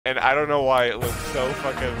And I don't know why it looks so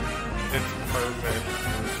fucking... It's perfect.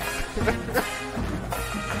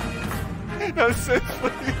 No,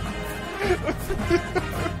 seriously.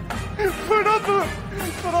 Put on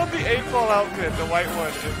the 8-ball outfit, the white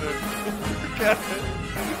one, and then...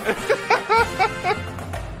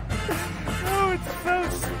 Oh, it's so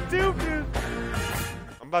stupid.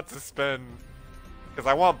 I'm about to spend... Because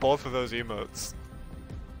I want both of those emotes.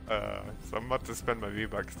 So I'm about to spend my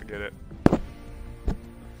V-Bucks to get it.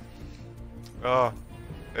 Oh,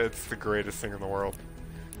 it's the greatest thing in the world.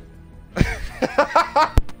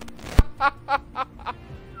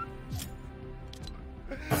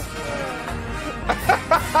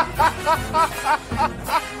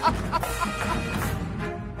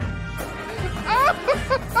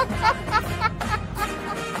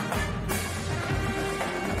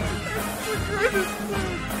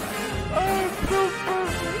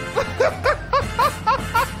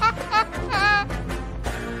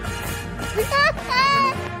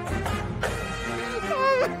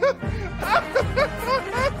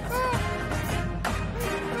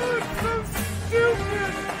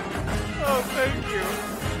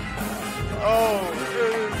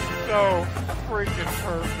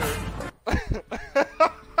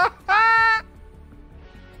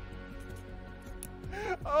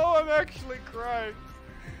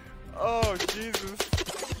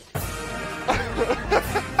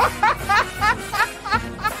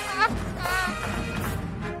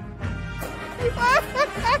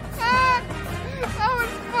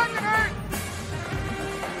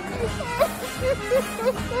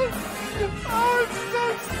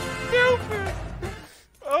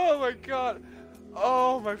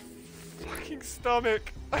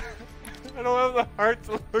 Stomach. I don't have the heart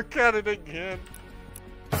to look at it again.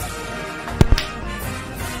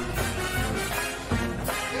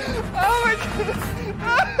 Oh my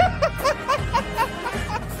god.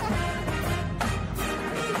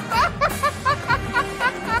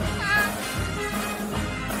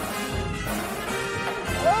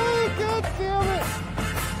 Oh god damn it.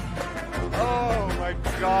 Oh my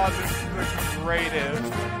god, this is the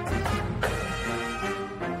greatest.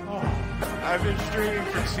 I've been streaming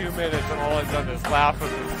for 2 minutes and all I've done is laugh at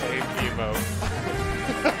the same emote.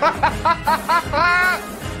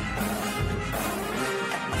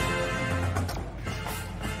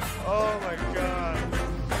 Oh my god.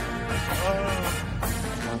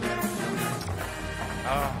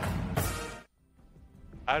 Oh.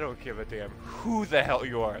 I don't give a damn who the hell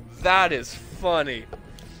you are. That is funny.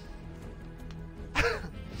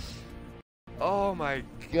 Oh my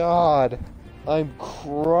god. I'm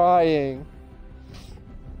crying.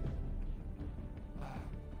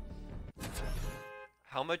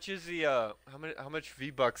 How much is the how much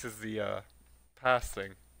V-Bucks is the pass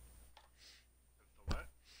thing? The what?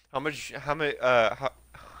 How many oh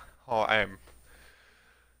I am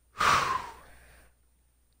The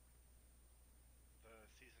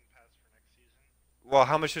season pass for next season? well,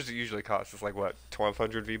 how much does it usually cost? It's like what,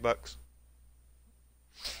 1,200 V-Bucks?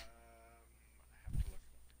 I have to look it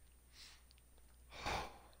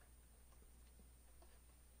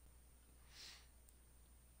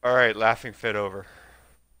up. Alright, laughing fit over.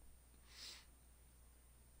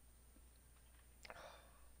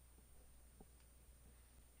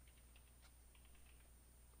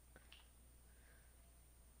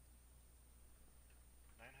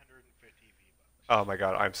 Oh my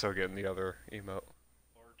god, I'm so getting the other emote.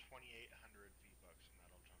 Or 2,800 V-Bucks, and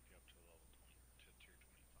that'll jump you up to level 20 to tier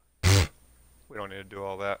 25. We don't need to do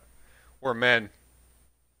all that. We're men.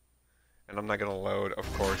 And I'm not gonna load,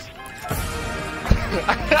 of course.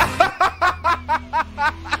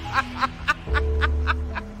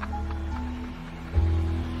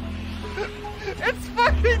 It's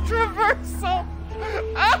fucking traversal!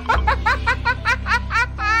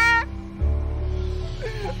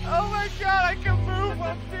 Oh my god, I can move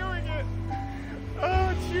while doing it!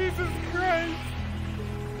 Oh, Jesus Christ!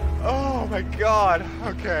 Oh my god.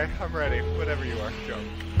 Okay, I'm ready. Whatever you are, jump.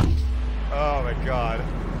 Oh my god.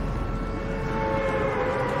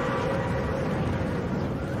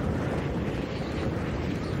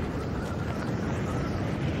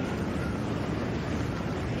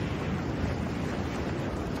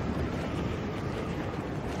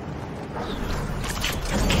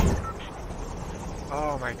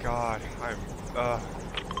 Oh my god, I'm, oh,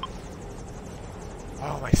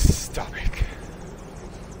 my stomach.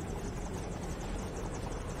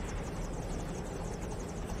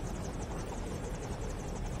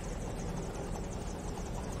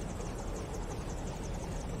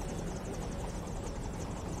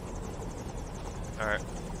 Alright.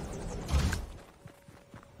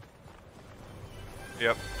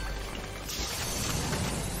 Yep.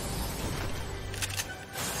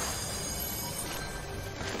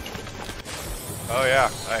 Oh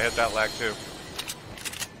yeah, I hit that lag too.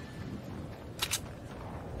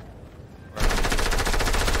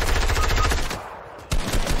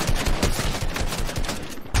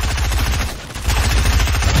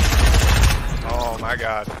 Oh my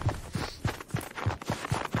god.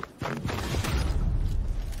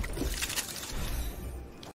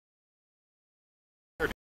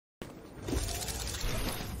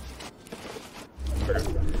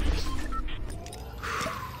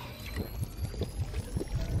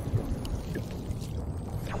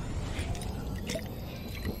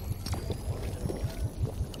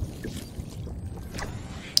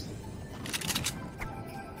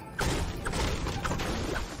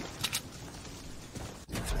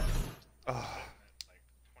 Like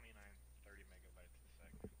 29, 30 megabytes a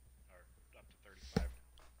second, or up to 35.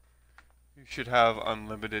 You should have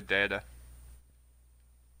unlimited data.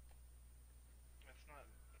 That's not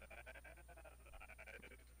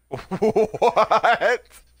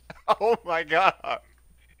What? Oh my god.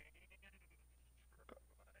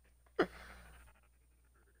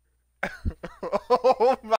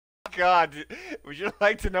 Oh my god. Would you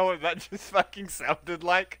like to know what that just fucking sounded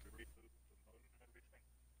like?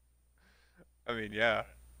 I mean, yeah.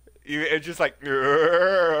 It's just like,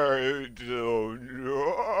 no.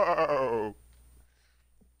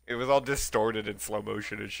 It was all distorted in slow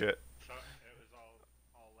motion and shit. So it was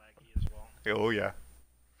all laggy as well. Oh yeah.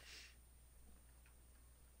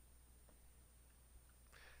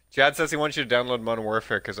 Chad says he wants you to download Modern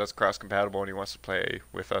Warfare because that's cross-compatible and he wants to play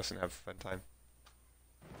with us and have a fun time.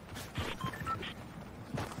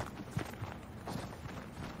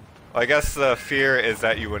 Well, I guess the fear is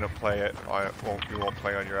that you wouldn't play it on you won't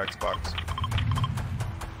play on your Xbox.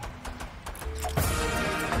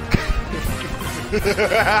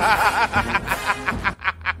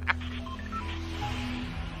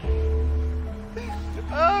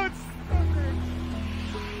 Oh, it's so great.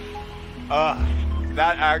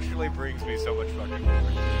 That actually brings me so much fucking joy.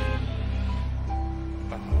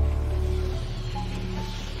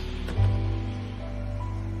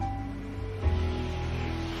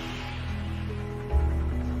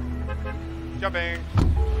 Jumping.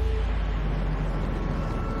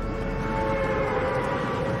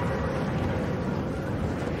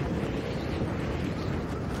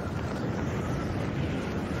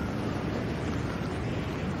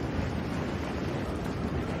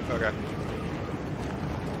 Okay.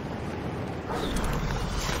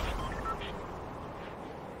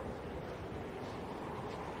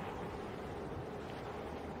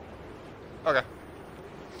 Okay.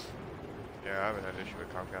 Yeah, I haven't had an issue with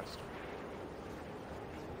Comcast.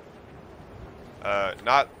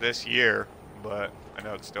 Not this year, but I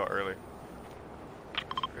know it's still early.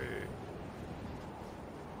 Great.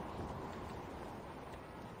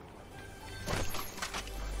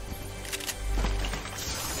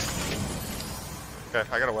 Okay,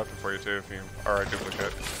 I got a weapon for you too if you are a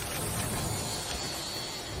duplicate.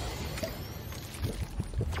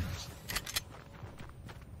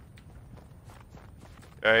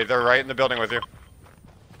 Hey, they're right in the building with you.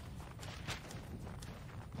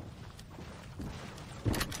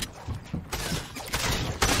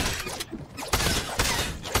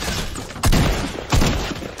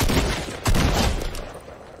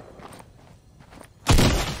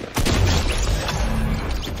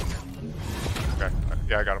 Okay,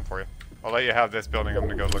 yeah, I got him for you. I'll let you have this building. I'm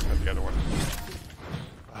gonna go look at the other one.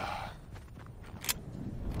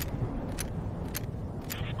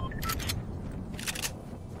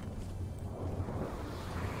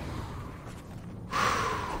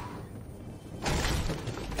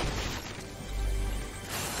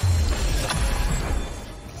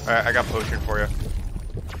 Alright, I got potion for you.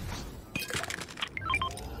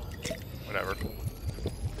 Whatever.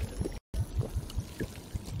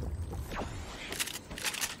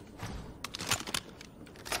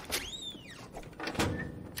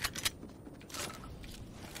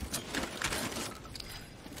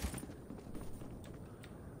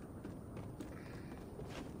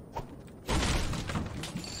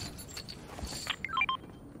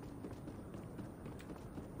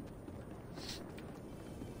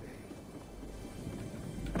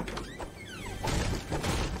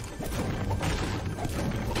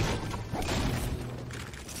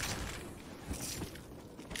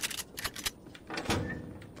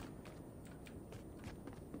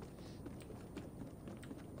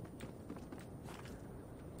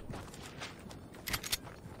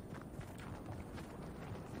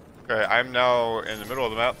 Okay, I'm now in the middle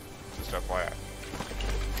of the map, just FYI.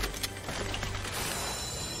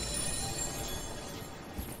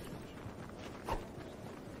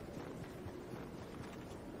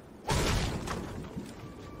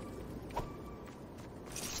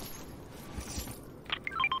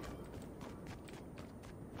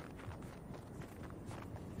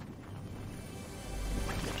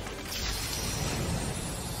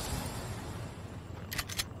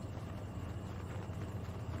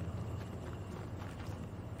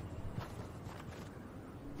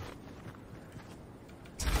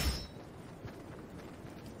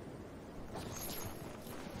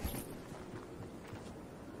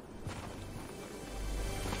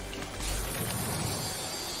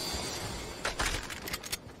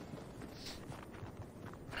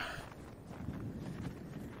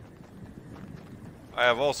 I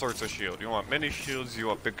have all sorts of shield. You want mini shields? You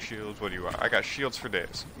want big shields? What do you want? I got shields for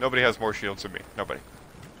days. Nobody has more shields than me. Nobody.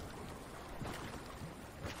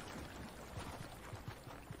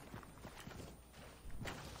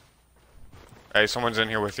 Hey, someone's in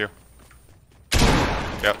here with you.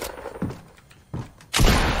 Yep.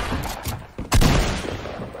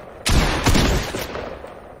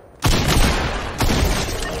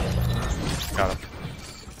 Got him.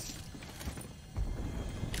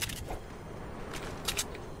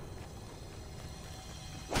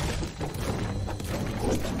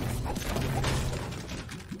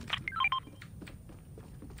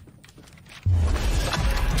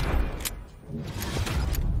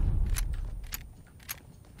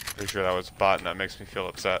 Pretty sure that was a bot, and that makes me feel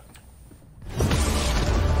upset.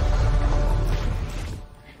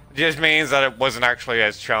 It just means that it wasn't actually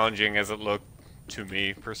as challenging as it looked to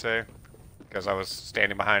me, per se. Because I was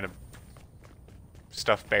standing behind a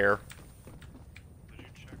stuffed bear. Did you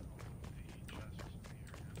check all of the chests in the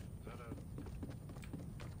area? Is that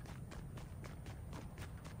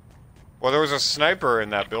Well, there was a sniper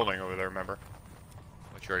in that building over there, remember?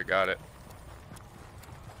 But you already got it.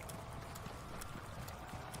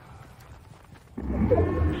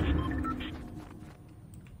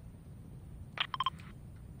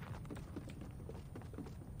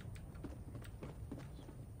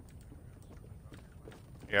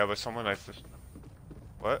 Yeah, but someone I just...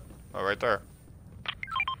 What? Oh, right there.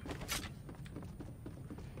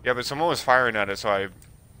 Yeah, but someone was firing at it, so I'm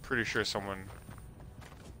pretty sure someone...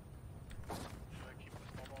 Should I keep the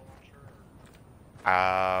small ball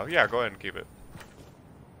launcher? Or... yeah, go ahead and keep it.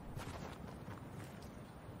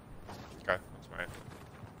 Okay, that's fine.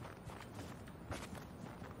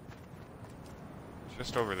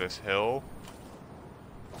 Just over this hill.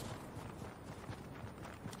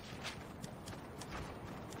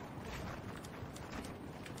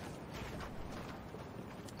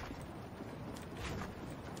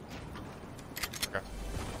 Okay.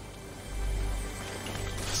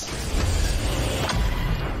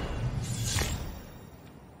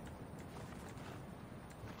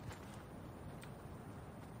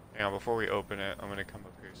 Now, before we open it, I'm gonna come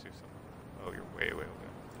up here and see something. Oh, you're way, way over there.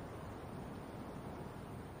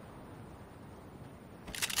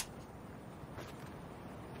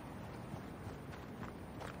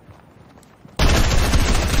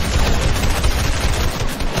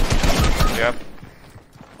 Yep.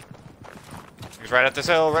 He's right at this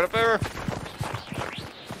hill, right up there.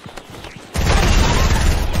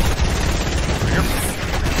 Yep.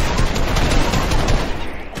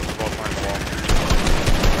 Both behind the wall.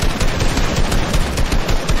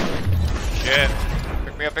 Shit.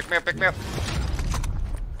 Pick me up, pick me up, pick me up.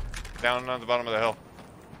 Down on the bottom of the hill.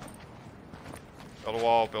 Build a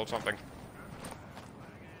wall, build something.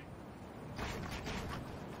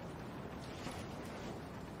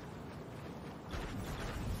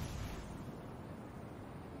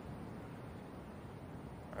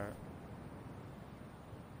 Alright.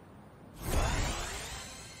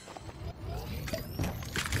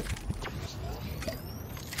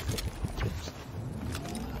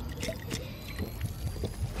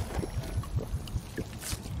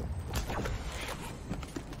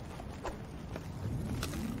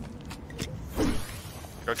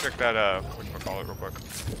 Go check that, whatchamacallit real quick.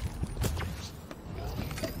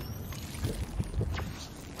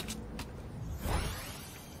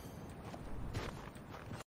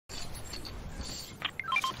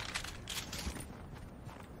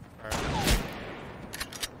 Alright.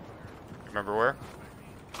 Remember where?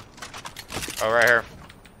 Oh, right here.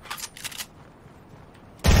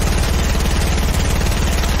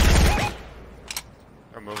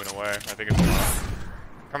 They're moving away. I think it's...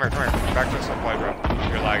 Come here, come here. Back to the supply drop.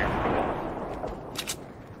 You're lagging.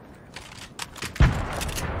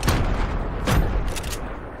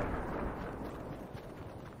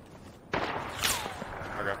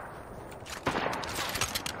 Okay.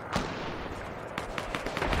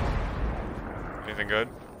 Anything good?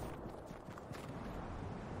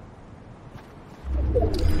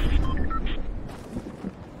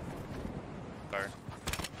 Sorry.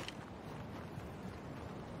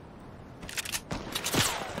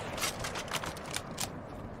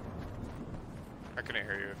 I couldn't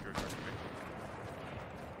hear you if you were talking to me.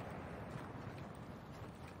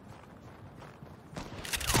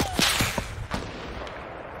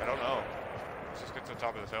 I don't know. Let's just get to the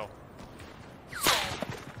top of this hill.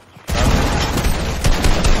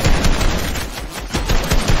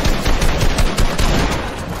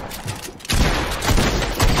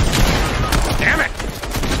 Damn it!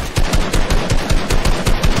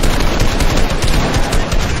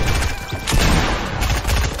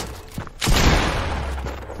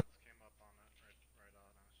 Came up on it, right on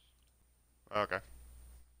Okay.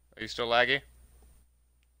 Are you still laggy?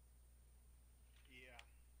 Yeah,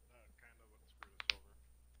 that kind of what screwed us over.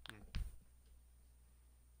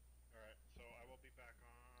 Alright, so I will be back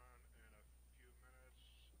on in a few minutes.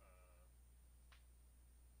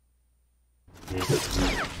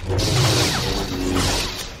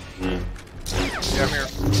 Yeah, I'm here.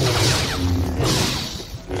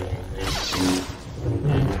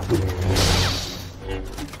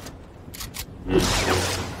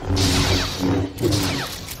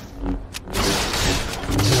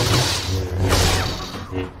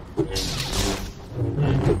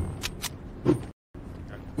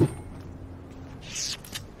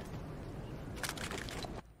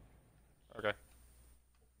 Okay.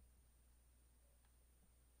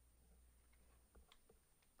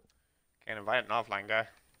 Can't invite an offline guy. Alright,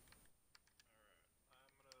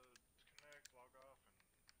 I'm gonna disconnect, log off, and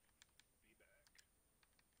be back.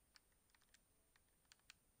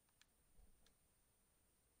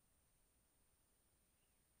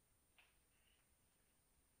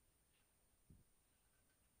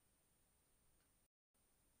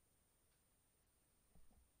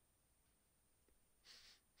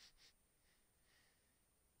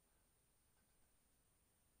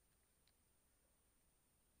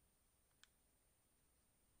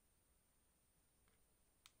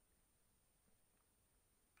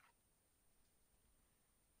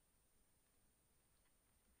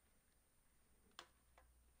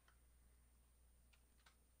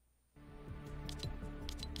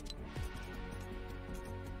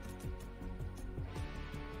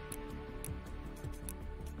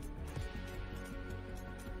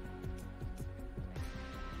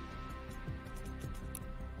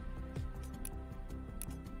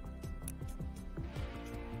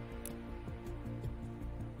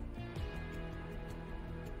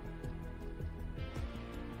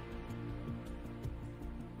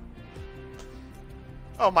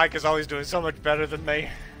 Oh, Mike is always doing so much better than me.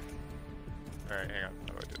 Alright, hang on.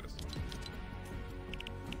 How do I do this?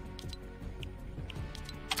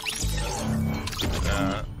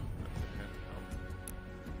 How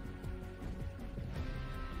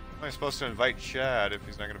am I supposed to invite Chad if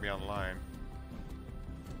he's not going to be online?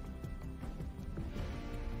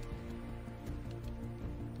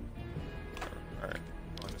 Alright,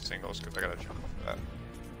 I'm on the singles because I got to jump for that.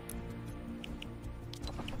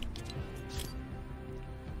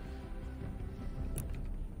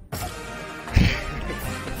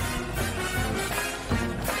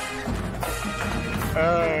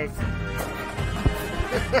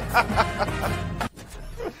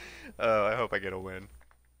 Oh, I hope I get a win.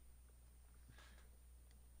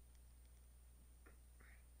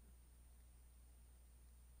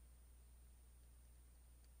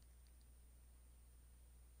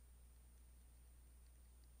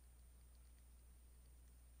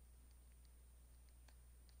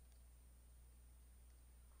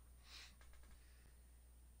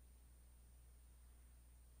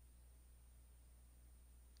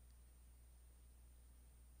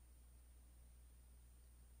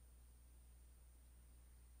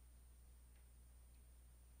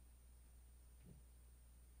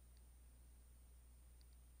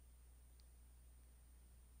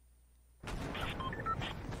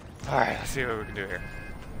 Alright, let's see what we can do here.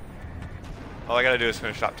 All I gotta do is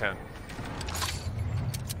finish top 10.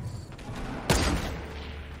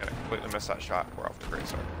 Gotta completely miss that shot. We're off to a great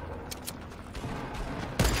start.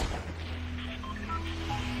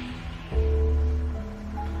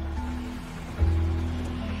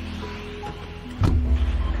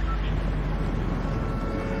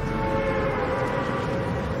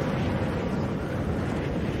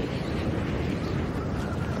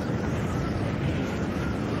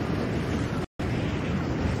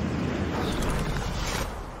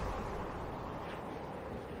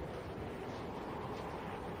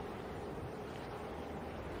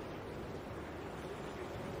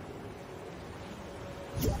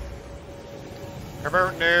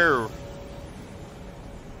 About now.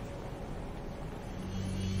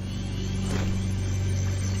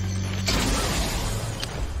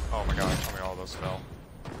 Oh my god, tell me all those fell.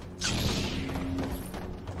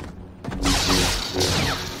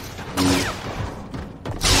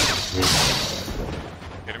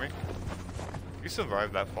 Kidding me? You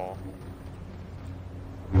survived that fall.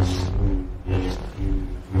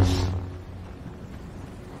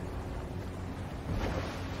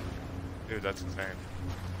 Dude, that's insane.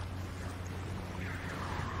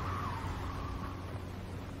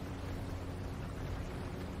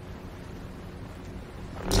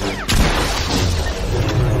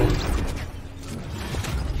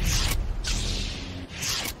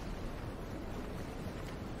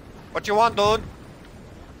 What you want, dude?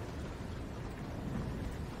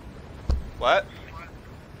 What?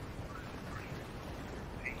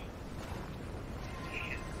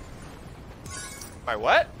 My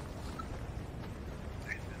what?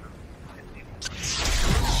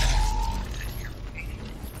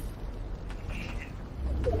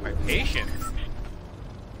 My patience.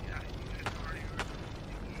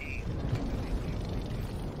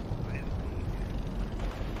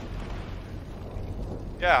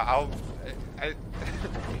 Yeah, I,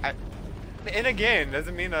 in a game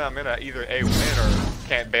doesn't mean that I'm gonna either A, win or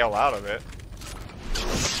can't bail out of it.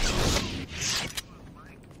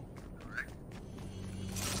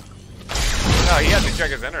 No, he has to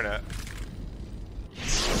check his internet.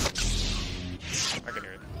 I can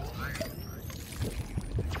hear it.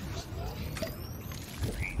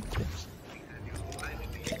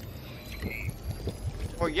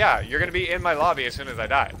 Well, yeah, you're gonna be in my lobby as soon as I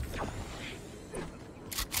die.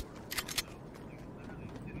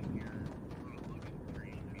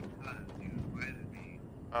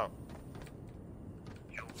 Oh.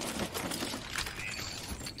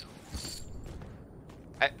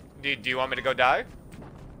 Do you want me to go die?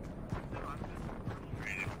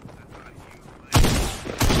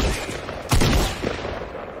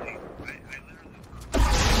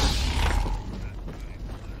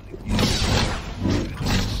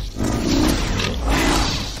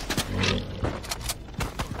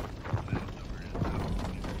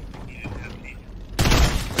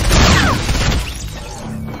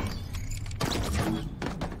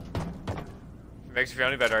 Makes you feel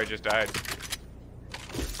any better, I just died.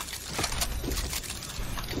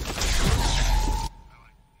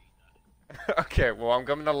 Okay, well I'm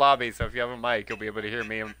coming to lobby, so if you have a mic, you'll be able to hear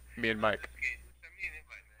me and Mike.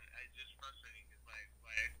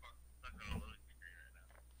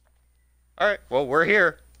 Alright, well we're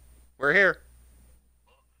here. We're here.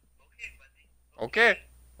 Okay.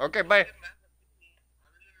 Okay, bye.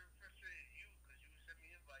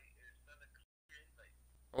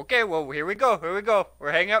 Okay, well here we go. Here we go.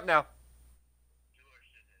 We're hanging up now.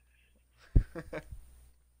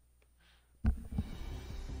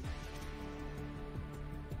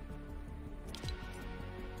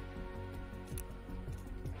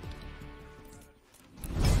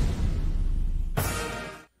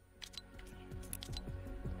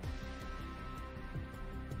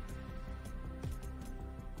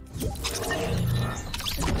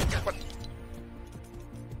 What?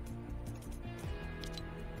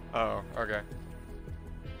 Oh, okay.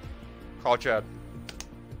 Call Chad.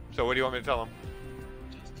 So what do you want me to tell him?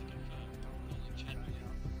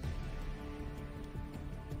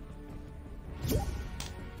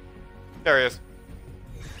 There he is.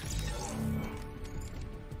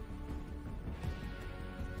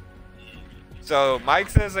 So Mike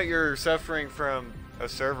says that you're suffering from a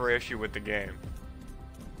server issue with the game.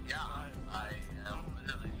 Yeah, I am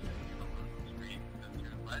literally sitting on the screen because you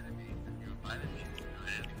invited me, and you invited me to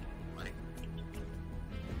like.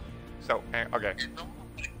 So, okay. It's almost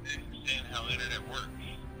like they understand how internet works.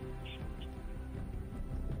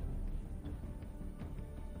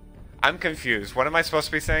 I'm confused. What am I supposed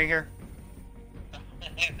to be saying here?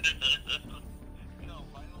 No,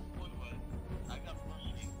 my whole point was, I got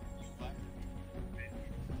frustrated because you invited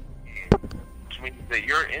me. Which means that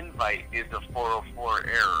your invite is a 404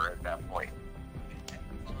 error at that point.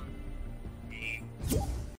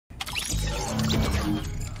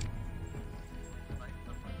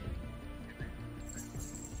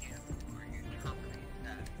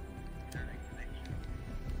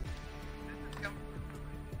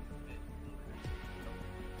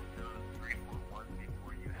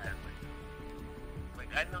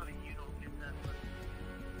 I know that you don't get that much.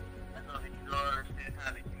 I know that you don't understand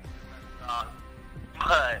how to use it.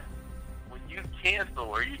 But when you cancel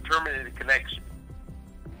or you terminate a connection,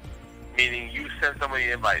 meaning you send somebody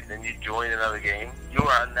an invite, then you join another game, you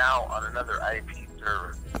are now on another IP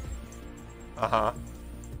server. Uh-huh.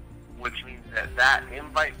 Which means that that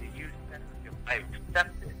invite that you sent, I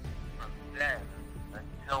accept it from then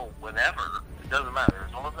until whenever. It doesn't matter.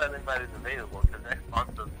 As long as that invite is available, because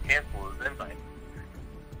Xbox doesn't cancel his invite.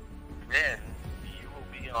 Then you will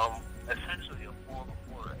be essentially a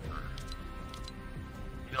 404 error.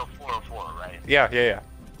 You know 404, right? Yeah.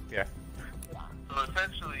 So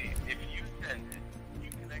essentially, if you send it, you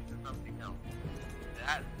connect to something else.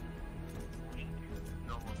 That link is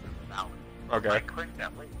no longer valid. Okay. If I click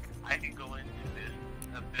that link, I can go into this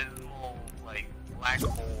abysmal, like, black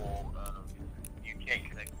hole of you can't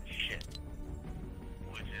connect to shit.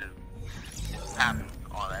 Which is what happens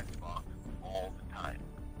on Xbox all the time.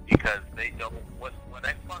 Because they don't, what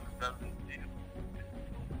Xbox doesn't do is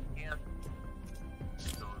cancel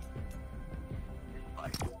those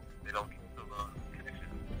invites. They don't cancel those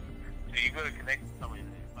connections. So you go to connect to somebody,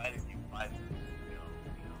 they invited you by them, you know,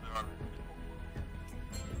 they're on the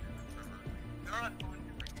server. They're on a totally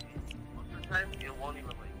different game. Most of the time, it won't even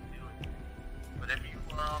let you do it. But if you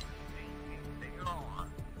are on the same game they're on,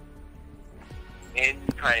 and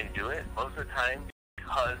you try and do it, most of the time,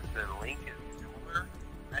 because the link is similar,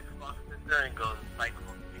 Xbox sits there and goes cycle,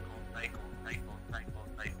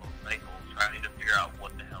 trying to figure out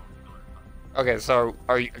what the hell is going on. Okay, so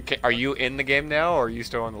are you in the game now, or are you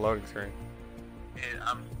still on the loading screen? And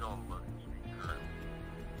I'm still on the loading screen currently,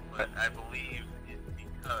 but I believe it's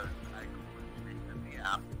because I couldn't read the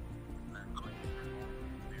app. I'm going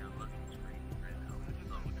through your loading screen right now.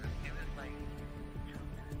 So just give it like 2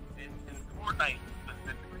 minutes. In Fortnite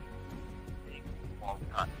specifically, it takes a long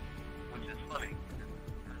time, which is funny.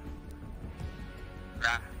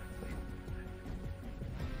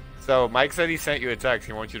 So Mike said he sent you a text.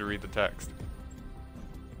 He wants you to read the text.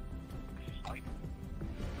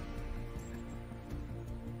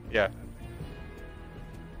 Yeah.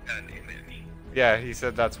 Got an image. Yeah, he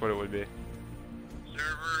said that's what it would be.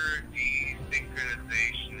 Server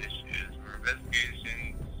desynchronization issues. We're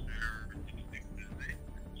investigating server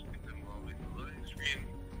desynchronization involving the loading screen,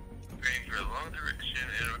 screen for a long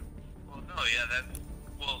duration. Well, no, yeah, that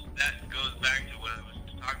goes back to what I was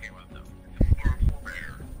just talking about, though. It's a 404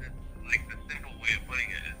 error. That's like the simple way of putting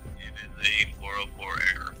it is a 404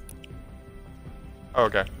 error. Oh,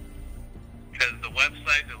 okay. Because the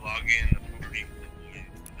website to log in, the party, the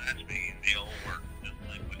matchmaking, they all work just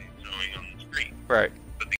like what he's showing on the screen. Right.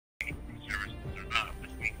 But the services are not,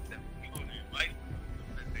 which means that when you go to invite them,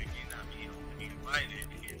 that they may not be able to be invited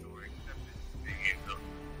or accepted. So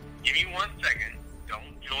give me 1 second.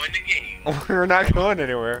 Don't join the game. We're not going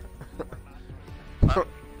anywhere. Huh?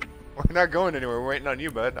 We're not going anywhere. We're waiting on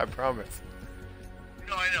you, bud. I promise.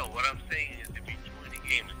 No, I know. What I'm saying is if you join the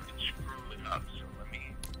game, it could screw it up. So let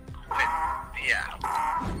me quit the app.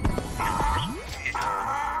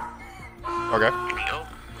 Okay. Give me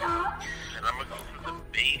open. And I'm going to go for the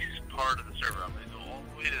base part of the server. I'm going to go all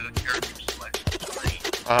the way to the character selection screen.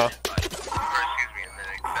 Uh-huh. Or excuse me, and then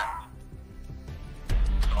accept.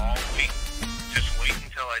 So I'll wait. Just wait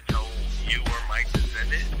until I tell you or Mike to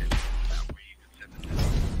send it, and that way you can send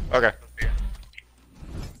it. Okay. Okay.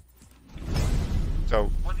 So,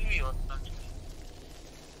 What do you mean? Let's touch it.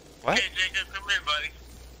 what? Okay, Jacob, come in, buddy.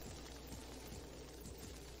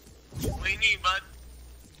 What do you need, bud?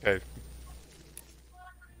 Okay.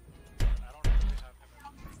 I don't really have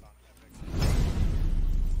him on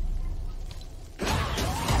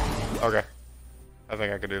Epic. Okay. I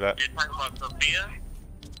think I could do that. You're talking about Sophia?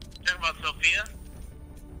 Talking about Sophia?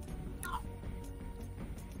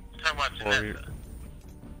 Talking about Well, Janessa.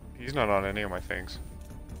 He's not on any of my things.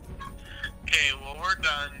 Okay, well, we're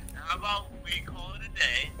done. How about we call it a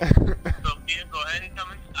day? Sophia, go ahead and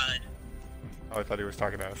come inside. Oh, I thought he was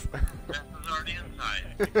talking to us. Nessa's already inside.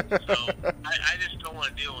 So, I just don't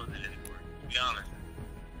want to deal with it anymore, to be honest.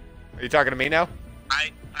 Are you talking to me now?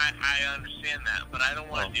 I understand that, but I don't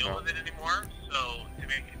want to deal no. with it anymore, so to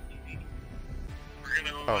make it easy, we're going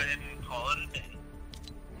to go ahead and call it a day.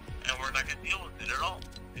 And we're not going to deal with it at all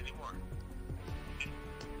anymore.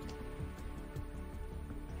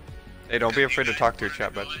 Hey, don't be afraid to talk to your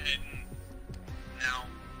chat, bud. Go ahead and now,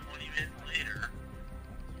 20 minutes later,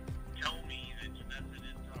 tell me that Janessa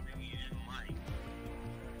did something you didn't like.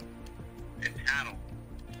 And tattle.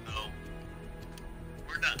 So,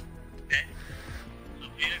 we're done. Okay?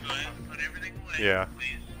 Sophia, go ahead and put everything away, Yeah.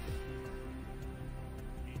 please.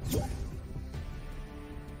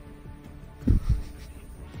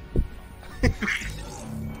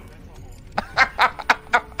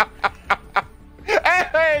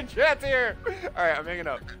 Hey, chat's here! Alright, I'm hanging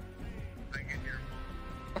up. I can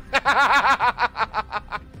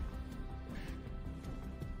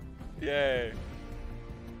hear Yay.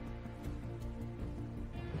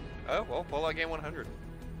 Oh, well, Fallout Game 100.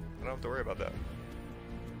 I don't have to worry about that.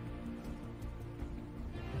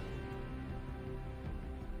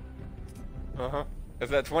 Uh-huh. Is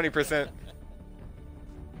that 20%?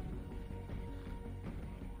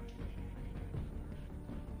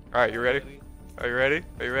 Alright, you ready? Are you ready?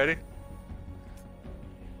 Are you ready?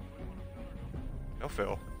 No,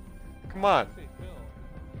 Phil. Come on.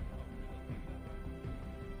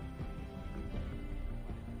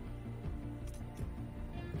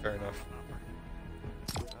 Fair enough.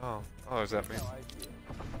 Oh, is that me?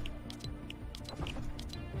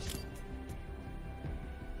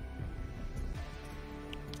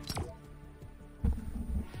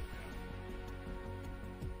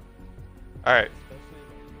 Alright.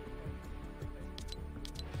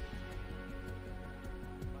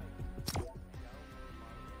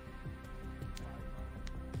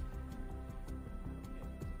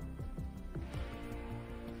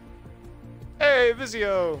 Hey,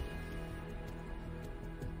 Vizio!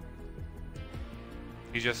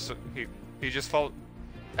 He just felt.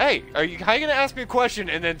 Hey, how you gonna ask me a question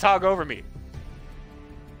and then talk over me?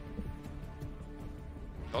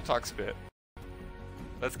 Don't talk spit.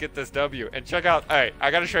 Let's get this W. And check out. Hey, I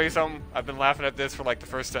gotta show you something. I've been laughing at this for like the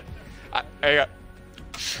first time. Hey,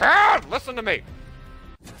 Chad, listen to me.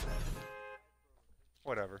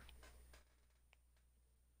 Whatever.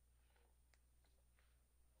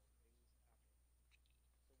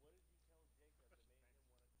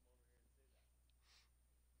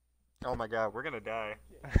 Oh my god, we're gonna die.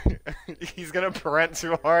 He's gonna parent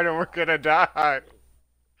too hard and we're gonna die.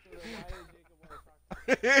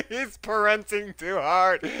 He's parenting too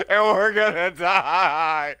hard and we're gonna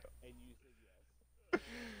die.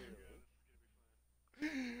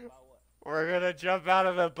 We're gonna jump out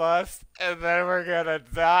of the bus and then we're gonna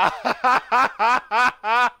die. I'm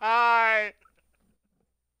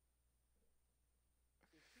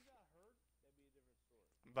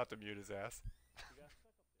about to mute his ass.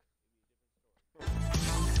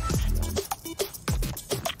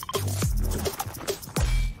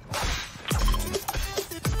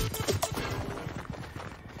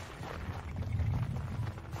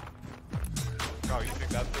 Oh, you think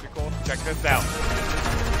that's pretty cool? Check this out.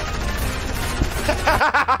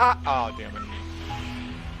 Oh, damn it.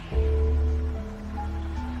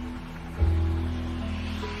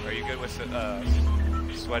 Are you good with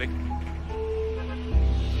sweaty?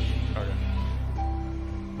 Okay.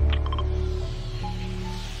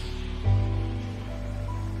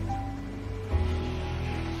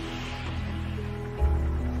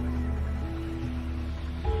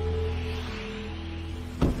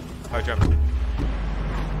 Alright, jump.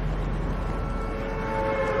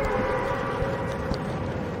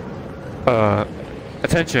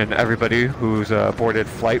 Attention everybody who's boarded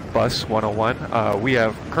flight bus 101. We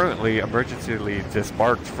have currently emergencyly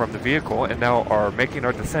disembarked from the vehicle and now are making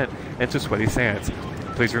our descent into sweaty sands.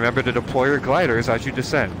 Please remember to deploy your gliders as you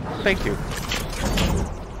descend. Thank you.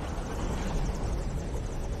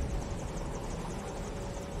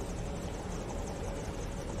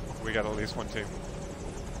 We got at least one too.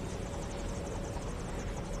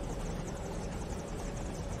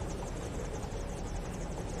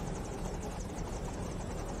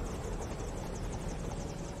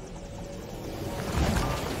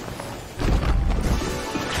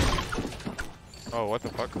 Oh, what the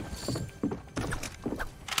fuck?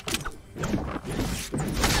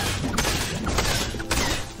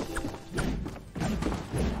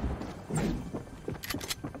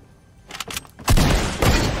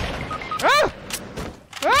 Ah!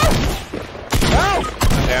 Ah! Oh!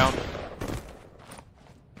 I'm down.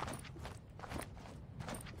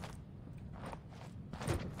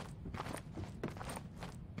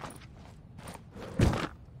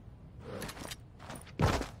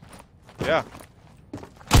 Yeah.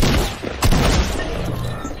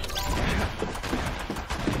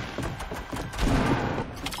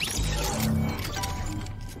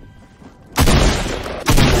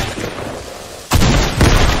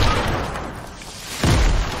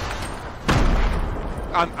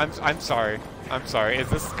 I'm sorry. I'm sorry. Is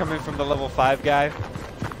this coming from the level 5 guy?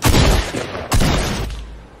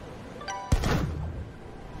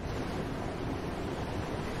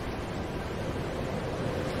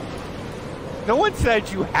 No one said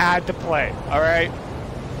you had to play, alright?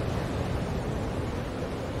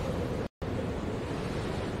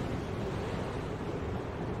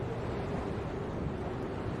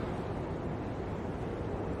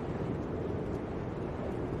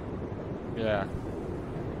 Yeah.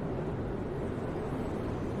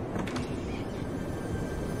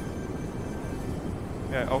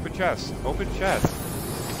 Yeah, open chest. Open chest.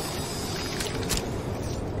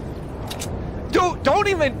 Don't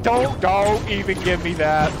even give me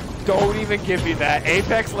that. Don't even give me that.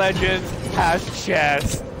 Apex Legends has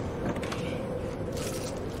chest.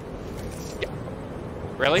 Yeah.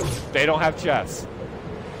 Really? They don't have chest.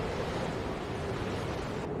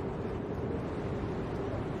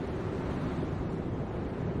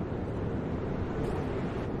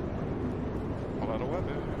 Pull out a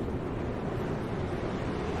weapon.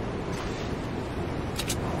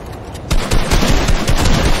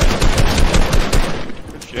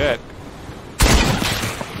 Shit.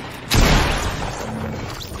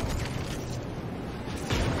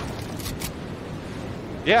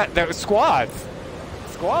 Yeah, there was squads.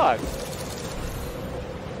 Squads.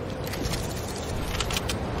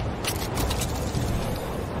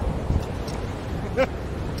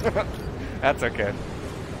 That's okay.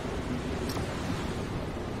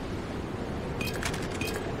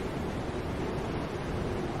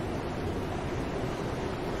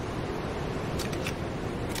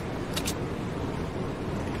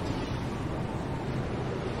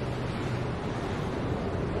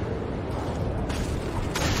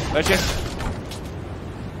 Let's just...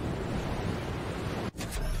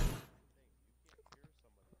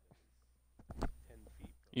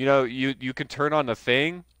 You know, you can turn on the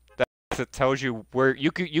thing that tells you where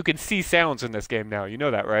you can see sounds in this game now. You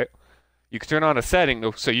know that, right? You can turn on a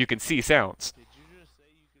setting so you can see sounds. Did you just say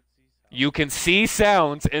you could see sound? You can see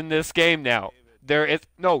sounds in this game now. There is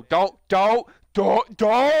no, don't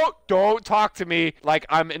talk to me like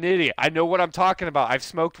I'm an idiot. I know what I'm talking about. I've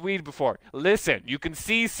smoked weed before. Listen, you can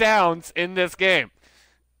see sounds in this game.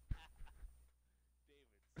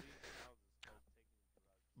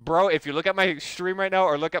 Bro, if you look at my stream right now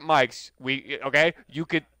or look at Mike's, okay? You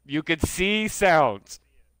could see sounds.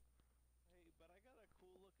 Hey, but I got a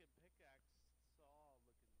cool looking pickaxe saw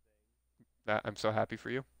looking thing. I'm so happy for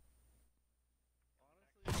you.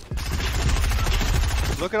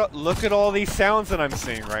 Honestly, Look at all these sounds that I'm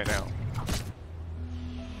seeing right now.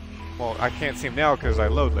 Well, I can't see them now because I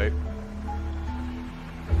load late.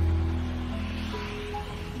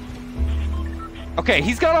 Okay,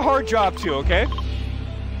 he's got a hard job too, okay?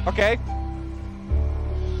 Okay.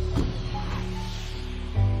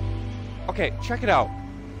 Okay, check it out.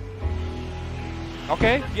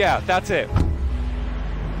 Okay, yeah, that's it.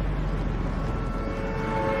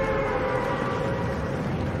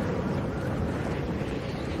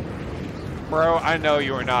 Bro, I know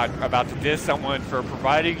you are not about to diss someone for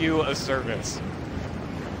providing you a service.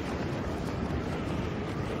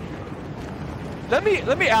 Let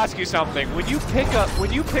me ask you something. When you pick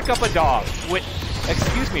up a dog,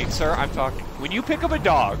 excuse me, sir, I'm talking. When you pick up a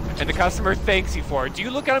dog and the customer thanks you for it, do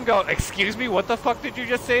you look at him and go, "Excuse me, what the fuck did you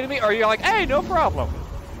just say to me?" Or are you like, "Hey, no problem"?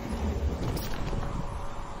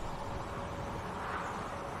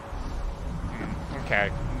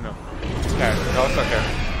 Okay, no. Okay, no, it's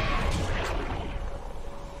okay.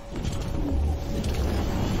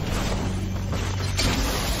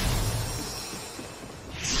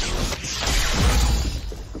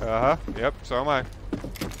 Uh-huh, yep, so am I.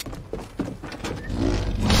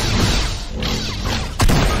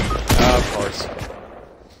 Of course.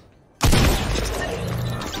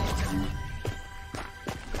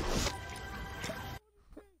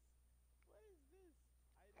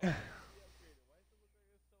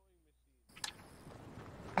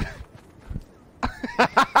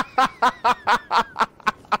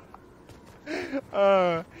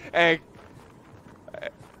 Hey,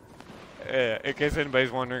 in case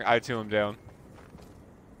anybody's wondering, I too am down.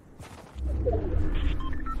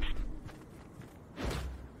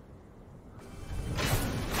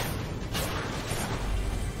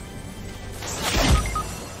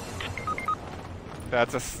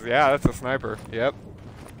 That's a sniper. Yep.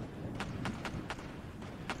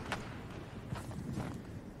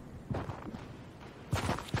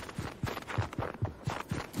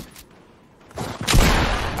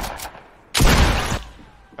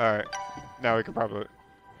 All right. Now we can probably.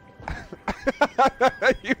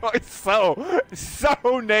 You are so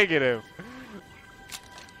negative.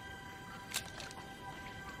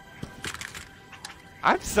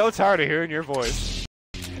 I'm so tired of hearing your voice.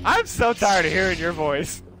 I'm so tired of hearing your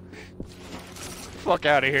voice. Fuck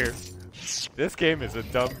out of here. This game is a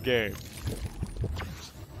dumb game.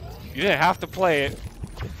 You didn't have to play it.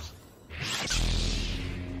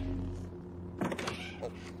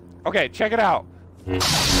 Okay, check it out.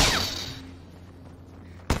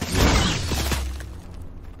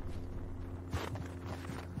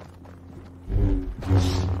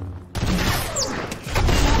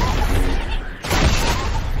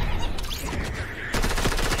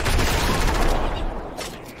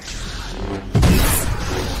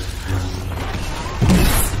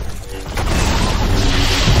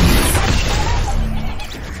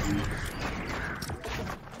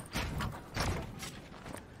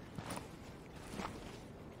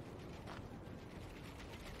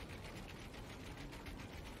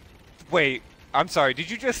 Wait, I'm sorry,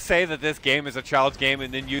 did you just say that this game is a child's game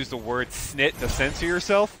and then use the word snit to censor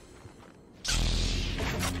yourself?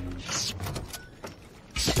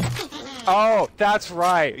 Oh, that's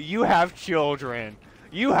right. You have children.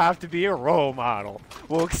 You have to be a role model.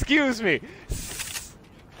 Well, excuse me.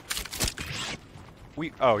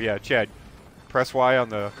 Oh yeah, Chad. Press Y on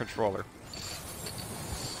the controller.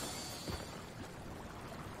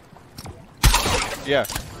 Yeah.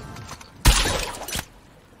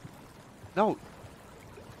 No.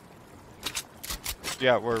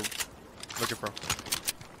 Yeah, we're looking for him.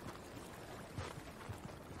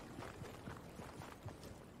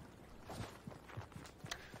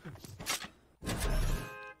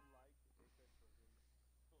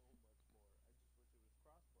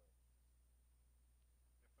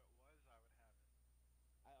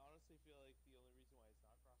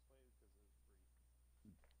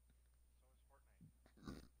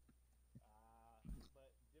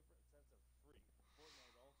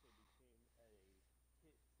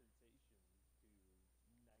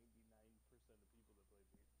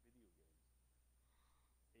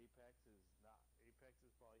 Apex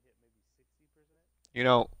is probably hit maybe 60%. You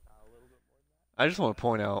know, A little bit more than that. I just want to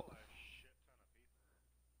point out.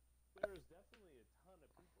 There's definitely a ton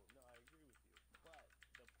of people. No, I agree with you. But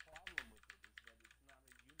the problem with it is that it's not a universally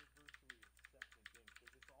accepted thing because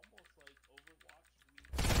it's almost like Overwatch.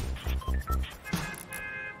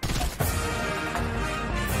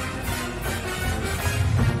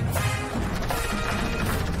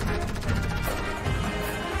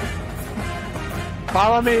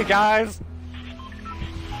 Follow me, guys.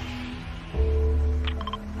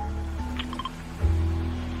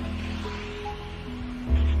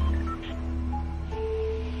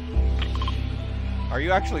 Are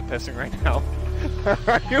you actually pissing right now?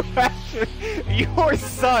 Are you actually? You're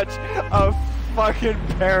such a fucking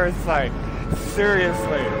parasite.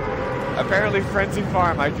 Seriously. Apparently, Frenzy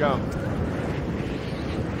Farm, I jumped.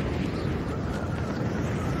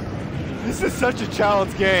 This is such a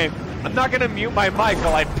child's game. I'm not gonna mute my mic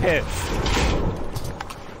while I piss.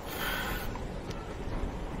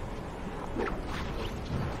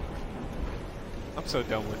 I'm so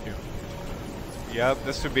done with you. Yep,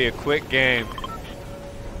 this would be a quick game.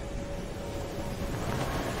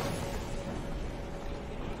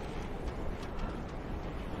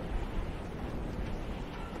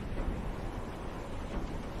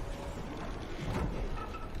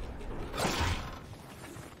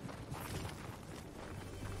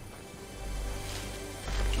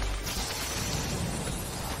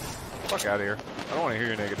 Fuck out of here. I don't want to hear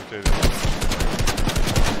your negativity.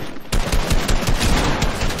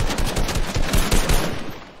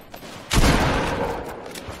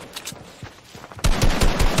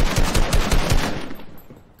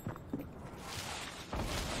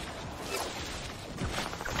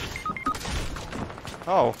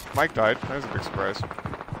 Oh, Mike died. That was a big surprise.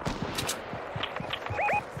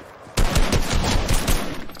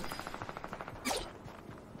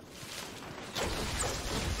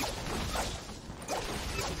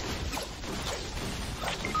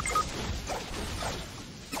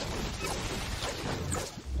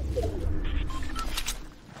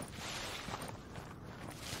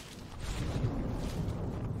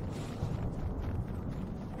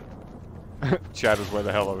 Chad is way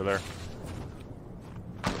the hell over there.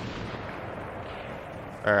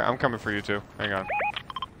 Alright, I'm coming for you too. Hang on.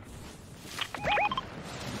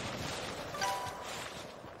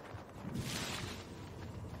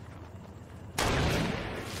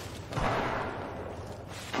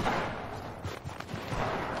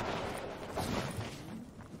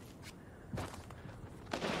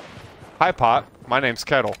 Hi, Pot. My name's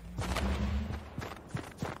Kettle.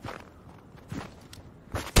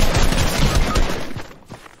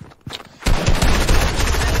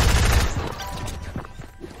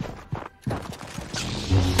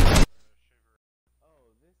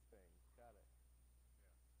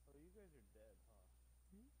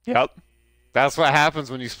 Yep. That's what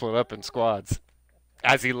happens when you split up in squads.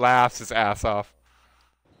 As he laughs his ass off.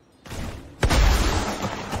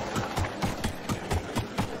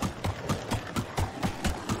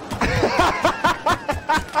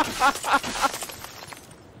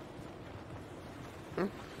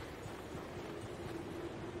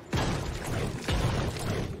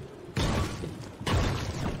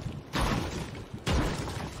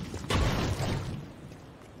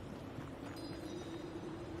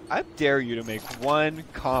 I dare you to make one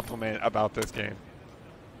compliment about this game.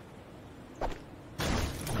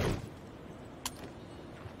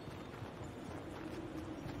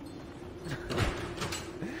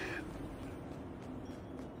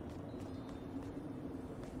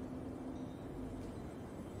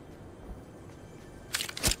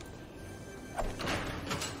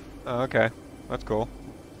 Oh, okay. That's cool.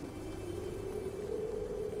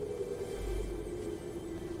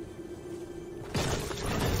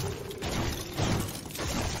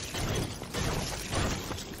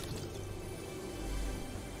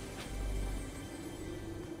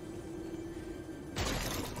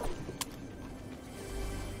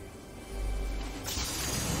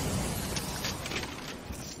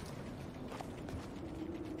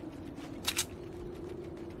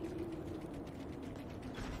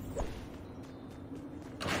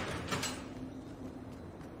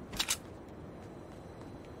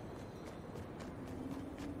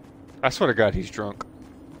 I swear to God, he's drunk.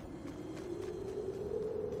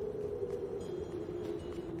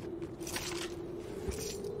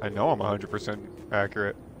 I know I'm 100%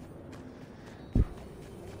 accurate.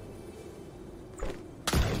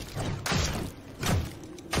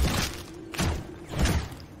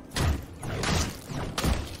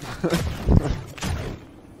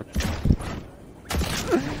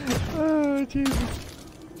 Oh, Jesus.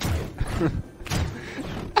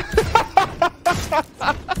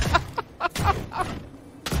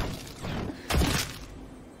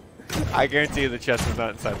 I guarantee you the chest is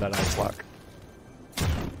not inside that ice block.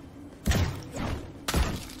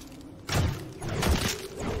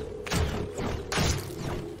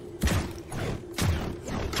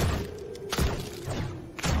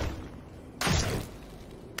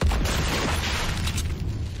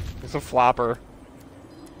 It's a flopper.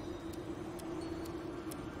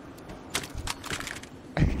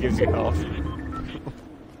 It gives you health.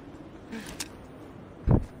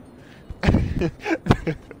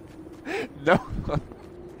 No,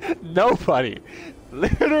 nobody,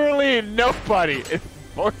 literally nobody is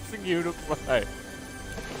forcing you to play.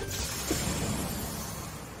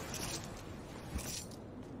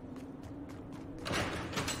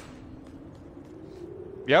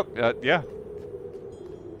 Yep, yeah.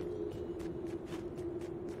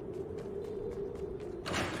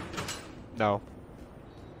 No.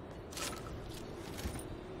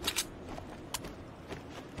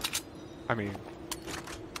 I mean,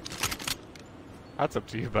 that's up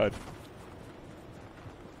to you, bud.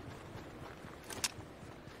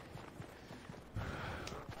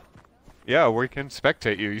 Yeah, we can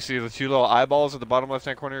spectate you. You see the two little eyeballs at the bottom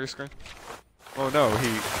left-hand corner of your screen? Oh no,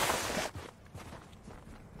 he...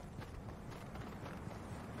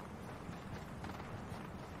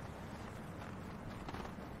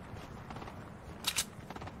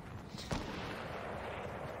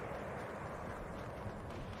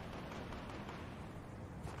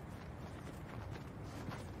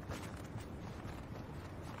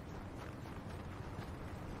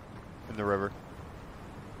 in the river.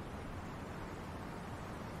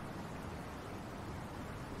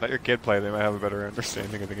 Let your kid play, they might have a better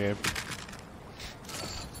understanding of the game.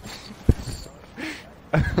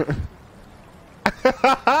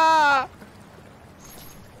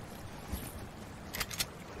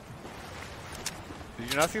 Did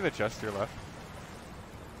you not see the chest to your left?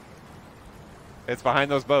 It's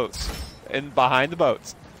behind those boats. And behind the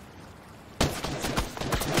boats.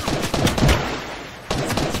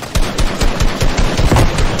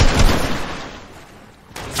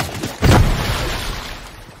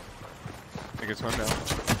 I can swim now.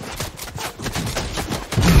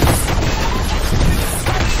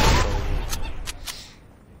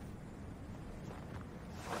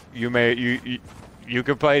 You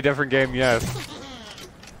could play a different game, yes.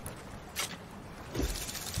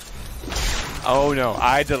 Oh no,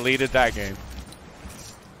 I deleted that game.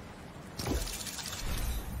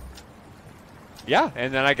 Yeah,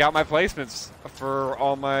 and then I got my placements for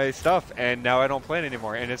all my stuff, and now I don't play it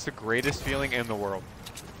anymore, and it's the greatest feeling in the world.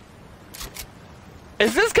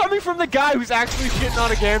 Is this coming from the guy who's actually shitting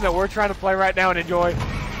on a game that we're trying to play right now and enjoy?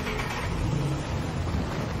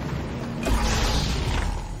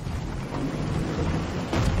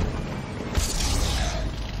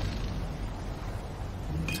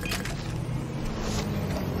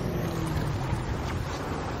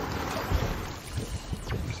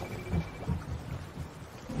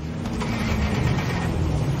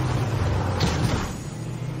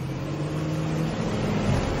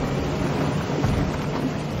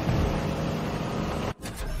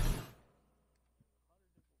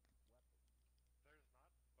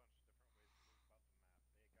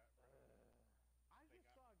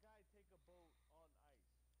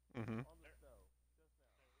 Mm-hmm. On the stove, just now.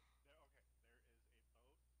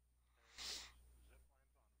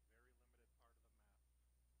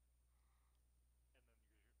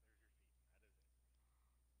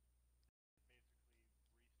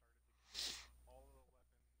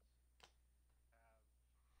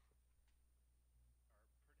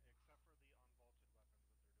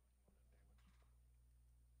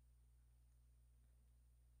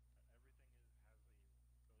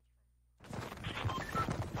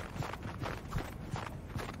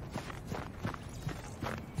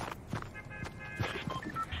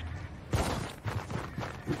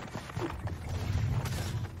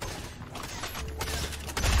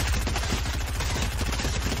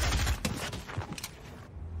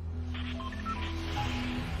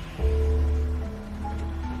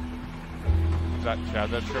 Is that Chad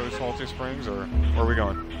that shows Salty Springs, or where are we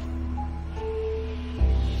going?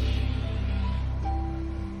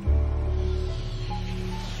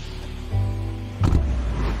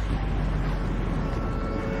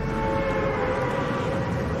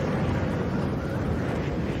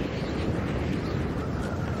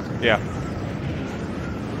 Yeah.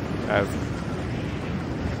 As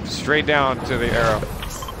straight down to the arrow.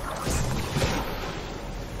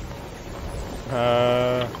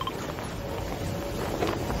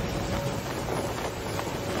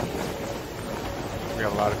 We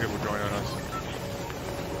got a lot of people joining us.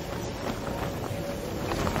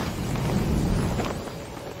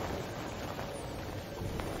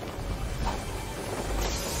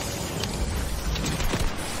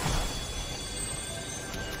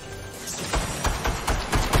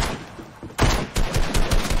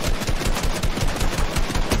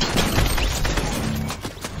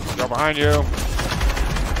 Behind you.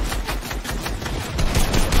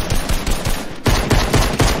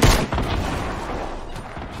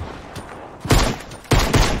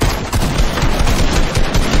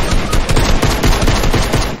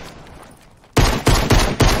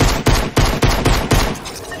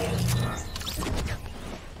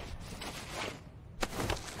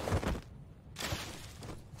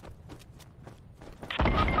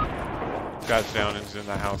 Guy's down and he's in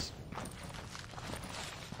the house.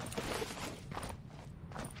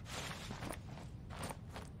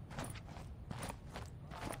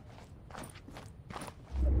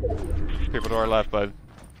 People to our left, bud.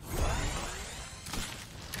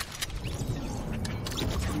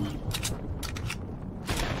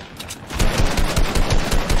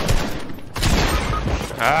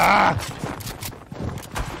 Ah!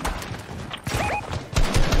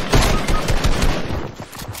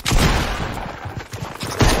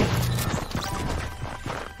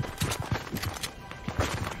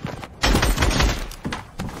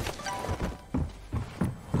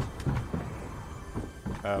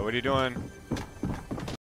 What are you doing?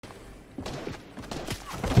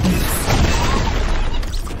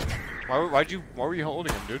 Why were you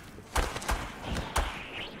holding him, dude?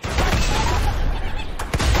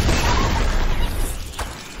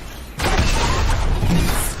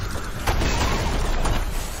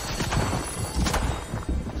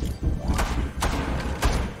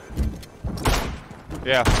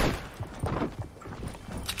 Yeah.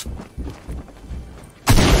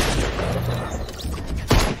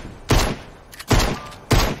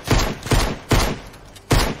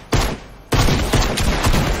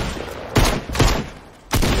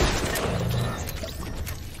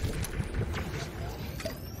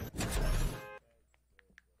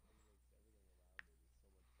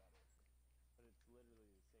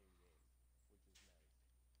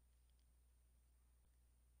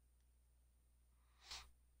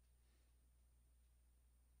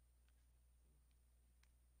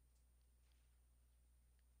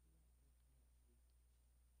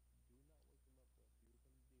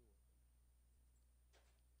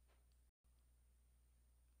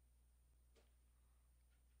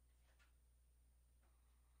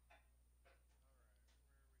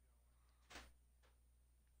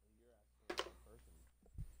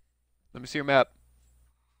 Let me see your map.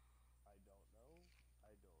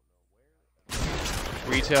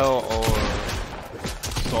 Retail or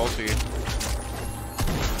salty.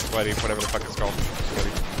 Sweaty, whatever the fuck it's called.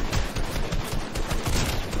 Sweaty.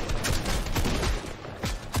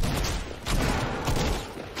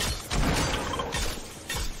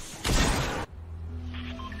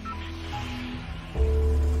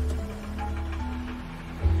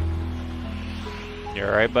 You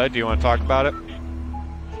alright, bud? Do you want to talk about it?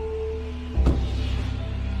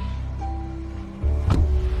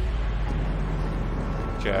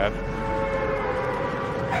 Chad.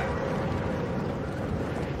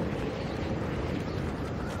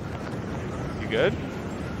 You good?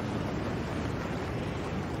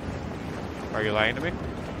 Are you lying to me?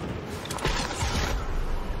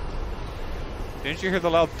 Didn't you hear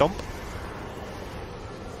the loud thump?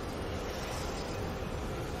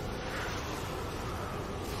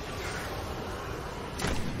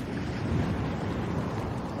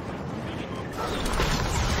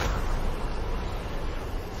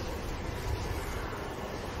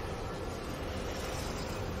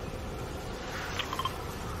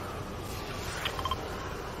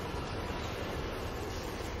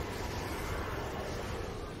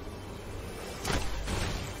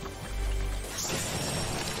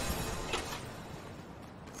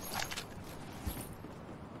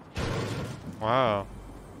 Wow.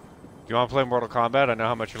 Do you want to play Mortal Kombat? I know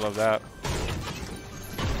how much you love that.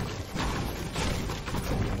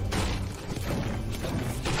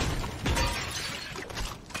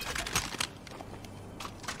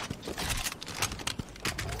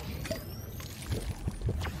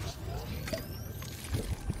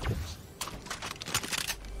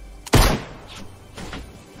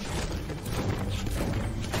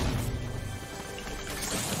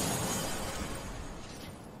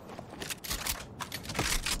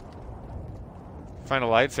 Find a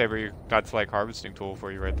lightsaber, that's like harvesting tool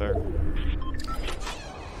for you right there.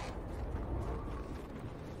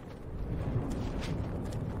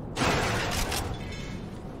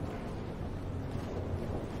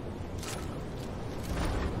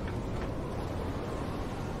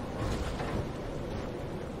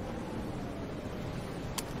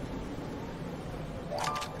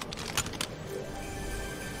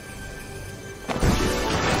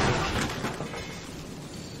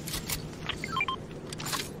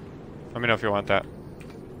 Let me know if you want that.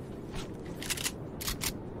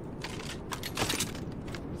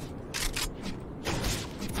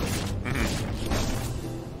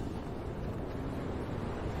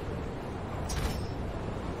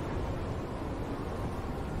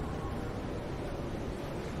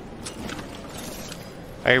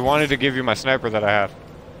 I wanted to give you my sniper that I have.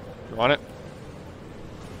 You want it?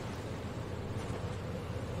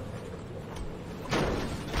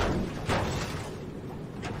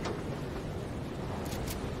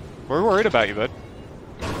 We're worried about you, bud.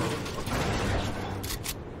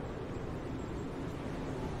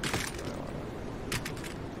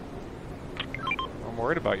 I'm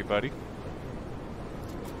worried about you, buddy.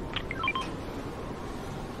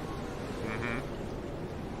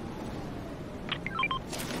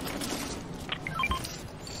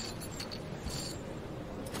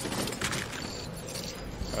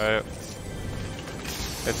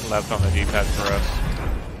 It's left on the D-pad for us.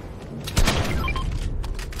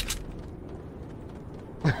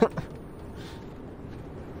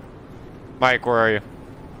 Mike, where are you?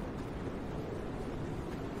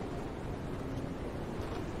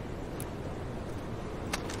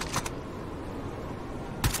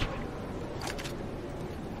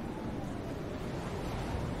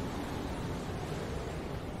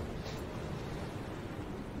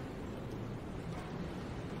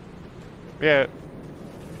 Yeah.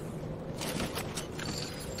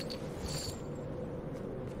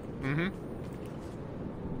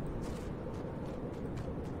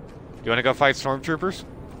 You wanna go fight stormtroopers?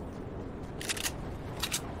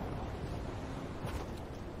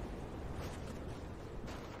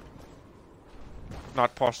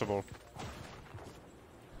 Not possible.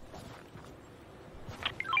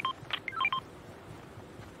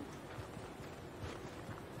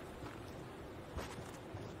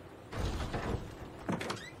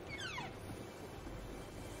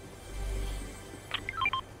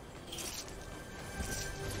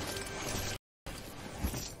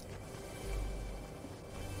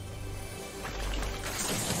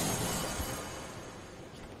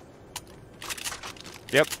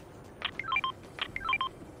 Yep.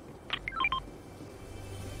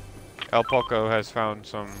 El Poco has found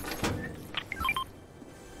some...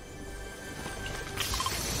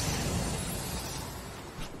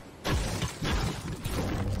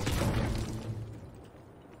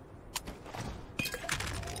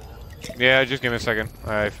 Yeah, just give me a second.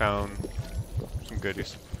 I found some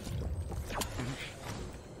goodies.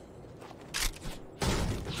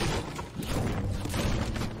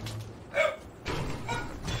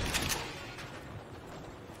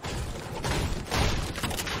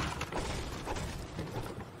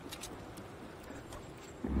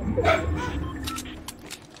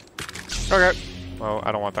 Okay. Well,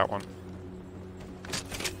 I don't want that one.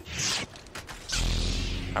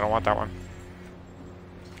 I don't want that one.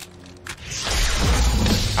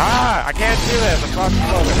 Ah! I can't do this! I'm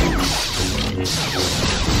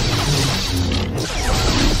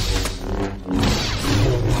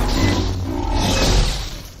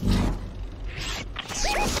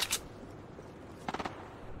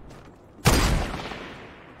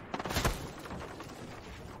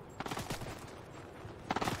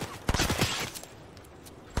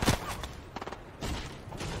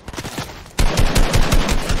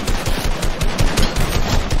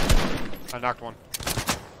I knocked one.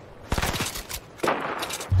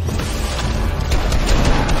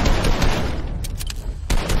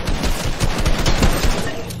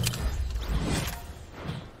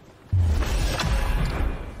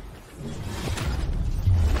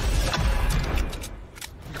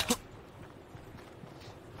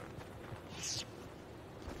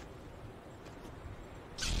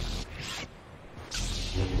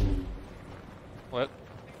 What?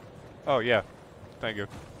 Oh, yeah. Thank you.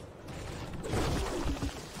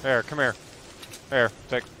 There, come here. Here,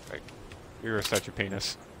 take. You're such a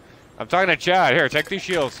penis. I'm talking to Chad. Here, take these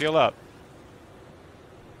shields. Heal up.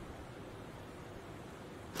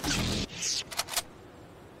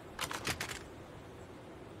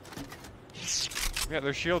 Yeah,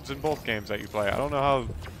 there's shields in both games that you play. I don't know how...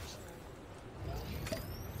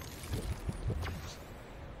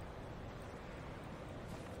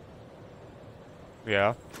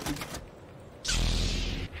 Yeah.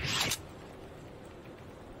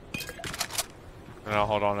 And I'll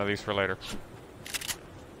hold on to these for later.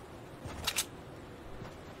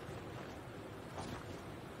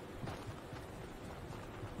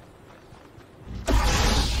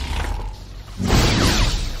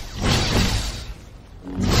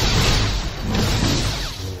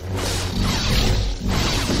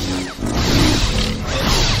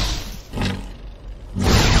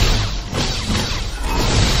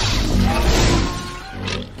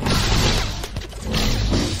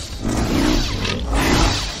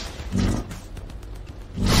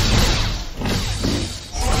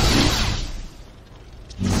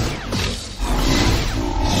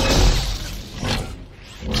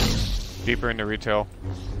 Deeper into retail.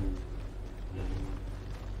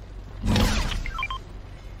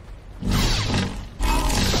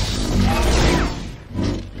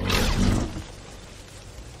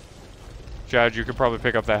 Chad, you could probably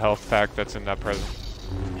pick up that health pack that's in that present.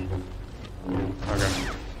 Okay.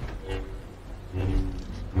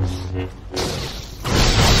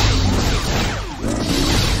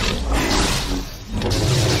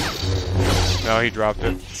 No, he dropped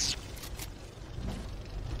it.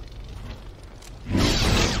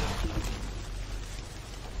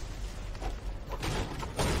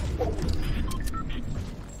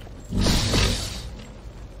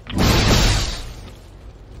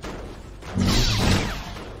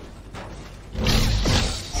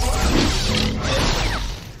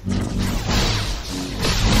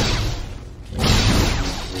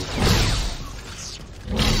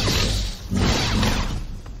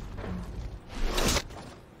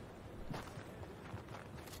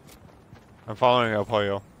 I'm following up,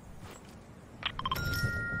 Hoyo.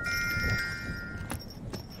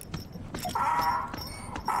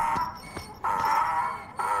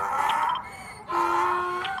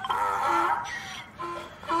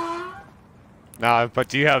 Nah, but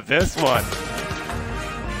do you have this one?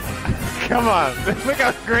 Come on, look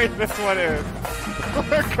how great this one is.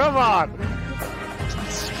 Come on.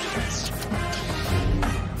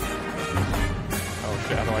 Oh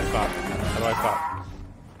shit, how do I stop? How do I stop?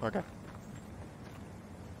 Okay.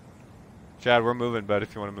 Chad, we're moving, bud,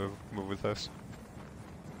 if you want to move with us.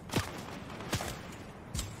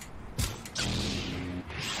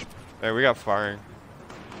 Hey, we got firing.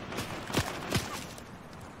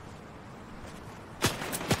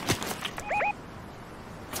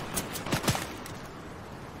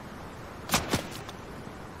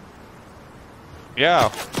 Yeah.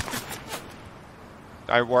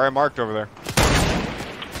 Where I marked over there.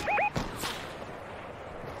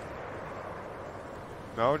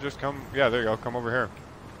 No, just come. Yeah, there you go. Come over here.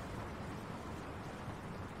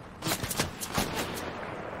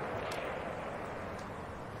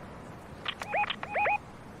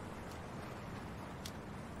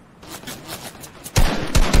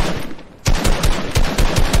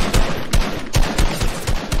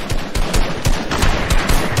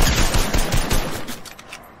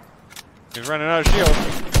 He's running out of shield.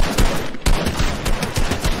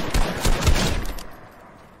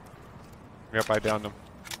 Yep, I downed him.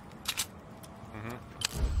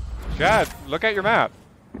 Chad, look at your map.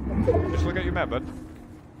 Just look at your map, bud.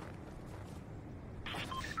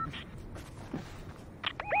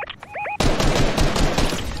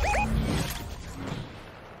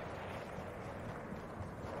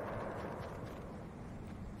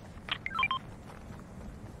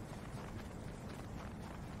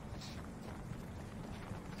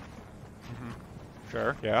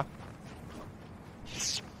 Sure, yeah.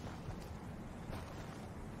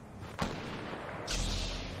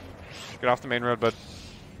 Get off the main road, bud.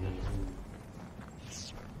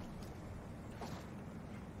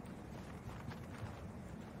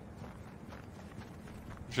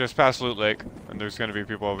 Just past Loot Lake, and there's gonna be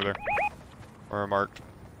people over there. Or marked.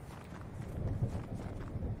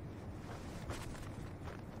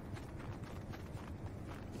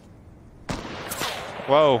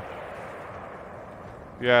 Whoa.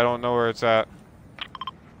 Yeah, I don't know where it's at.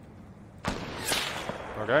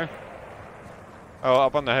 Okay. Oh,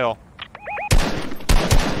 up on the hill.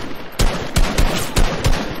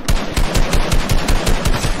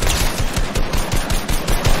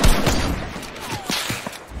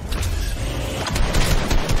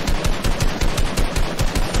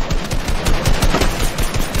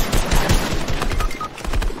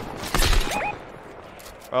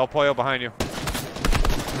 Well, Poyo behind you.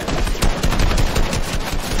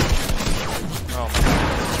 Oh my God.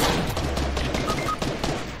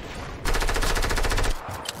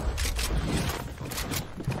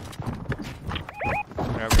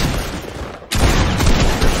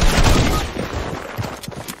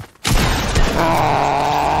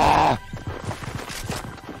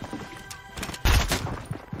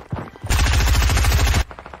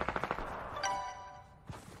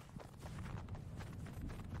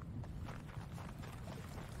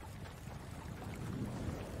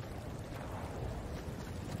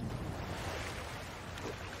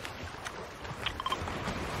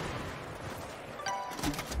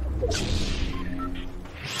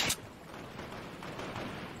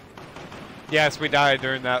 Yes, we died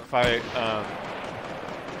during that fight.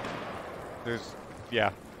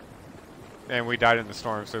 Yeah. And we died in the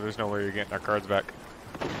storm, so there's no way you're getting our cards back.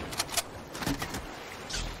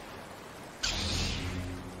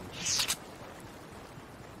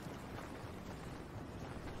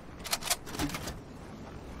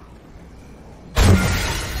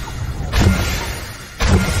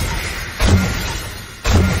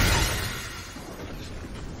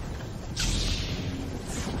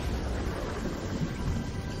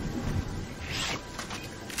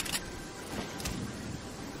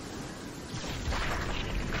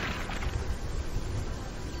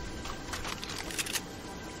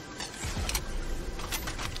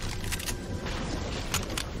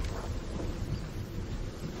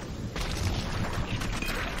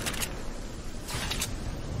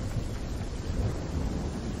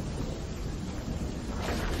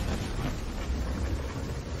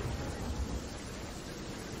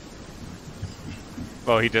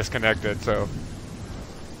 Well, he disconnected, so.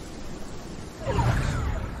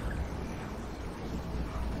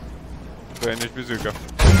 Finish bazooka.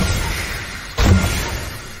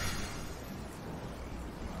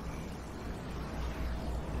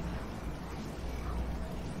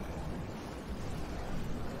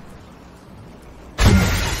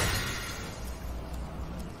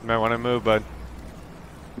 Might want to move, bud.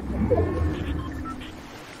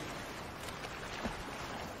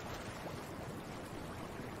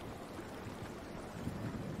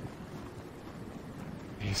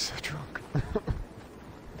 He's so drunk.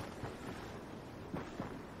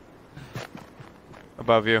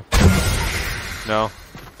 Above you. No.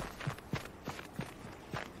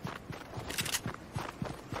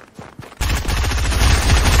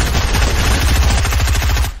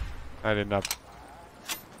 I did not.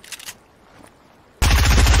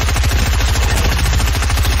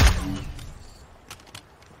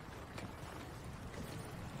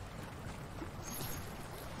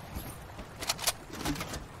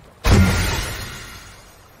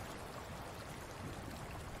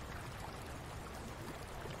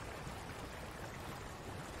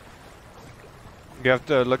 You have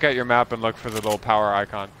to look at your map and look for the little power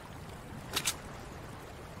icon.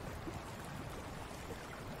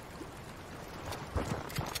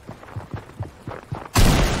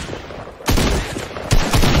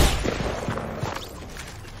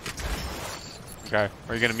 Okay,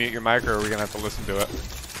 are you gonna mute your mic or are we gonna have to listen to it?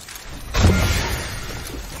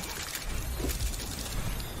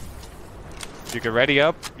 You can ready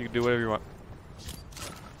up, you can do whatever you want.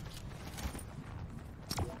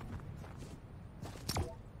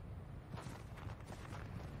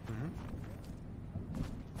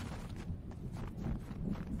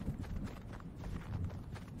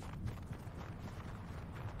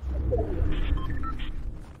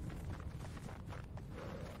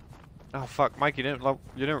 Oh fuck, Mike, you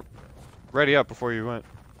didn't ready up before you went.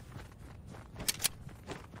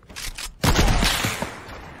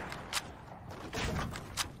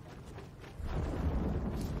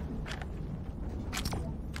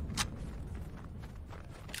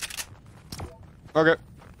 Okay.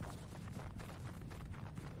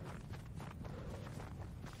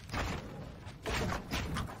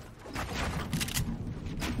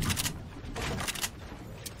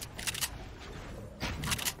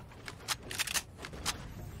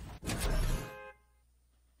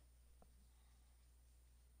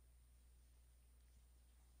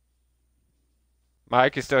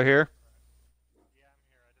 Mike, you still here? Yeah, I'm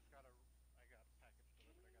here. I got a package delivered. I gotta run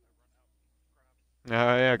out and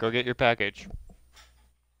grab. Oh yeah, go get your package.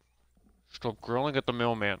 Stop grilling at the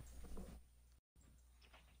mailman.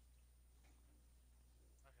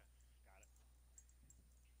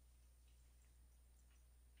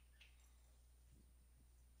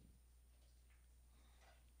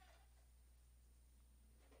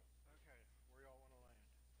 Okay, where y'all wanna land?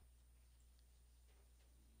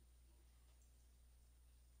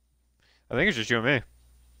 I think it's just you and me. Let's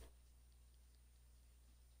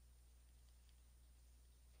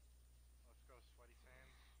go Sweaty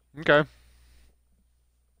Sands. Okay.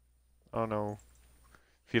 I don't know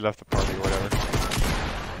if he left the party or whatever.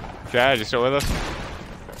 Chad, you still with us?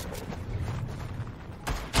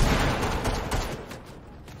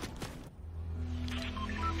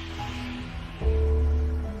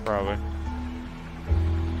 Probably.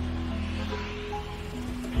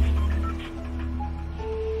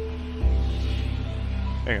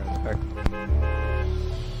 Hang on a sec.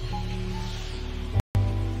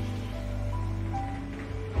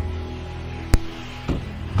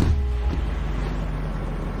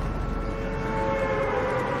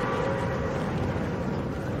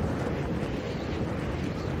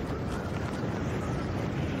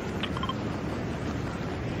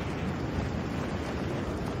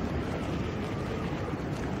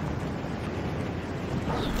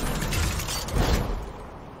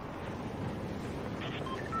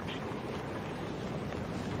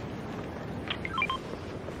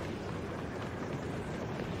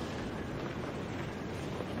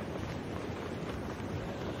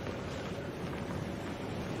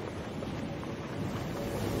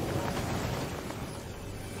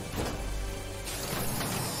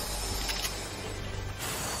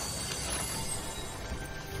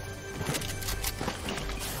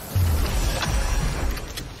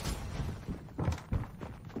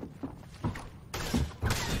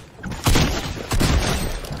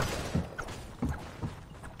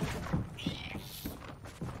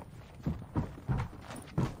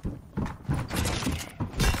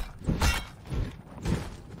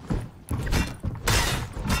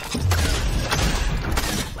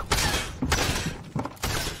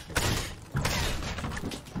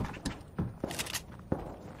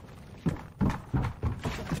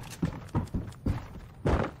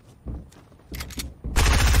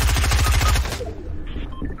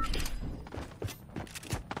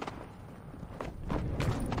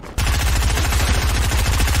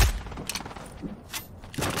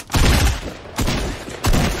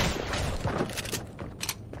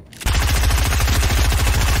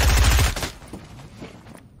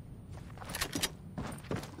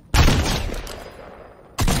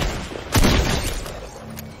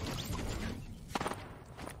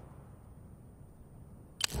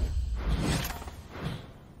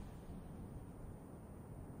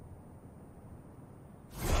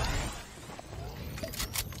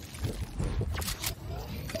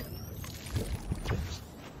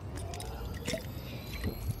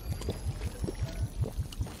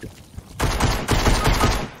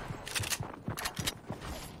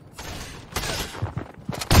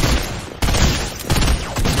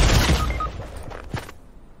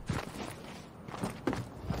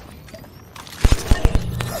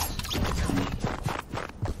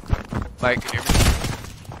 Mike, can you hear me?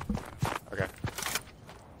 Okay.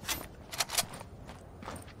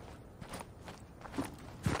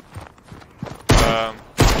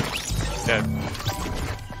 Dead.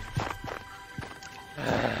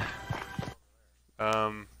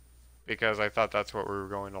 Because I thought that's what we were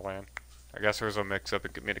going to land. I guess there was a mix-up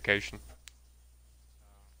in communication.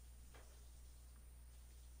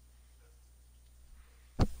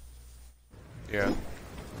 Yeah.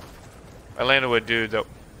 I landed with dude though.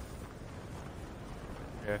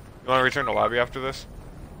 Yeah. You want to return to lobby after this?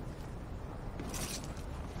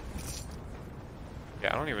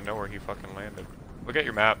 Yeah, I don't even know where he fucking landed. Look at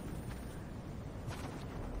your map.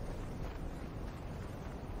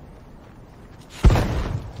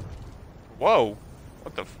 Whoa!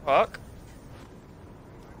 What the fuck?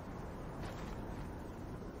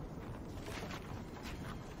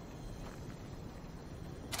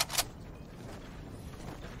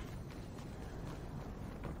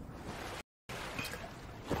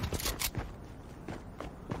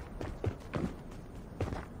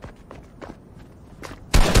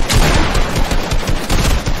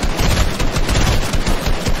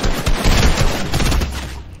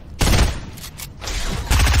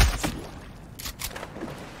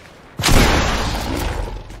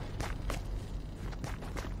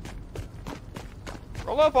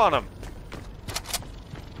 Roll up on him.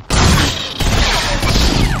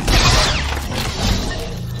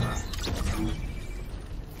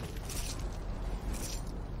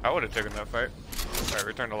 I would have taken that fight. Alright,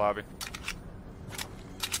 return to lobby.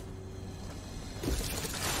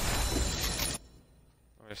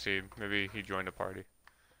 Let me see, maybe he joined a party.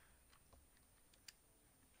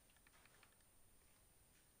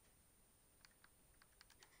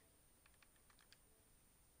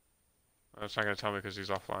 It's not gonna tell me because he's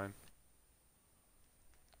offline.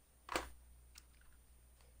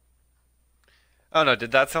 Oh no,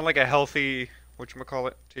 did that sound like a healthy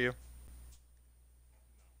whatchamacallit to you?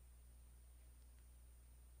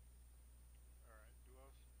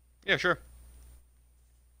 Yeah, sure.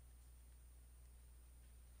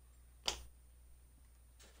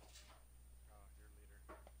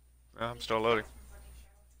 I'm still loading.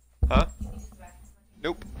 Huh?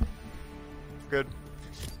 Nope. Good.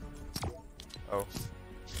 Oh.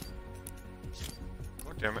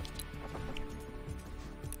 Oh, damn it. Do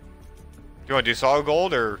you want to do solid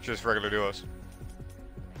gold or just regular duos?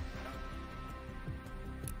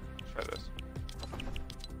 Try this.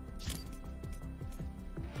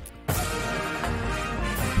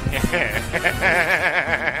 We're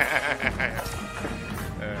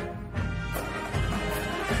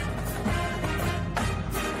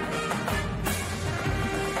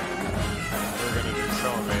gonna do so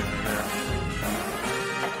amazing here.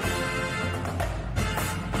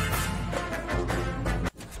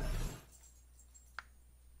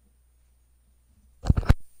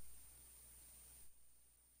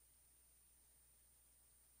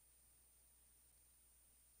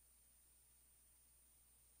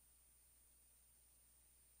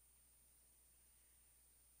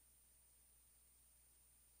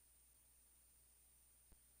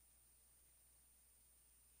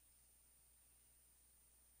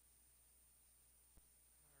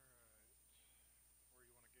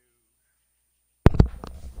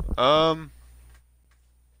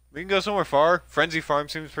 We can go somewhere far. Frenzy Farm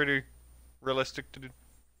seems pretty realistic to do.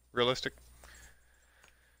 Realistic.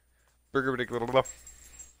 Burger blah blah blah.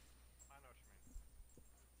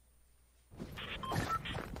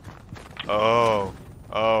 Oh.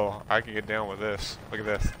 Oh, I can get down with this. Look at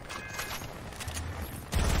this.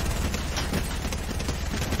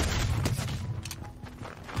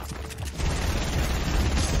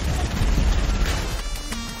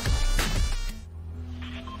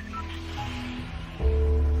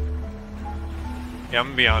 Yeah, I'm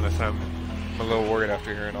gonna be honest, I'm a little worried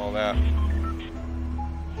after hearing all that.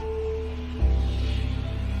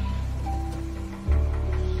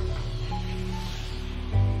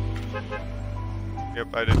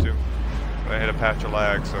 Yep, I did too. But I hit a patch of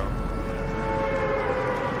lag, so.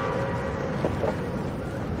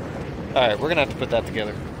 Alright, we're gonna have to put that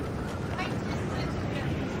together.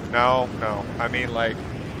 No, no. I mean, like,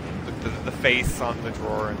 the face on the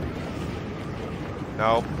drawer and.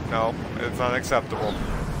 No, no, it's unacceptable.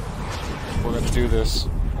 We're gonna do this.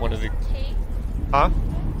 One of the. Huh?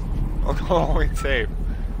 Oh, wait, tape.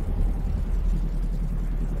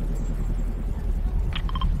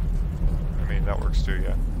 I mean, that works too,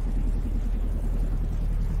 yeah.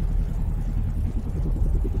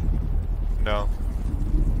 No.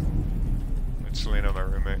 It's Selena, my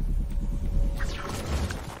roommate.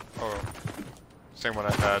 Oh. Same one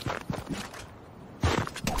I've had.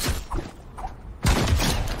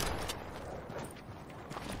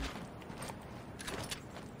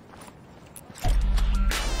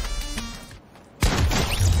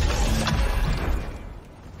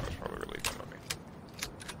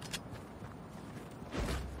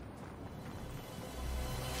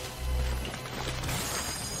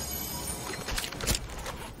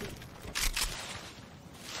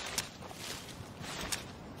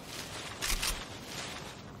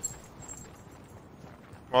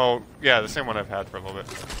 Well, yeah, the same one I've had for a little bit.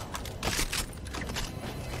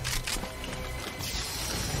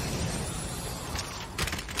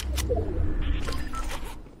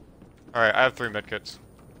 Alright, I have 3 medkits.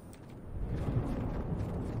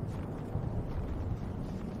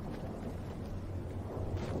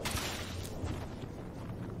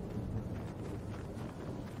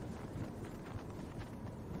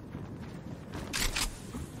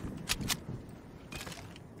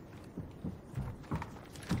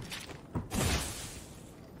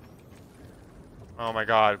 Oh my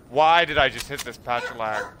god, why did I just hit this patch of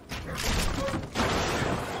lag?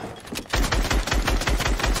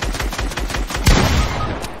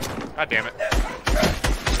 God damn it.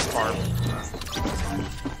 Farm.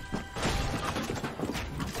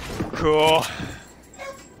 Cool.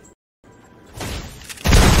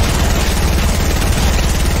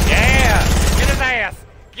 Yeah! Get his ass!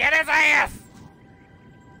 Get his ass!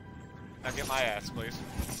 Now get my ass, please.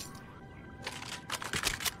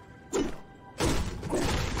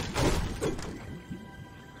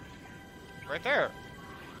 Right there.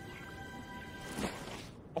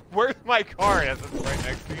 Where's my car? Yes, it's right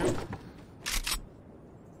next to you.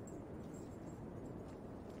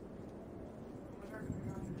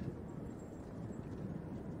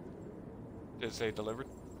 Did it say delivered?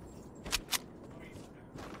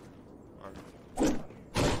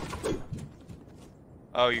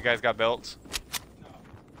 Oh, you guys got belts?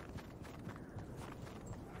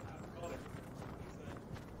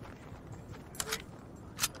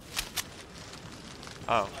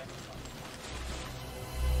 Oh.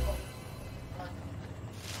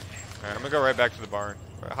 Alright, I'm gonna go right back to the barn.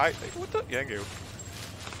 Hi, what the? Thank you.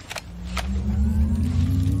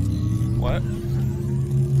 What?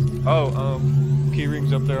 Oh, key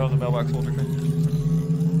rings up there on the mailbox holder thing.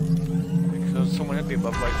 Because someone hit the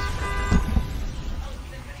above lights.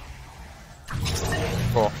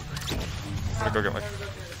 Cool. I'm gonna go get mine.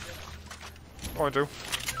 Going to.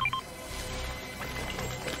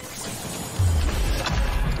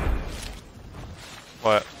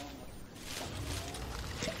 What?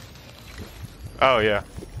 Oh, yeah.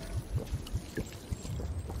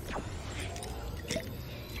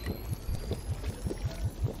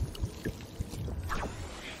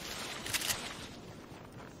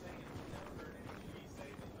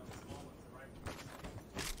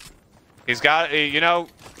 He's got, you know,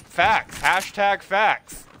 facts. Hashtag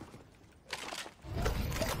facts.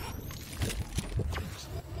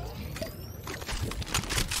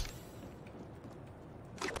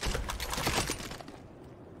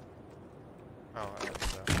 Oh, I did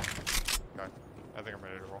that. Okay. I think I'm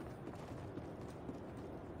ready to roll.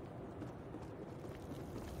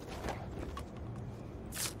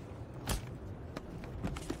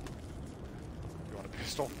 You want a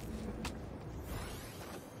pistol?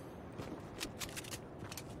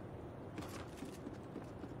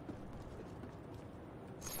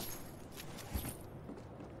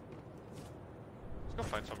 Let's go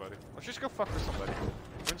find somebody. Let's just go fuck with somebody.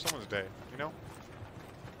 Win someone's day, you know?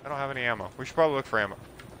 I don't have any ammo. We should probably look for ammo.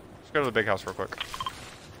 Let's go to the big house real quick.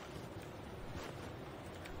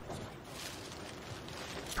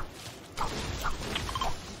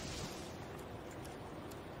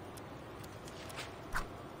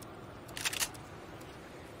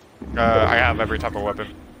 I have every type of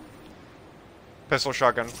weapon. Pistol,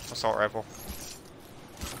 shotgun, assault rifle.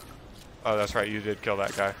 Oh, that's right, you did kill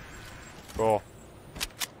that guy. Cool.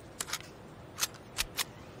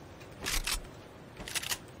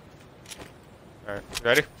 Alright,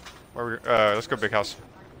 ready? Where we, let's go big house.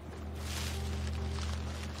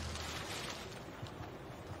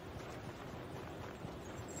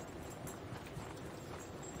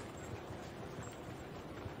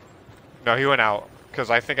 No, he went out. Because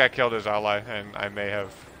I think I killed his ally, and I may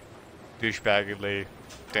have douchebaggedly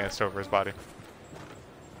danced over his body.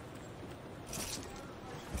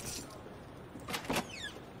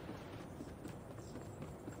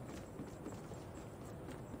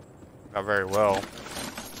 Not very well.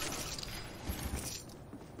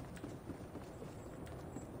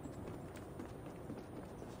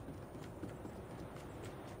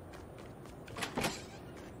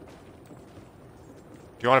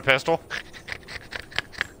 Do you want a pistol?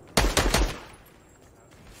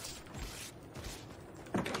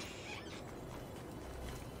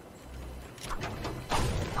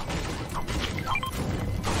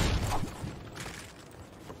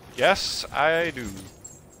 Yes, I do.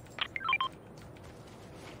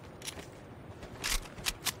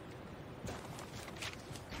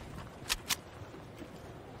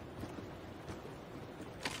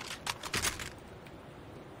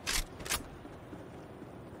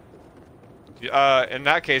 In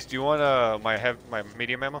that case, do you want my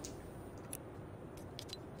medium ammo?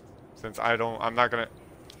 Since I'm not gonna.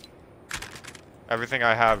 Everything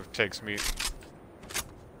I have takes meat.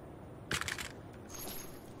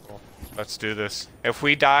 Cool. Let's do this. If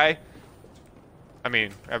we die, I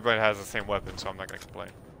mean, everybody has the same weapon, so I'm not gonna complain.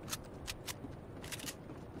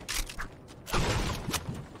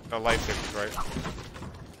 No lightsabers, right?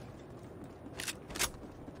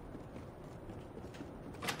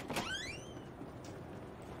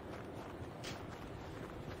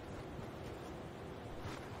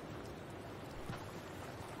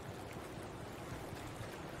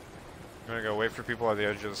 I'm gonna go wait for people at the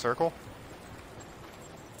edge of the circle.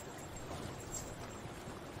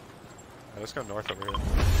 Let's go north over here.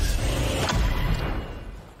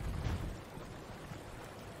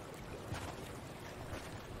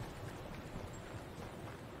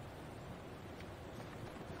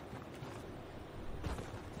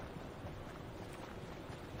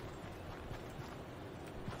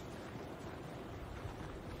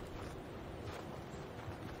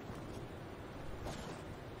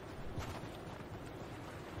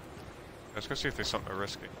 Let's go see if there's something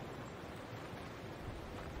risky.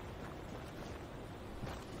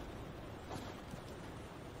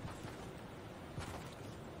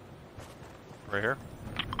 Right here.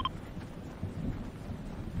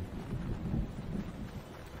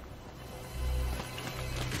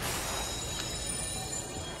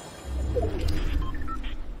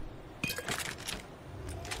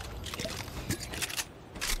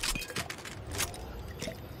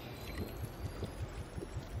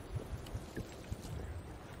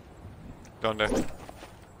 Donde?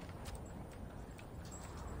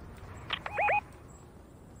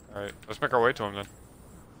 Alright, let's make our way to him then.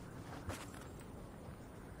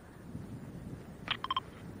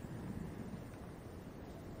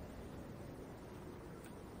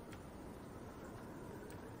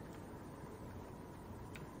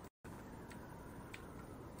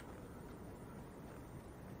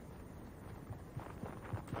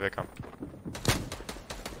 Here they come.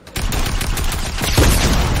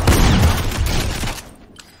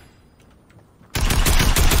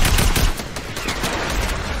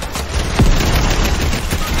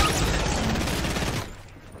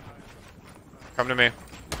 Come to me.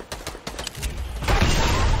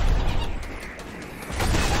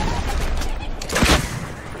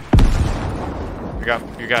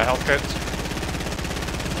 You got health kits?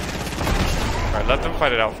 Alright, let them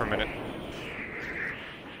fight it out for a minute.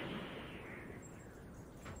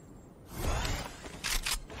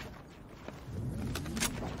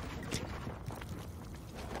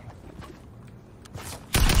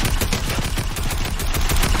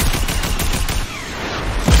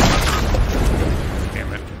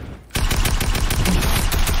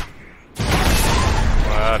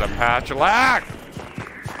 Patch of lack!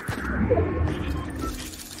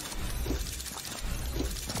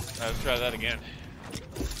 Let's try that again.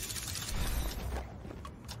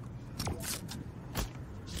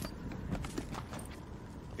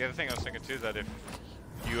 The other thing I was thinking too, that if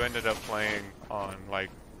you ended up playing on,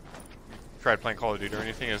 like, tried playing Call of Duty or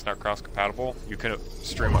anything, it's not cross-compatible, you can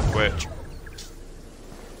stream on Twitch.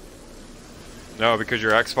 No, because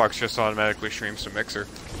your Xbox just automatically streams to Mixer.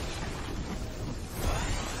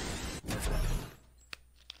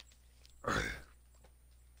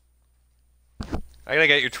 I gotta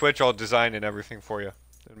get your Twitch all designed and everything for you.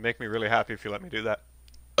 It'd make me really happy if you let me do that.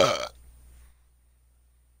 I'd have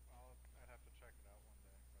to check it out one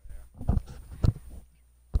day, but yeah.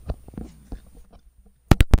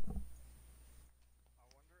 I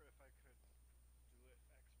wonder if I could do it because Xbox and PC, I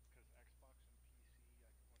wonder if I could do it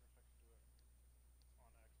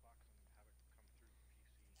on Xbox and have it come through PC. And then I can do it through Twitch that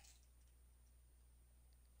way.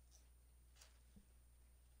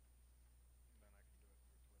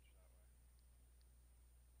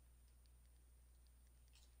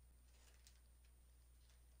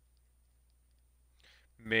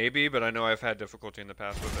 Maybe, but I know I've had difficulty in the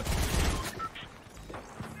past with it.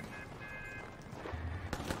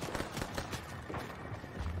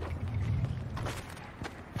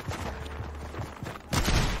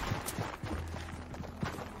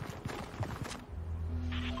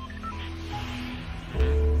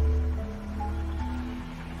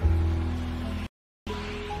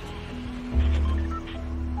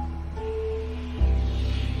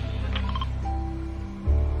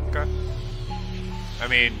 I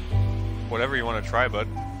mean, whatever you want to try, bud.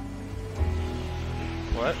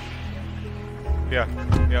 What? Yeah,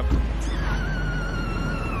 yep.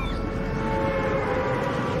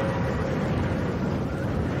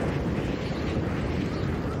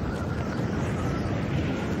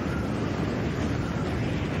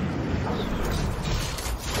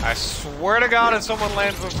 I swear to God, if someone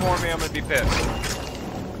lands before me, I'm gonna be pissed.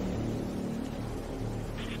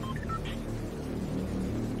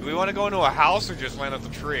 Do we want to go into a house or just land at the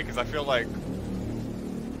tree? Because I feel like...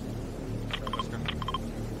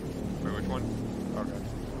 Wait, which one? Okay.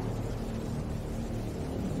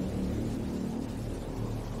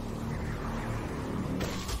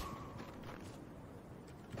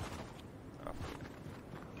 Oh.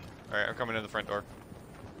 Alright, I'm coming in the front door.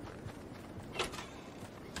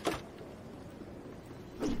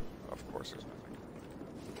 Of course there's nothing.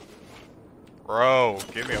 Bro,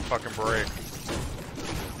 give me a fucking break.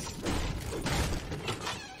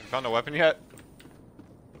 You found a weapon yet?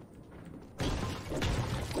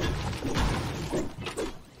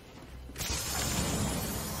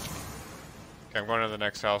 Okay, I'm going to the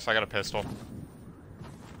next house. I got a pistol.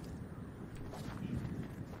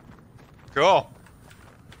 Cool.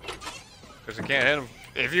 Because you can't hit him.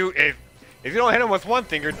 If you don't hit him with one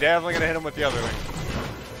thing, you're definitely gonna hit him with the other thing.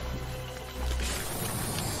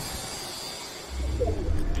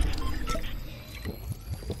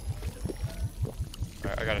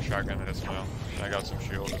 Alright, I got a shotgun in this now. And I got some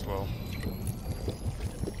shield as well.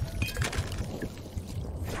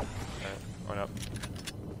 Alright, going up.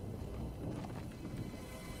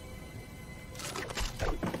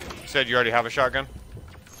 You said you already have a shotgun?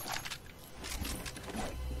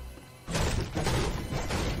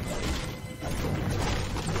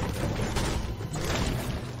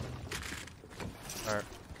 Alright.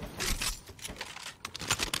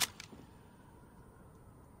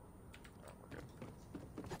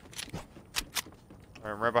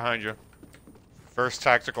 Alright, I'm right behind you. First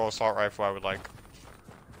tactical assault rifle I would like.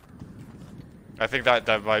 I think that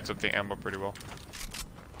divides up the ammo pretty well.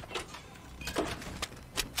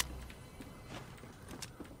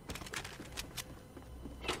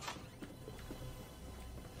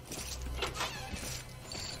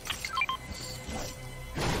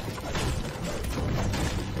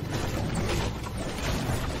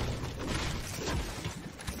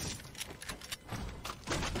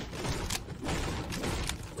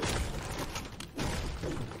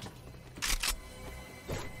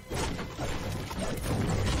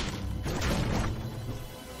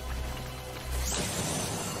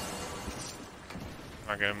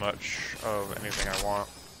 Not getting much of anything I want.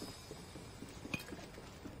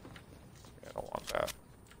 Yeah, I don't want that.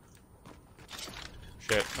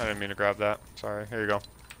 Shit, I didn't mean to grab that. Sorry, here you go.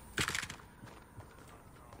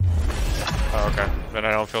 Oh, okay. Then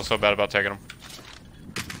I don't feel so bad about taking them.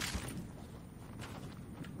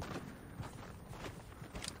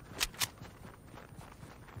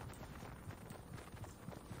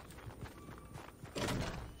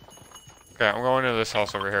 Okay, I'm going into this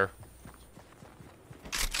house over here.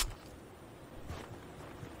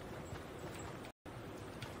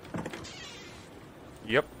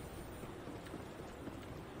 Yep.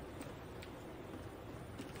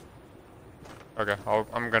 Okay,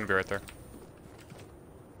 I'm gonna be right there.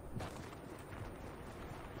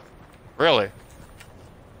 Really?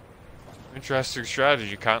 Interesting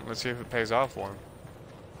strategy, Cotton. Let's see if it pays off for him.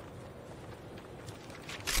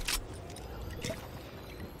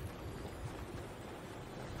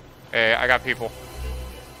 Hey, I got people.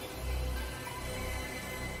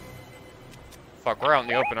 Fuck, we're out in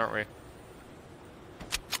the open, aren't we?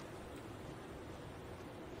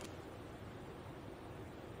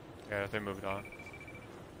 Yeah, they moved on. Do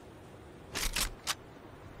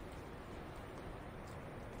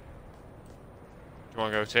you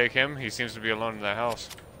want to go take him? He seems to be alone in that house.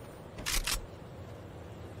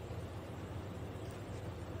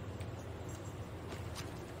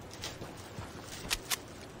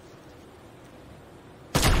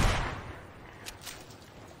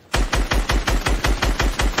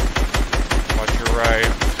 Watch your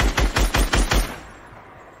right.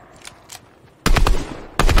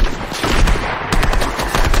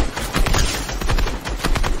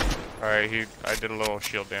 Alright, I did a little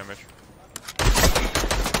shield damage.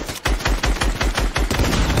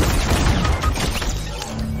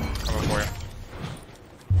 Coming for you.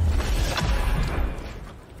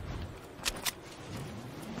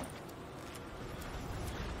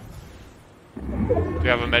 Do you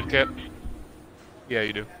have a med kit? Yeah,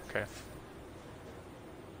 you do. Okay.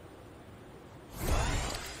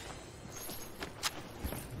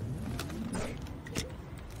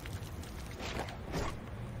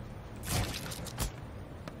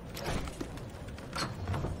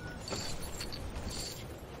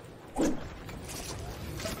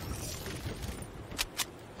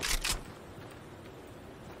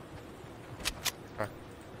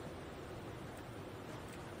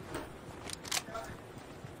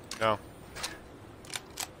 No.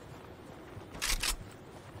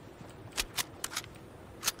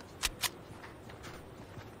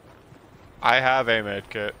 I have a med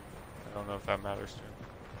kit. I don't know if that matters to you.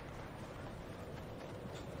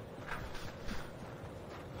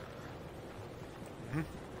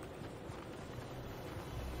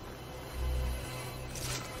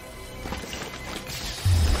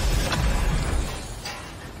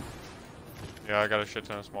 Yeah, I got a shit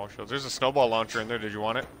ton of small shields. There's a snowball launcher in there. Did you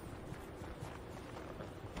want it?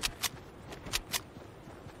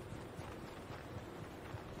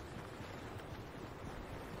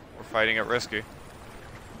 We're fighting it risky.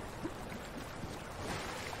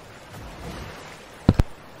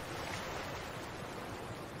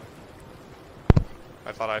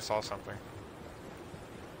 I thought I saw something.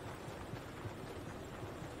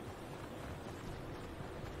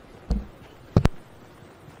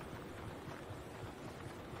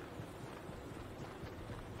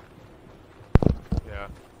 Yeah,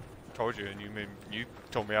 told you, and you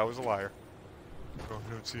told me I was a liar. Oh,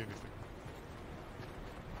 I don't see anything.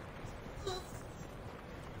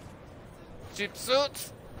 Cheap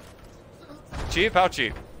suits. Cheap? How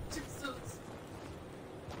cheap?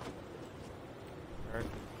 Alright.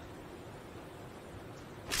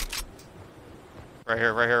 Right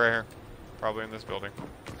here, right here, right here. Probably in this building.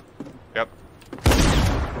 Yep.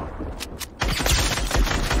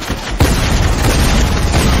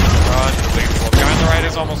 Unbelievable. The guy on the right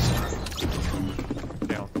is almost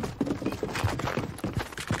down.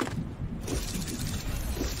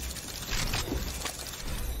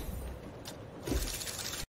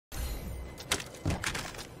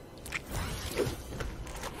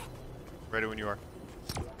 Ready when you are.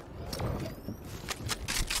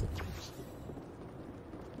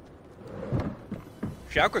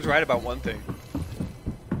 Shauk was right about one thing.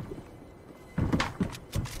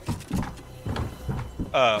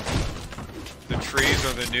 The trees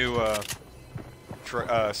are the new,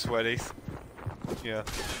 sweaties. Yeah.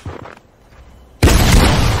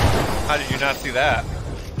 How did you not see that?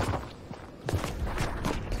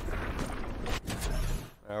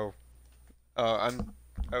 Oh. I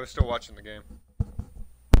was still watching the game.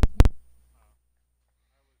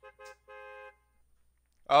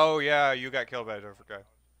 Oh yeah, you got killed by a different guy.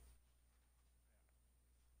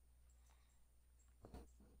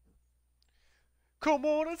 Come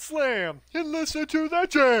on and slam and listen to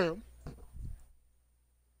that jam.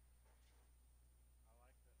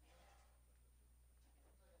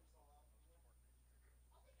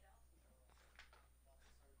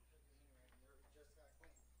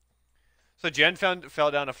 So Jen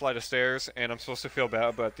fell down a flight of stairs, and I'm supposed to feel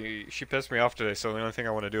bad, but she pissed me off today. So the only thing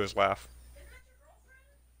I want to do is laugh.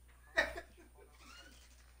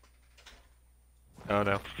 Oh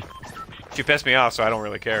no, she pissed me off, so I don't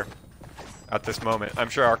really care. At this moment. I'm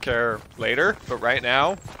sure I'll care later, but right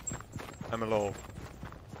now, I'm a little...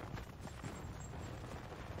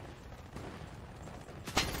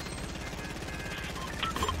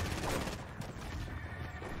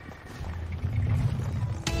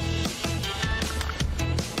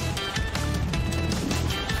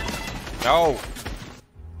 No!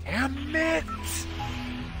 Damn it!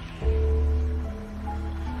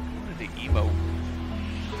 What the emote?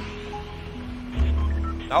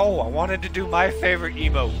 No, I wanted to do my favorite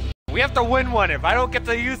emote. We have to win one. If I don't get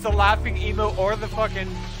to use the laughing emote or the fucking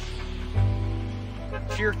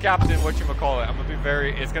cheer captain, whatchamacallit, I'm gonna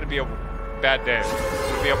be it's gonna be a bad day.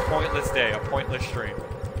 It's gonna be a pointless day, a pointless stream.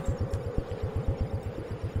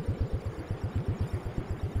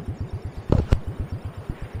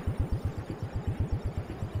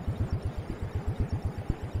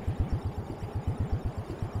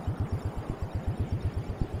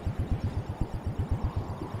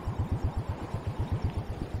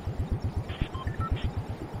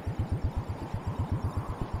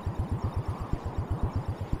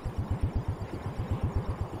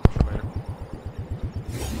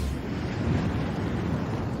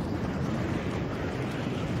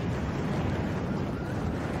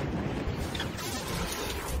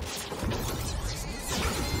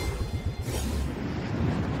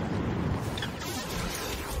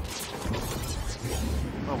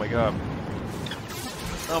 Oh my god.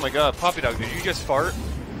 Oh my god, Poppy Dog, did you just fart?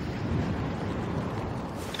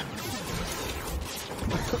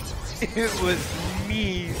 It was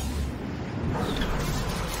me.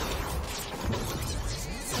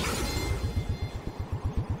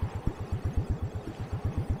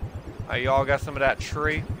 Y'all got some of that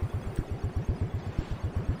tree?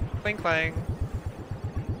 Clang clang.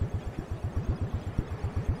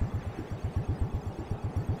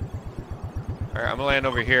 Alright, I'm gonna land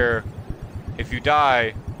over here. If you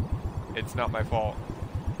die, it's not my fault.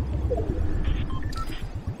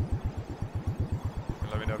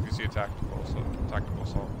 Let me know if you see a tactical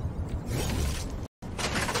assault.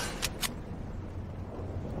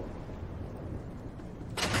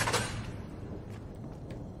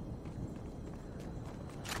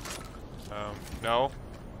 No.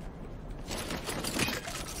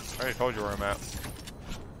 I already told you where I'm at.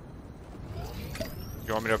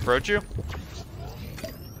 You want me to approach you?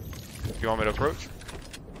 You want me to approach?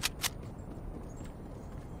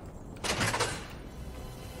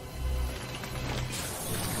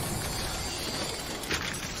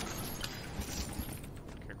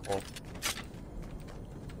 Okay, cool.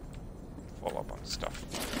 Follow up on stuff.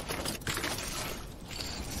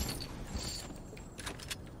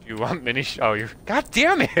 You want oh, you're... God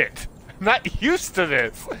damn it! I'm not used to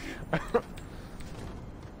this!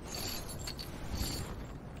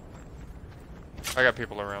 I got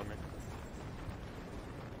people around me.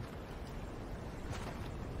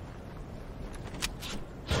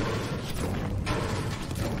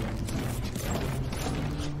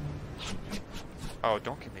 Oh,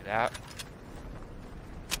 don't give me that.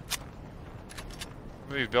 Some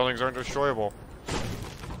of these buildings aren't destroyable.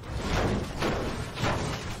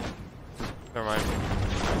 Never mind.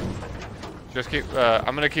 Just keep,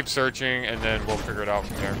 I'm gonna keep searching and then we'll figure it out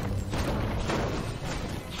from there.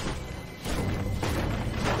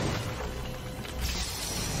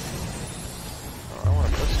 Oh, I want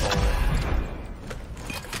a pistol.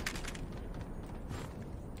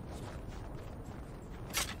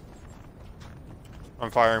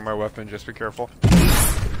 I'm firing my weapon, just be careful.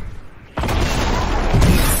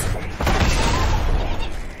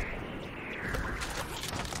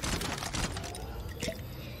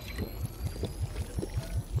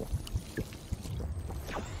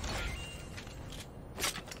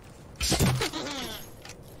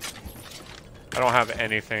 I don't have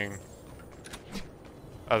anything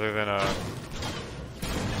other than a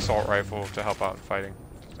assault rifle to help out in fighting.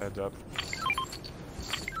 Just a heads up.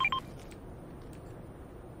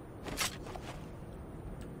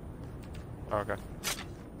 Oh, okay.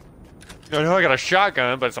 I know I got a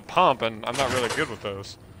shotgun, but it's a pump, and I'm not really good with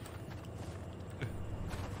those.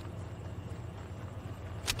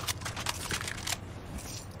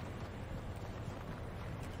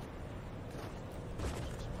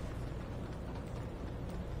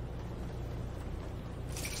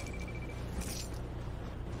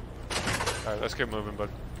 Alright, let's get moving, bud.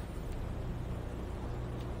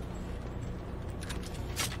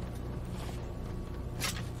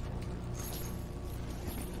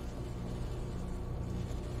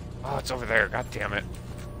 Oh, it's over there. God damn it.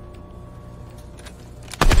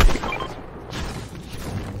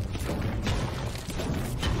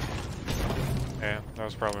 Yeah, that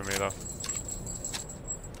was probably me, though.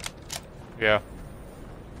 Yeah.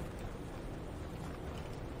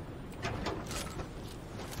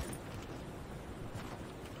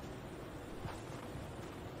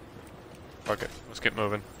 Fuck it. Let's get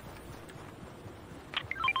moving.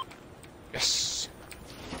 Yes!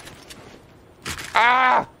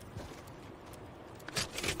 Ah!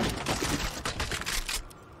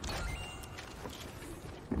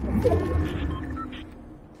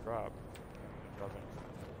 Drop.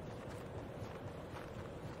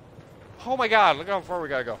 Oh my god, look how far we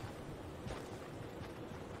gotta go.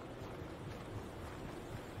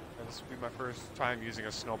 And this will be my first time using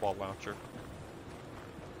a snowball launcher.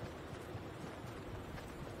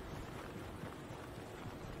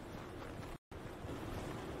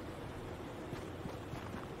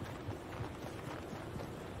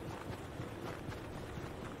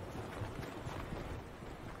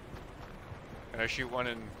 Can I shoot one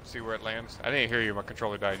and see where it lands? I didn't hear you, my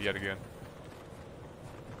controller died yet again.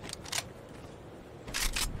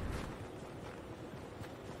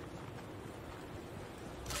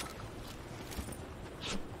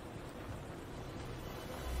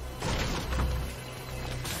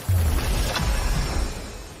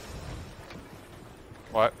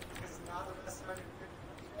 What?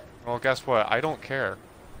 Well, guess what? I don't care.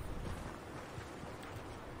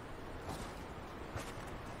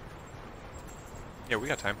 Yeah, we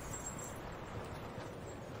got time.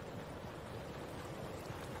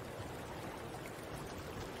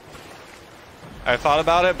 I thought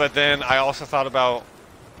about it, but then I also thought about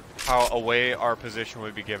how away our position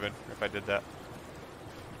would be given if I did that.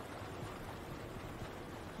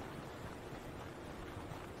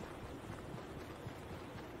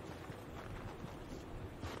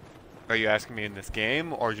 Are you asking me in this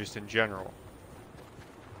game or just in general?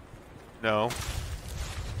 No.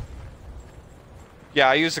 Yeah,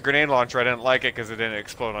 I used a grenade launcher. I didn't like it because it didn't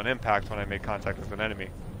explode on impact when I made contact with an enemy.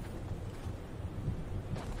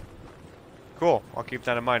 Cool. I'll keep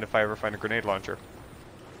that in mind if I ever find a grenade launcher.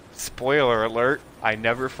 Spoiler alert, I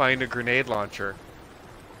never find a grenade launcher.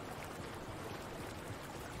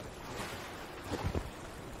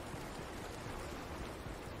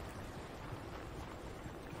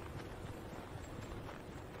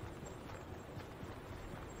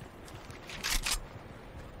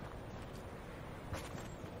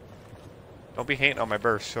 Don't be hating on my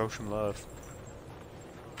burst. Show some love.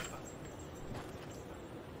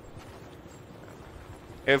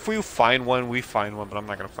 If we find one, we find one, but I'm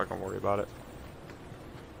not gonna fucking worry about it.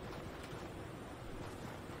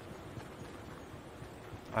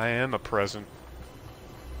 I am a present.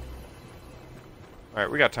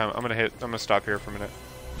 Alright, we got time. I'm gonna stop here for a minute.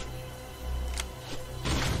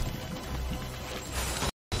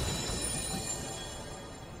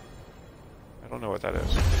 I don't know what that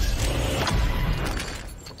is.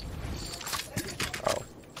 Oh.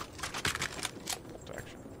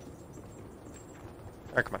 Action.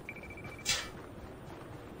 Alright, come on.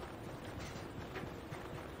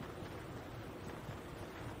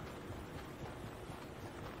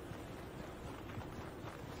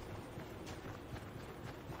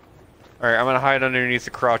 Alright, I'm gonna hide underneath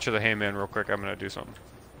the crotch of the hayman real quick. I'm gonna do something.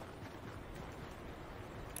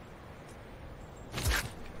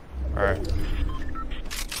 Alright.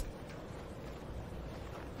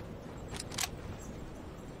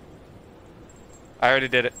 I already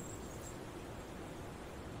did it.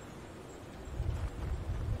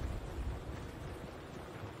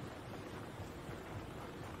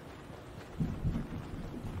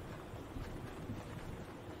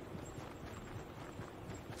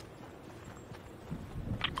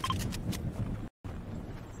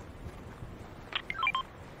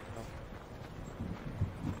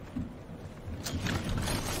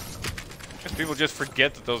 People just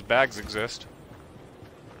forget that those bags exist.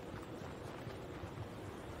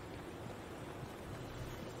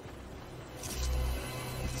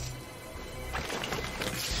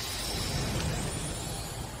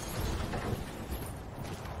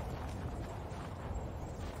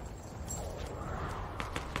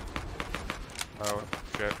 Oh,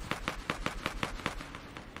 shit.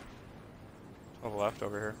 To the left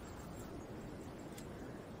over here.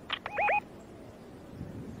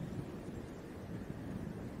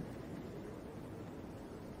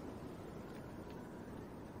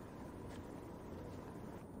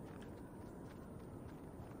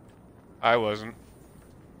 I wasn't.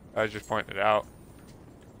 I just pointed it out.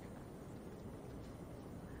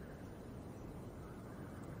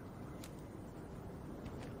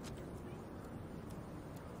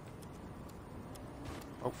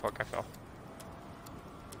 Oh fuck, I fell.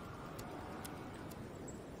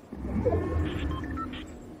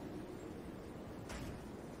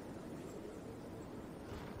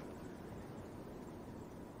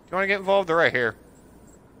 You wanna get involved? They're right here.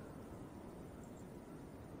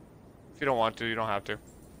 If you don't want to, you don't have to.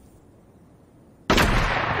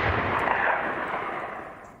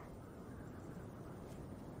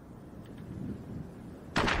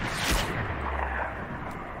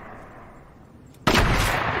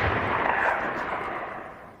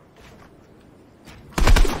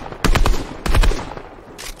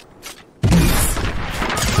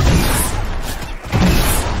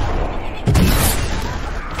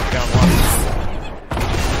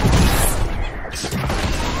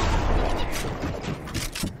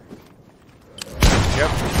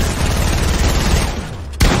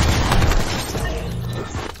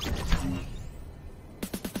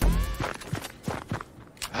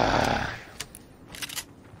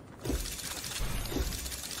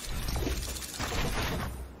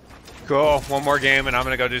 Cool, one more game and I'm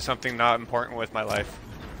gonna go do something not important with my life.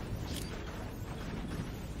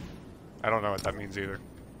 I don't know what that means either.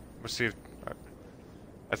 Let's see if...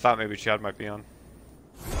 I thought maybe Chad might be on.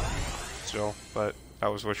 Still, but that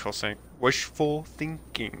was wishful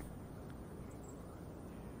thinking.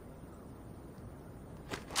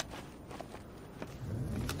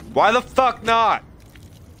 Why the fuck not?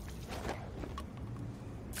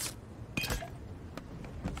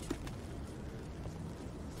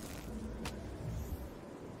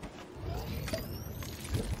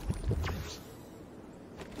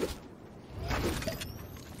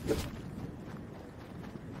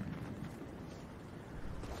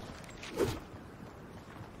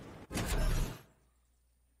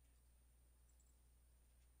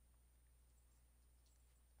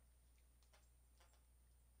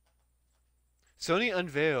 Sony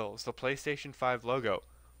unveils the PlayStation 5 logo,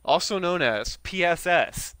 also known as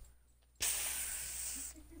PSS.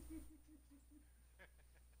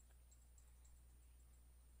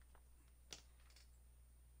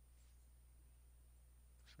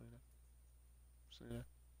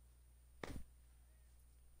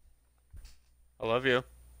 I love you. Don't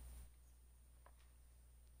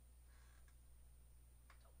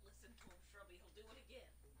listen to him, Shrubby. He'll do it again.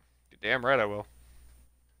 You're damn right I will.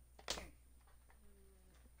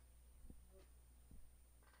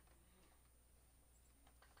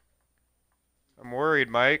 I'm worried,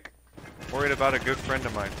 Mike. I'm worried about a good friend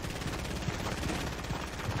of mine.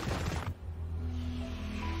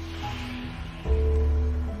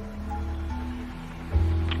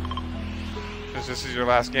 Because this is your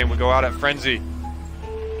last game. We go out at Frenzy.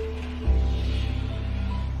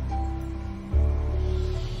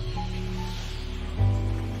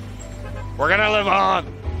 We're gonna live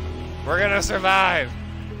on. We're gonna survive.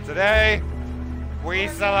 Today, we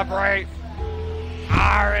celebrate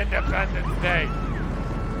our Independence Day.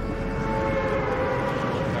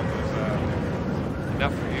 That was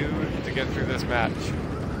enough for you to get through this match.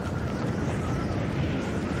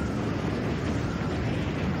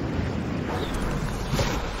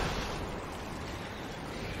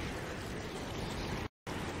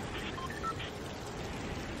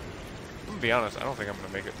 I'm gonna be honest, I don't think I'm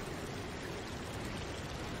gonna make it.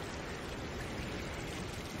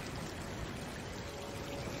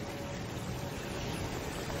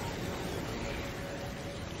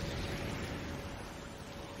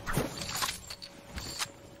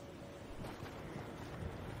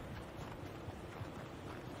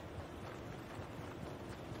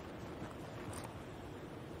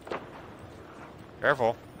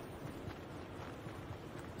 Careful.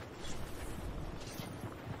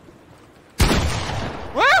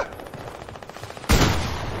 Woo!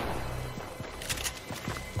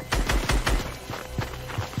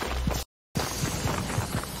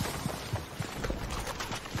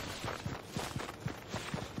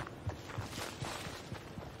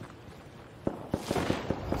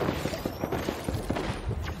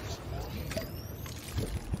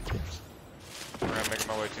 I'm gonna make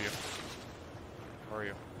my way to you. Where are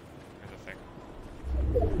you? Here's the thing.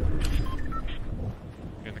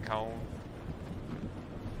 In the cone.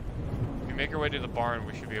 If you make your way to the barn,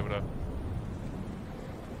 we should be able to...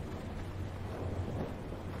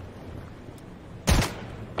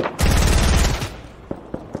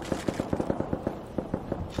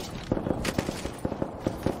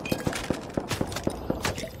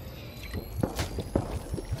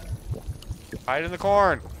 Hide in the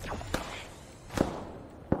corn!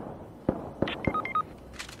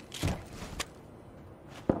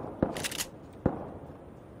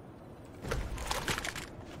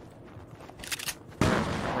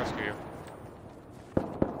 Rescue you.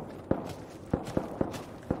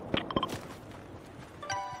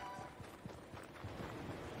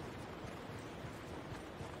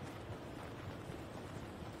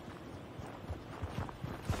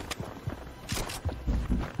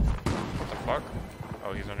 What the fuck?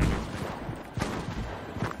 Oh, he's underneath.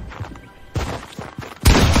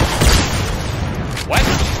 What?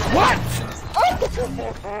 What?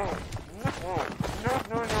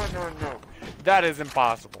 No. That is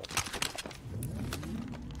impossible.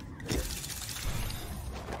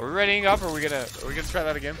 Are we readying up, or are we gonna try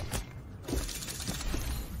that again?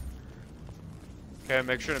 Okay,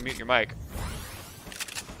 make sure to mute your mic.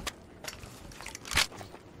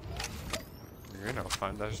 You know,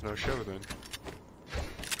 fine, there's no show then.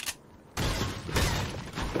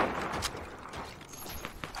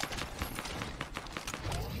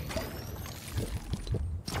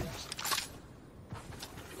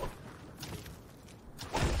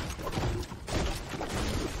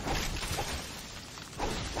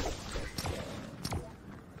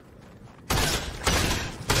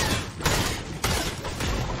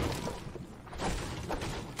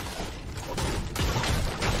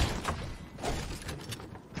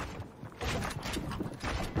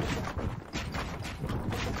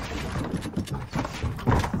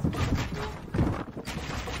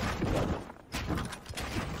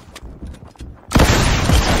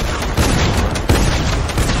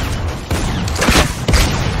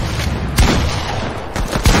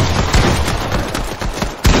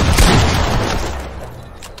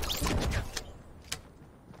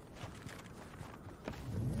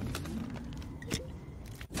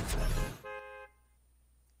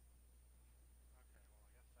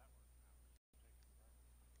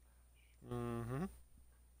 Mm-hmm.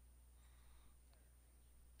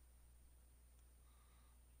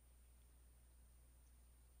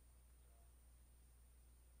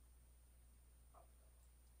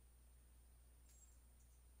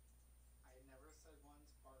 I never said once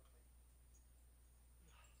Barkley.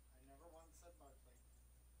 I never once said Barkley.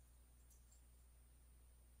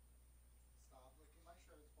 Stop licking my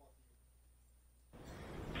shirts, both of you.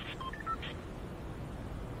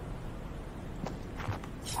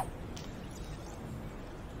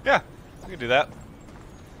 Yeah, we can do that.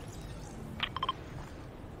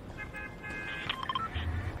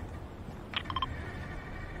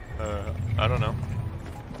 I don't know.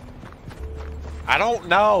 I don't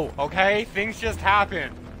know, okay? Things just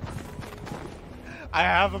happen. I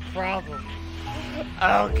have a problem.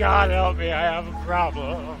 Oh God, help me, I have a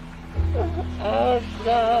problem. Oh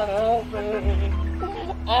God, help me.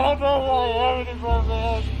 I don't know why I have any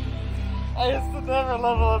problem. I used to never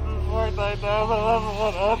level up in Fortnite, now I'm a level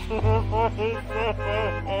 1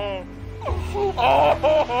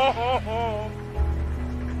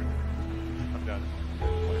 I'm done.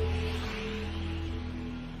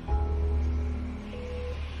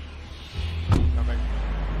 Coming.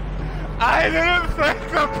 I didn't think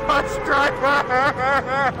the bus driver!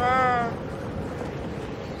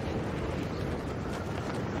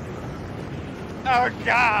 Oh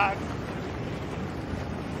God!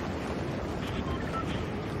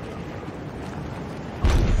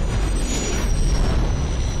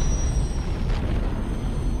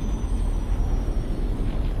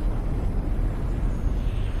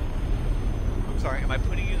 I'm sorry, am I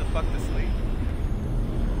putting you the fuck to sleep?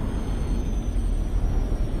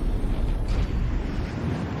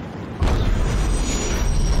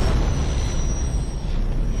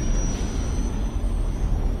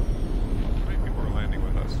 How many people are landing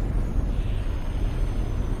with us?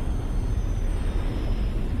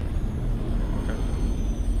 Okay.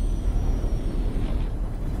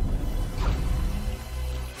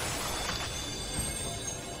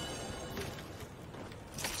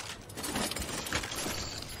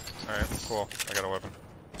 Alright, cool. I got a weapon.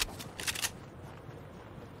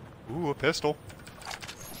 Ooh, a pistol.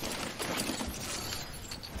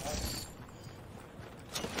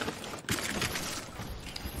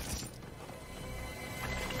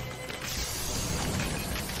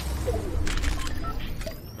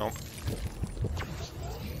 Nope.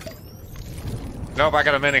 Nope, I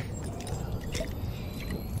got a mini.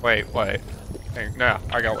 Wait. Hey, nah,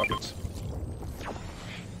 I got weapons.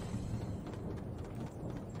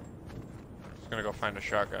 Just gonna go find a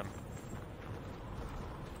shotgun.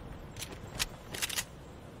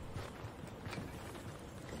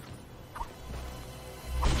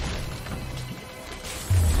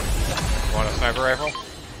 Want a sniper rifle?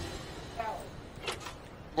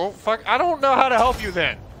 Well, fuck, I don't know how to help you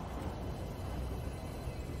then.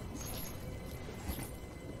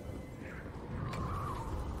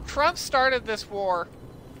 Trump started this war.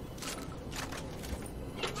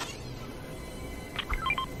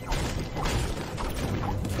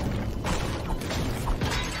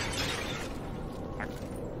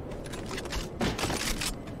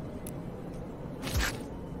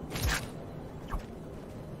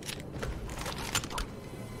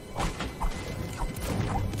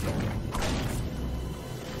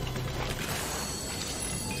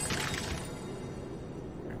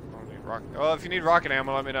 Well, if you need rocket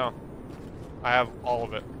ammo, let me know. I have all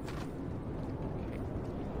of it.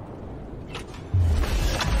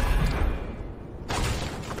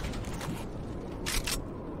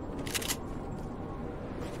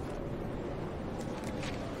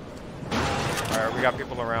 Alright, we got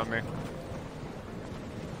people around me.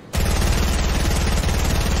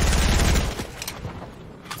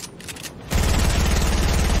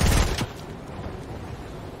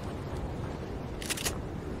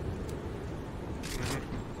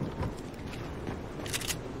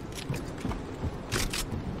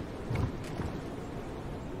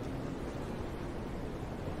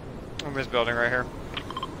 I'm this building right here.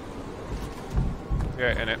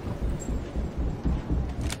 Yeah, in it.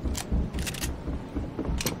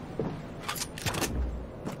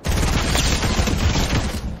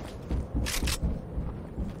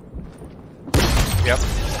 Yep.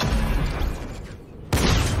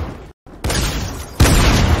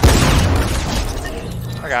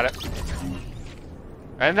 I got it.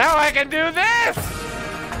 And now I can do this!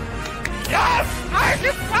 Yes! I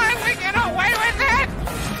can finally get away with it!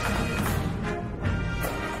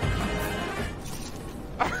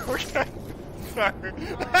 Okay. Sorry.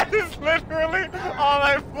 That is literally all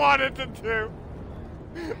I wanted to do.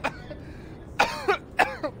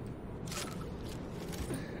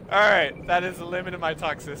 Alright, that is the limit of my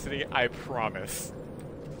toxicity, I promise.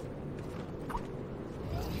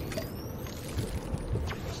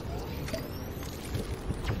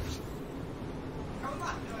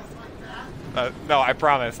 No, I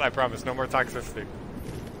promise, no more toxicity.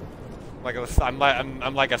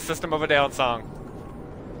 I'm like a System of a Down song.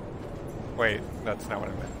 Wait, that's not what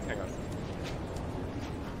I meant. Hang on.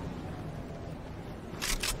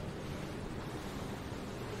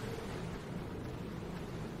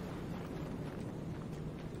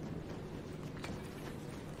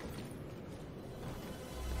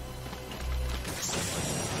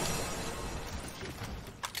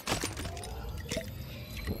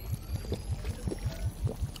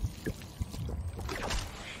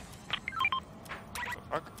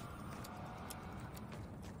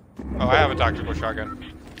 Oh, I have a tactical shotgun.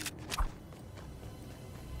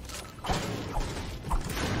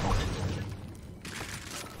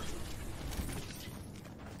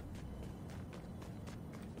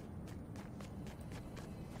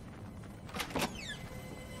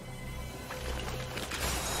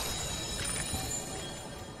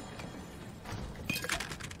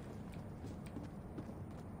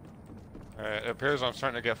 Alright, it appears I'm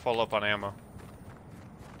starting to get full up on ammo.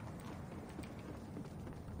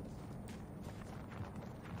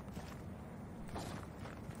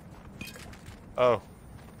 Oh.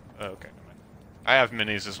 Okay, never mind. I have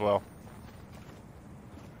minis as well.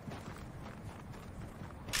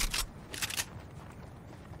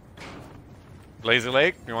 Lazy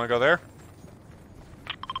Lake, you wanna go there?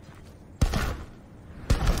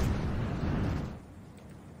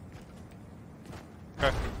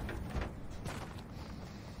 Okay.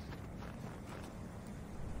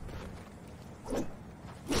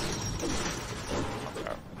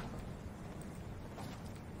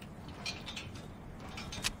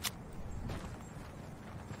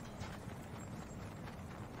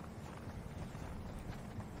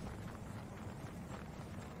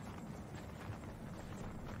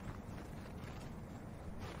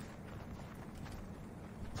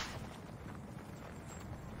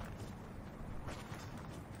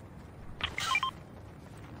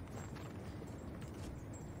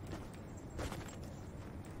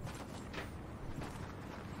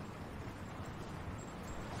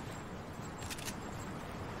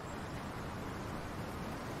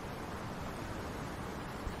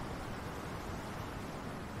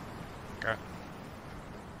 Okay.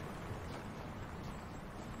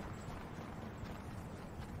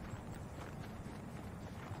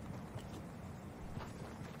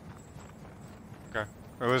 Okay.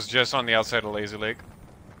 It was just on the outside of Lazy Lake.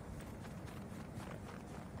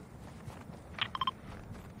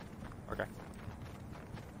 Okay.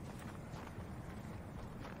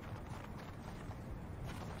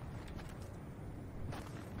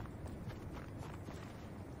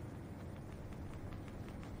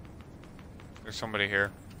 There's somebody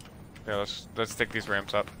here. Yeah, let's take these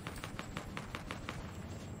ramps up.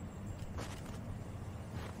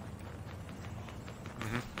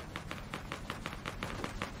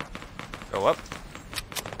 Go up.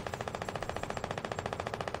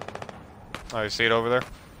 Oh, you see it over there?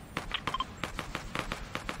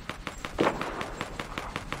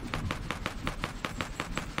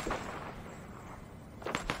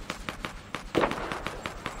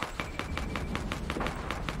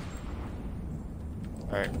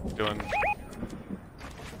 Alright, doing...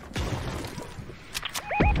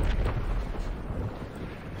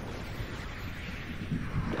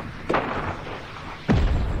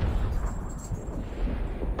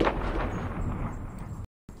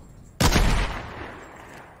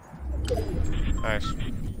 Nice.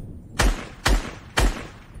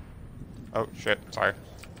 Oh, shit. Sorry.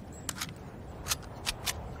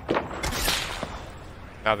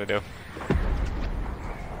 Now they do.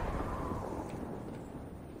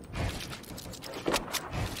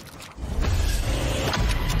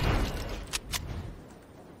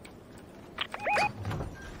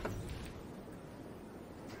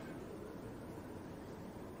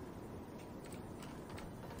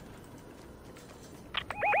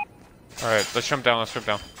 Alright, let's jump down, let's jump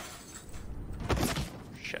down.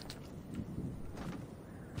 Shit.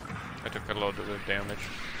 I took a load of the damage.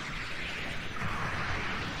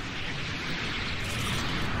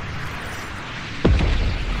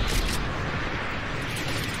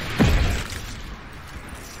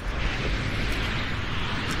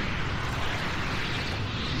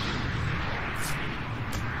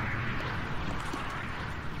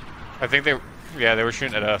 I think they were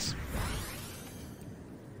shooting at us.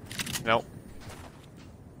 Nope.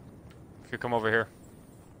 If you come over here.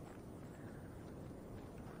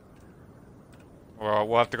 Or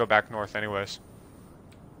we'll have to go back north anyways.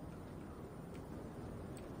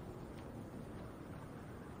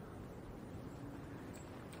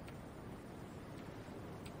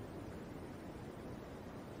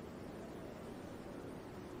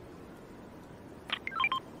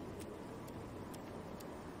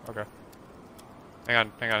 Okay. Hang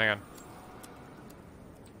on, hang on, hang on.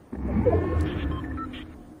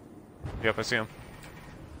 Yep, I see them.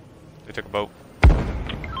 They took a boat.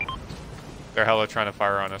 They're hella trying to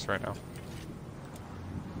fire on us right now.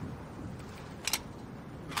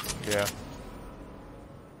 Yeah.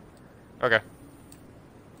 Okay.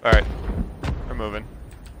 Alright. We're moving.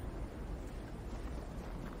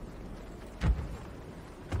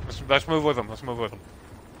 Let's move with them. Let's move with them.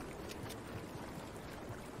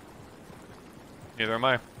 Neither am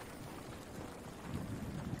I.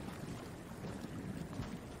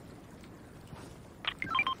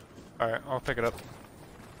 Alright, I'll pick it up.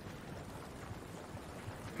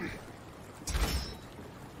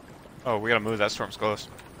 Oh, we gotta move, that storm's close.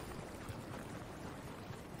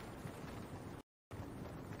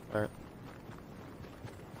 Alright.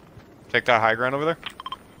 Take that high ground over there.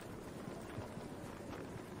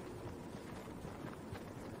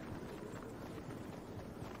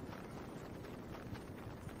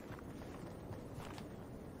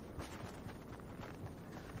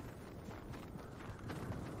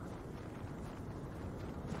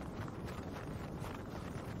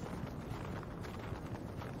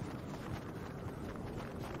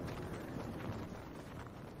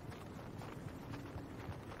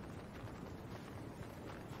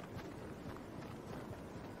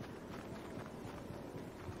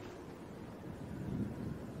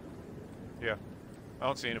 I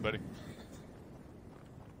don't see anybody.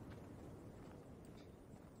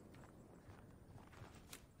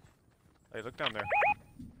 Hey, look down there.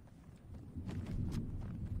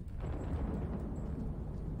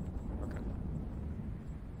 Okay.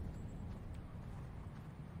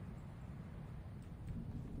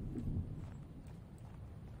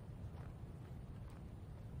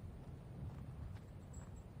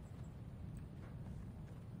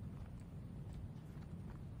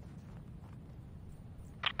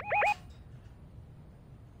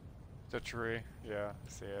 The tree, yeah, I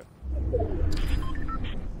see it.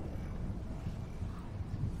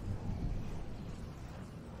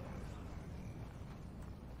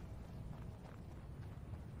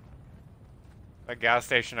 That gas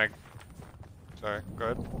station, sorry, go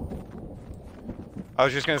ahead. I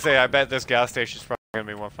was just gonna say, I bet this gas station's probably gonna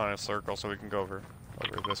be one final circle, so we can go over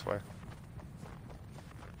this way.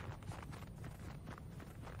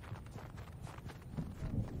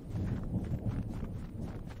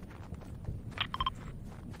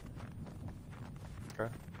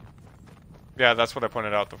 Okay. Yeah, that's what I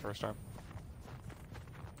pointed out the first time.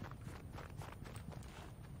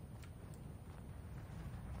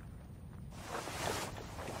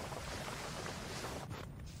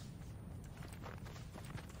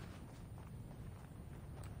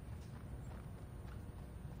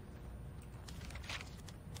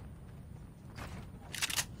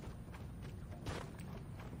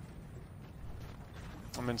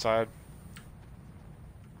 I'm inside.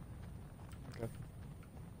 Okay.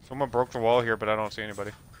 Someone broke the wall here, but I don't see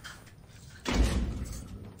anybody.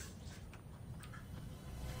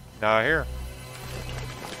 Not here.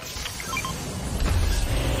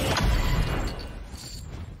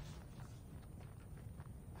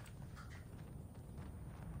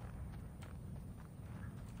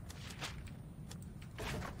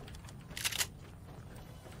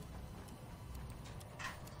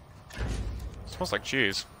 Smells like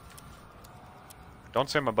cheese. Don't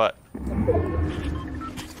say my butt.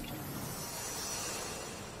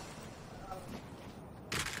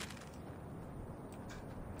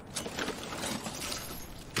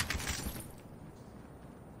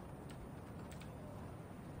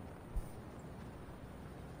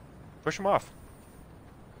 Push him off.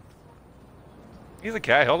 He's a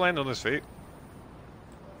cat. He'll land on his feet.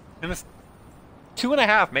 And it's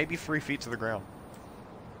 2.5, maybe 3 feet to the ground.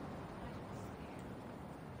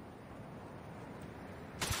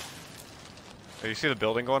 Oh, you see the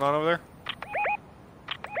building going on over there?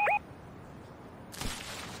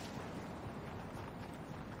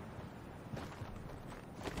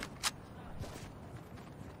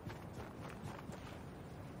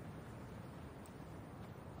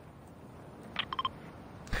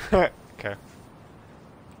 Okay.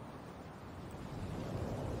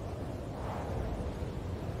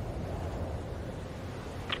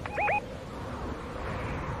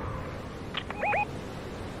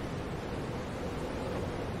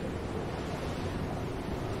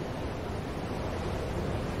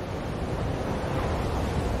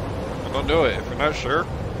 Don't do it if you're not sure.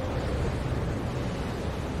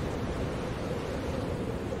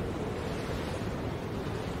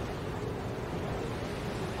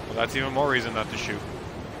 Well, that's even more reason not to shoot.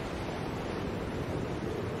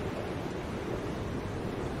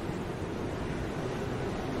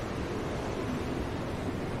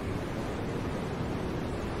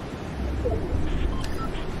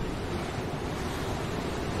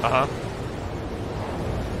 Uh-huh.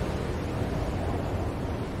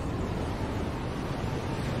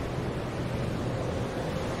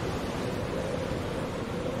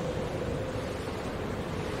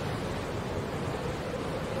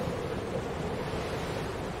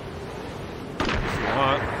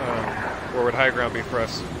 Where would high ground be for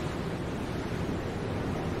us?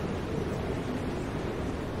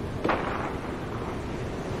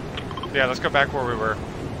 Yeah, let's go back where we were.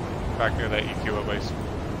 Back near that EQ at least.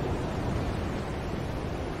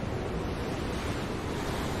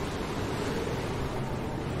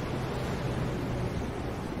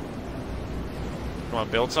 You want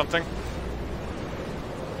to build something?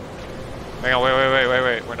 Hang on,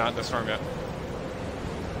 wait. We're not in this storm yet.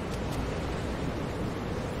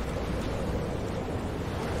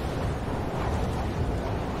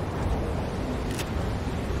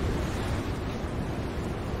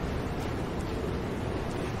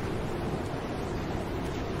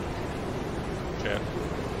 Shit.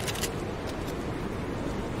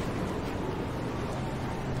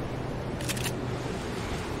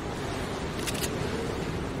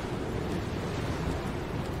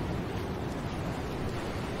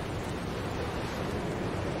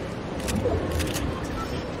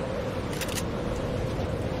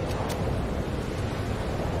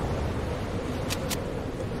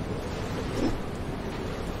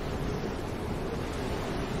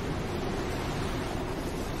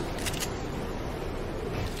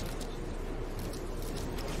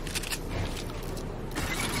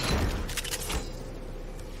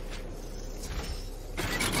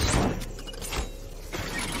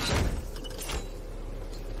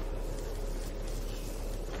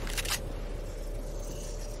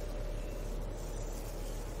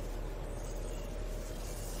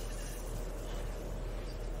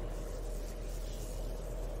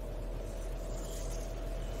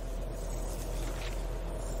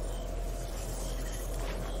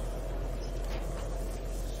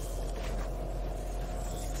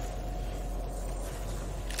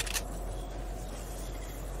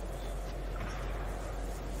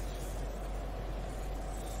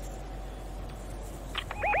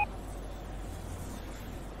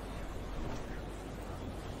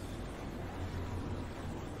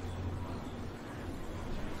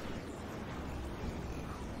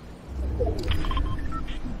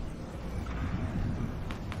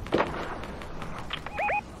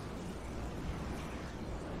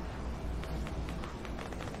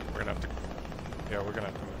 we're gonna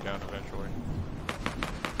have to move down eventually.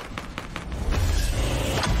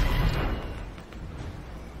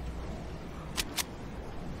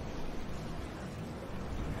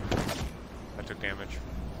 I took damage.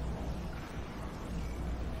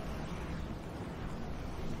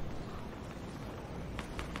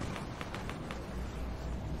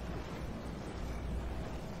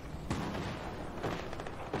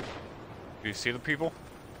 Do you see the people?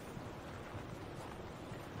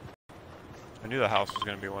 I knew the house was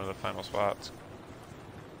going to be one of the final spots.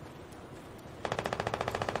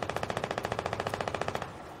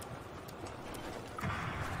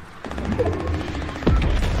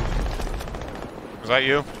 Was that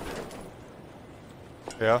you?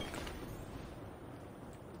 Yeah?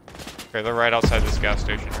 Okay, they're right outside this gas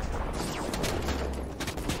station.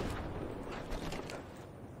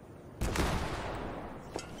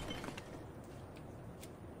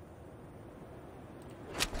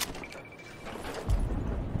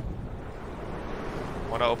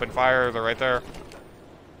 Want to open fire? They're right there.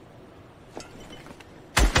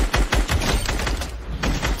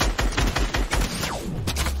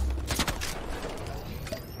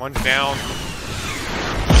 One's down.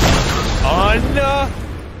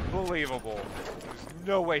 Unbelievable. There's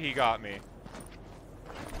no way he got me.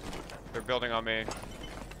 They're building on me.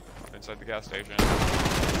 Inside the gas station.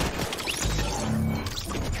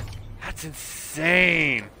 That's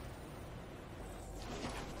insane.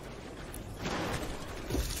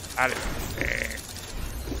 That is insane.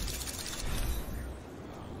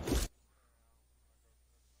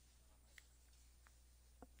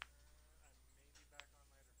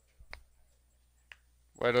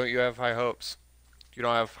 Why don't you have high hopes? You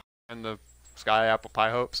don't have in the sky apple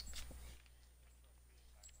pie hopes?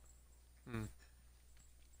 Hmm.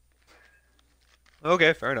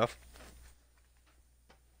 Okay, fair enough.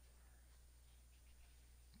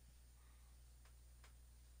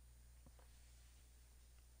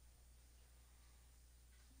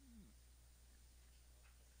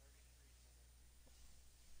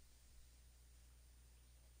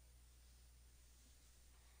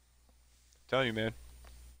 Telling you, man.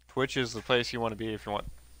 Twitch is the place you want to be if you want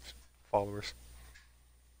followers.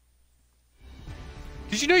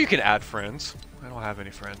 Did you know you can add friends? I don't have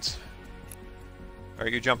any friends. Are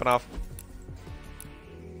you jumping off?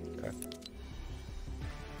 Okay. I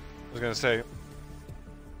was gonna say.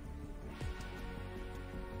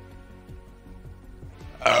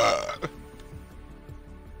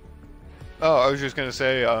 Oh, I was just gonna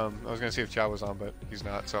say. I was gonna see if Chow was on, but he's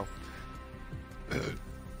not. So.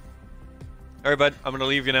 Alright, bud. I'm gonna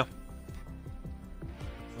leave you now.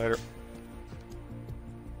 Later.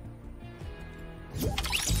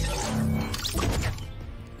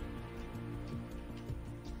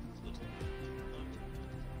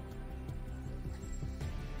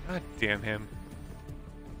 God damn him.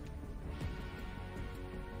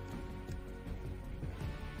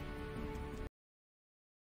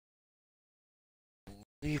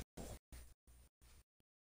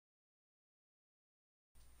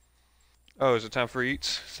 Oh, is it time for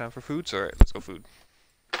eats? It's time for foods? Alright, let's go food.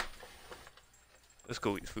 Let's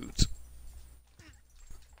go eat foods.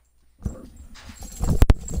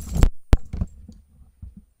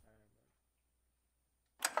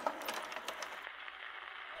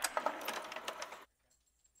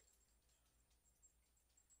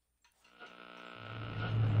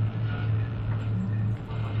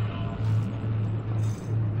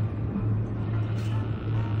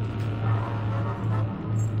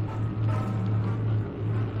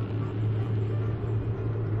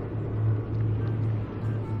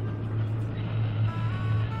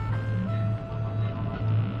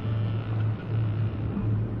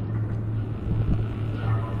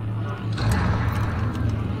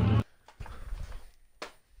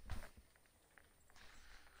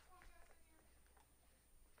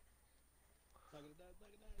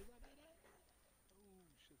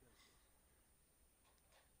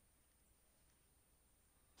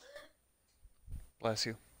 Bless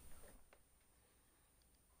you.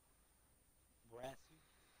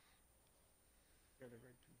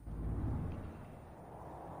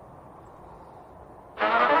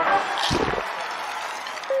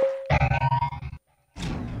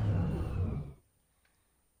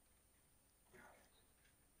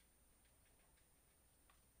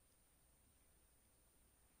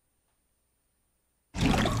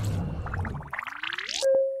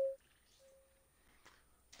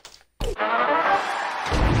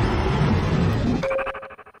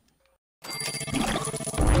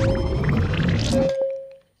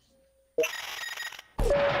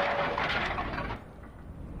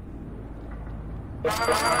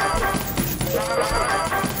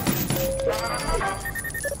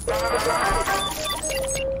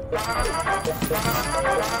 Fuck!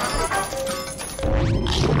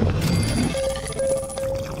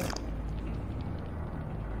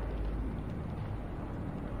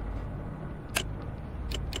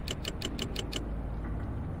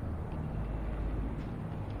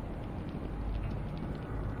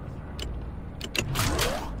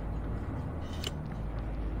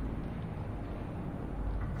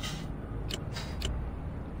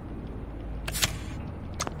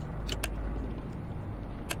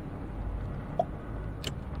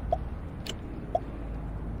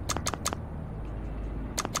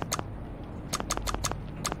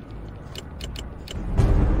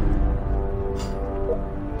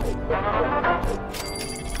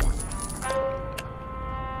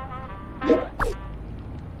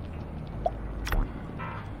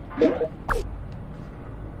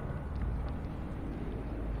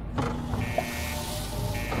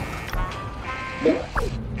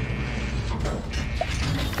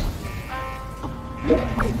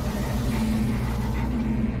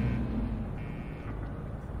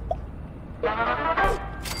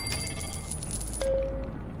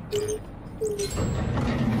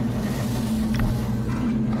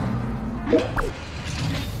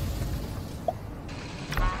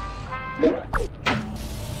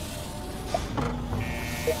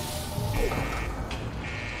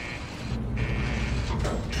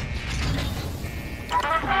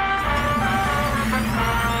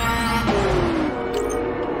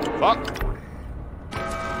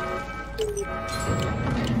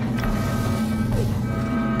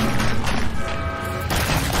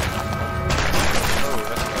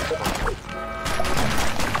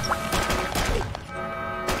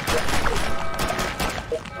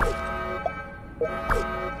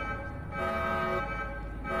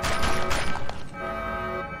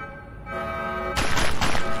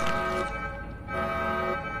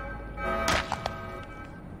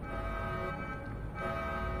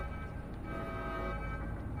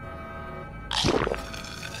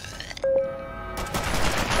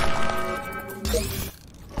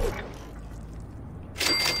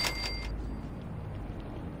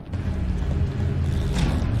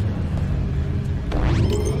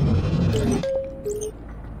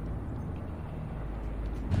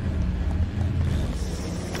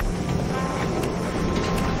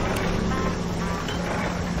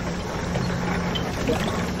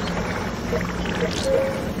 Oh,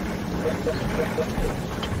 that's fun.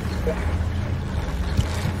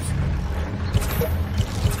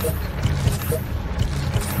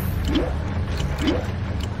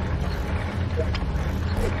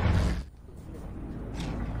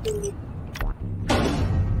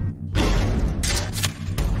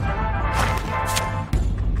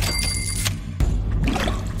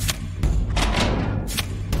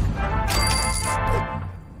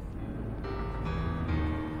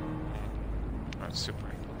 That's super.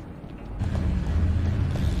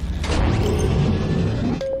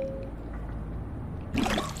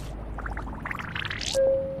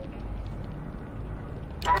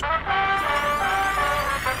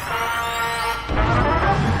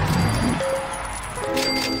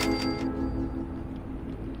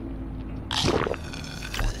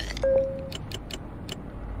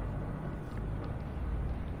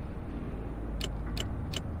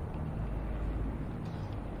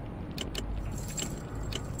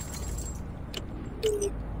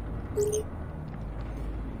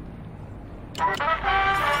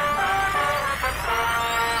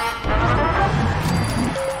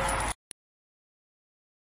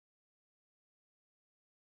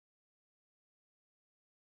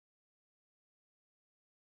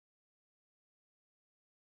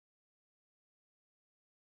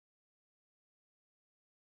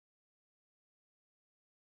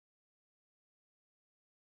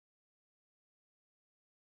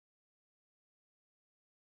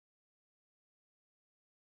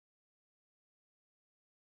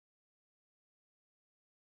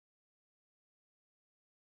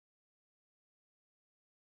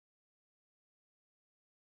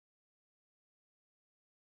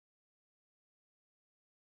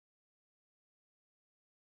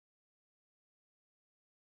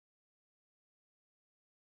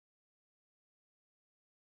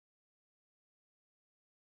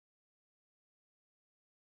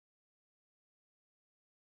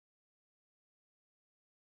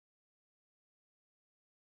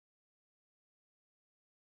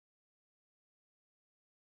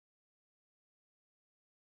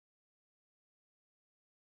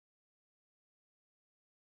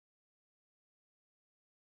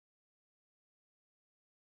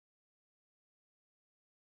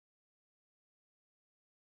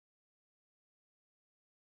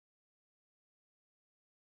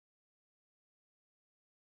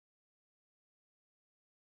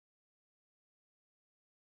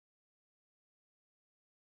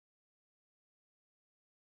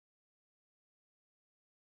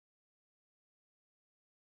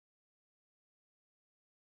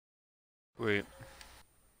 Wait.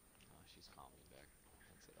 Oh, she's calling me back.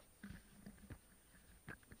 That's it up.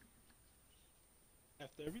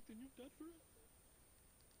 After everything you've done for her?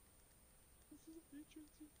 This is a picture of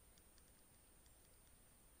you.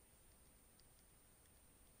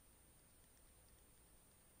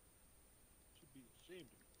 Should be ashamed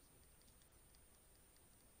of yourself.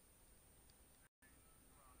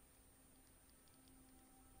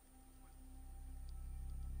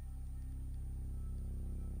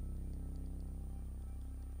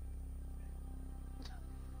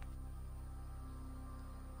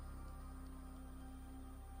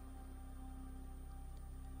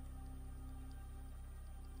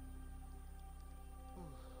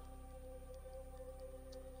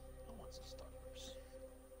 I want some Starburst.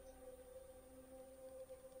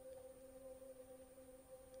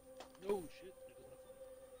 No shit. There goes my phone.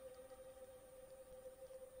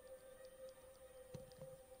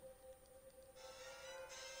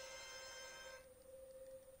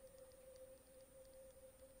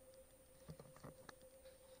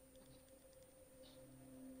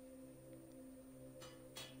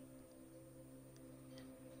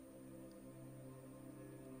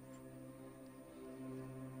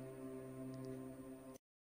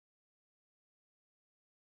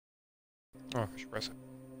 Oh, I should press it.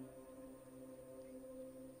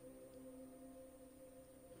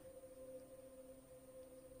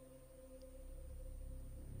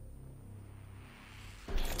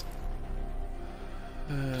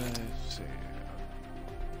 Let's see.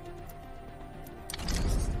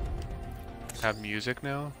 Have music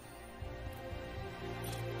now?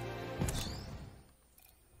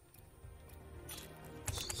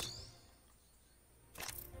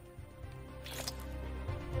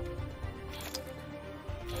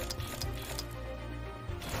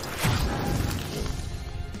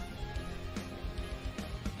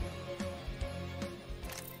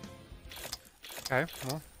 Okay,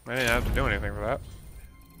 well, I didn't have to do anything for that.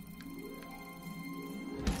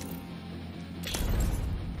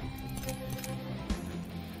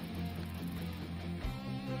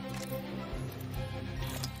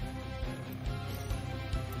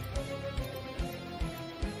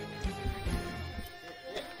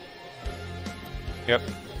 Yep.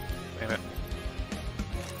 Damn it.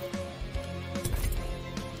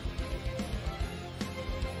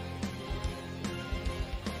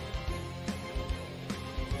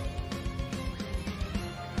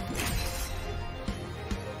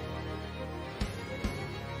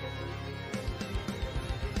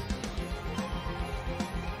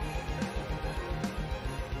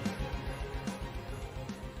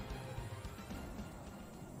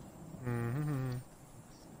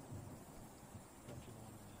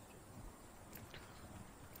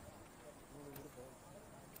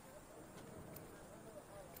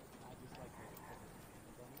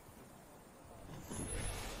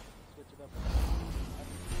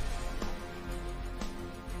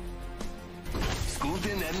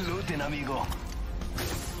 Scooting and looting, amigo.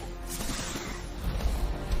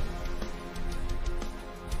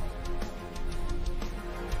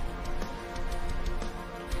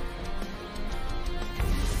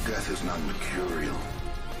 Death is not mercurial.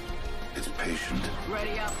 It's patient.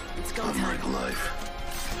 Ready up. It's go time. Unlike life.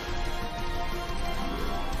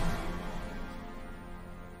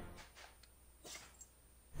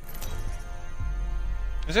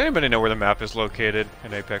 Does anybody know where the map is located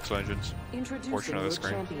in Apex Legends? Introducing Portion of the your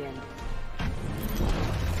screen. champion.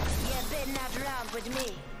 You better not round with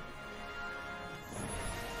me.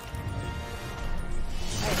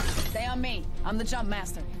 Hey, stay on me. I'm the jump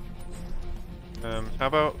master. How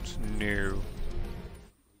about new?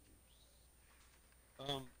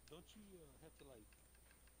 Don't you have to like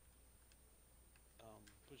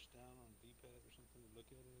push down on D-pad or something to look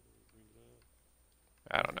at it or bring it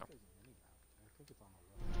up? I don't know.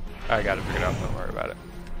 I got it figured out, don't worry about it.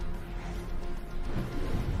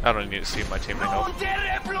 I don't need to see my team to help.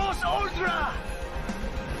 Ultra!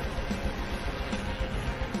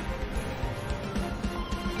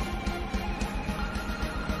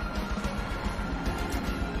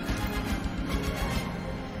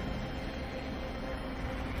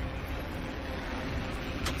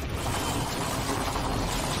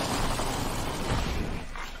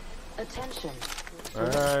 Attention.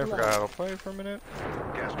 I forgot how to play for a minute.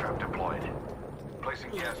 Gas trap deployed.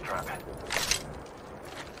 Placing gas trap.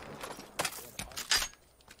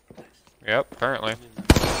 Yep, apparently.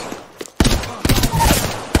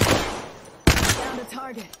 Found a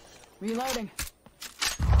target. Reloading.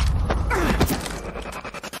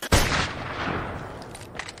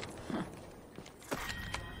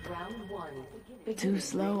 Round one. Too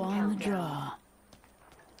slow on the draw.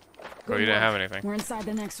 Oh, you didn't have anything. We're inside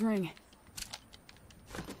the next ring.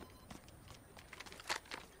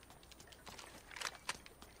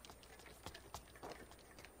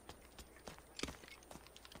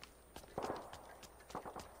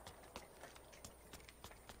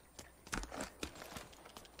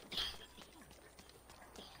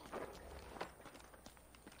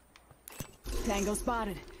 Tango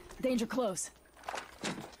spotted. Danger close.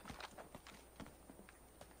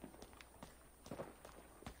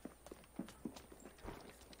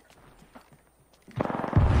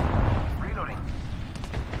 Reloading.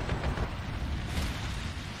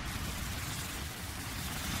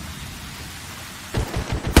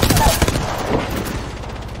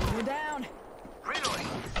 You're down. Reloading.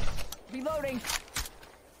 Reloading.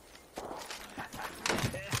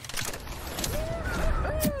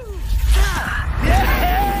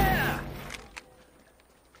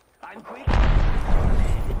 I'm quick.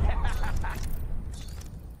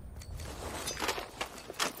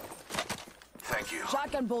 Thank you.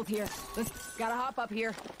 Shotgun bolt here. Let's gotta hop up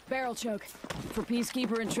here. Barrel choke. For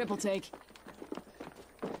Peacekeeper and triple take.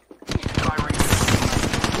 Firing.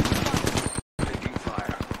 Taking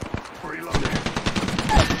fire. Reloading.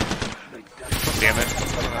 Damn it. I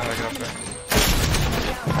don't know how to get up there.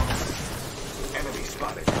 Enemy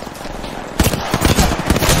spotted.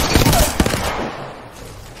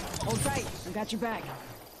 Hold tight. I got your back.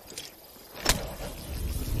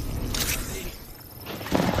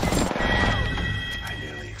 I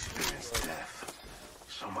nearly experienced death.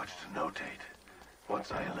 So much to notate.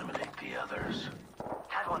 Once I eliminate the others.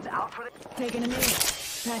 Had one's out for the... Taking a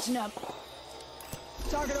minute. Patching up.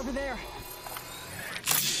 Target over there.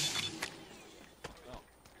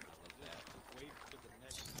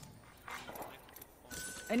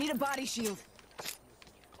 I need a body shield.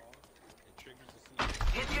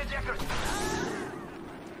 Hit the ejector.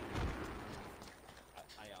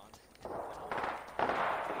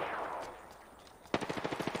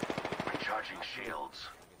 Recharging shields.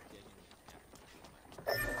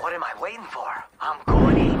 What am I waiting for? I'm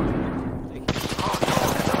going in. Oh no,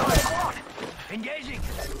 there's another squad. Engaging.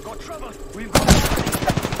 Got trouble. We've got...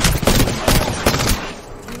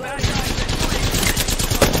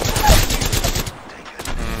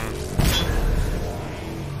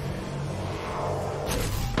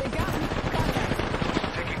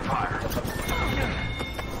 Taking fire.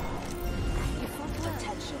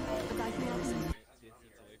 Attention.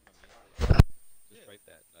 Just write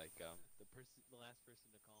that. Like, the last person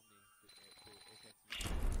to call me,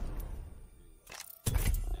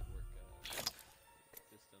 network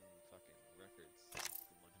system fucking records,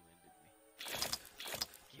 the one who ended me.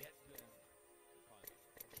 Get them.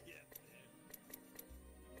 Get them.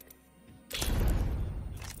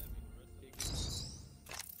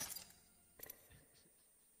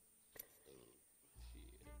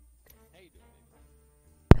 How you doing, man?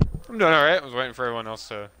 I'm doing alright. I was waiting for everyone else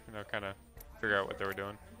to, you know, kind of figure out what they were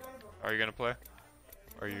doing. Are you gonna play?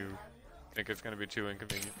 Or you think it's gonna be too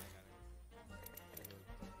inconvenient?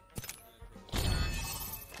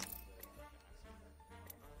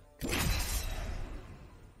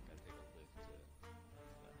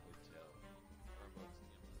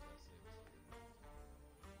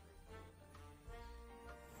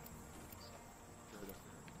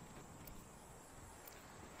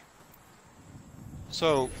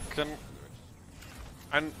 So,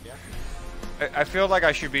 I feel like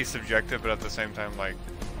I should be subjective, but at the same time, like,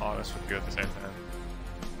 honest with you at the same time.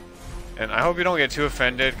 And I hope you don't get too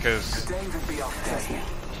offended, because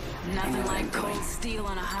Nothing like cold steel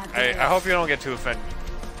on a hot I day. hope you don't get too offended,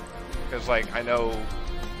 because, like, I know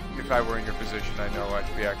if I were in your position, I know I'd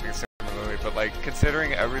be acting similarly, but, like,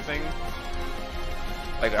 considering everything,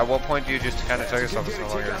 like, at what point do you just kind of tell yourself it's no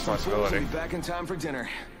longer your responsibility? Back in time for dinner.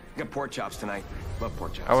 Got pork chops tonight. Love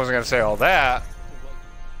pork chops. I wasn't gonna say all that.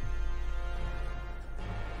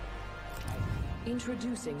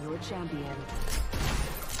 Introducing your champion.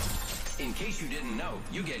 In case you didn't know,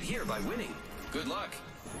 you get here by winning. Good luck.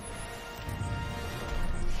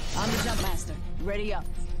 I'm the jump master. Ready up.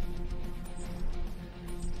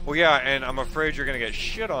 Well, yeah, and I'm afraid you're gonna get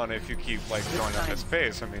shit on if you keep, like, going at this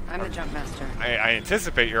pace. I mean, I'm the jump master. I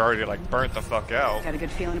anticipate you're already, like, burnt the fuck out. Got a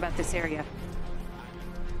good feeling about this area.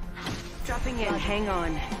 Dropping in, hang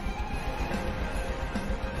on.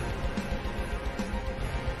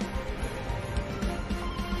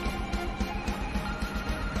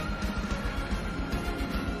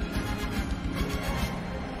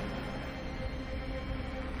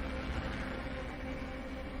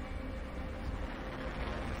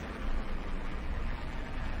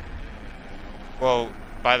 Well,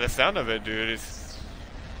 by the sound of it, dude, it's...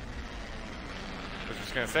 I was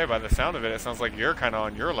just gonna say, by the sound of it, it sounds like you're kind of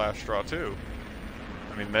on your last straw, too.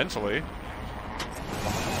 I mean, mentally.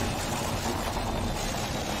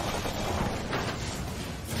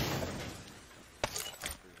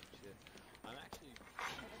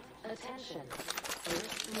 Attention.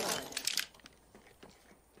 First blood.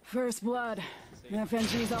 First blood.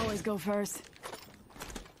 FNGs always go first.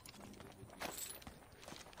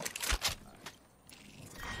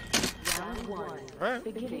 Alright.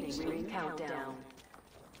 Beginning ring countdown.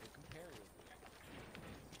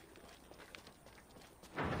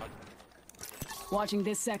 Watching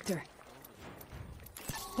this sector.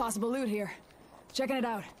 Possible loot here. Checking it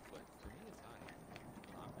out.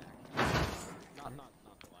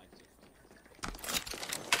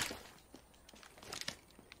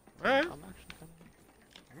 Alright.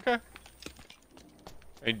 Okay.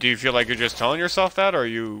 And do you feel like you're just telling yourself that, or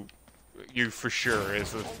you for sure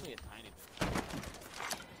is the...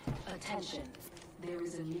 Attention. There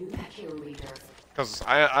is a new kill leader. Because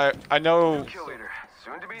I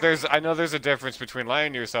know there's a difference between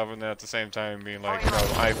lying to yourself and then at the same time being like, no,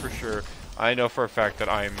 I know for a fact that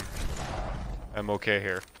I'm okay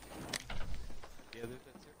here. Yeah, there's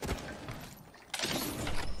that certain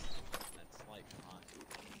that slight contour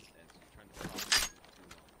that's trying to talk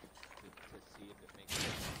to see if it makes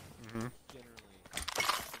sense. Generally,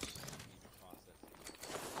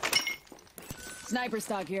 Sniper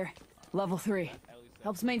stock here. Level 3.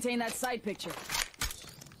 Helps maintain that sight picture.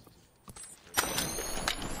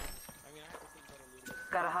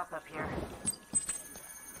 Gotta hop up here.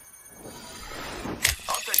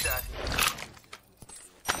 I'll take that.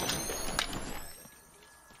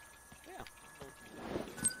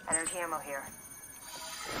 Energy ammo here.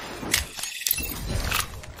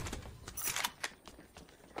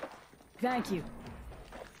 Thank you.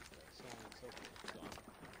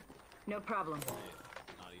 No problem.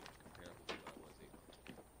 not even comparable to what it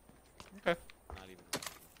was Okay. Not even.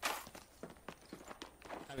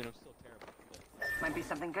 I mean, I'm still terrible. But Might be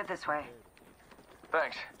something good this way.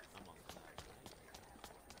 Thanks. I'm on the side.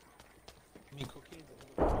 I mean, cocaine's a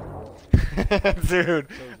little. Dude,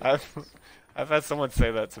 I've had someone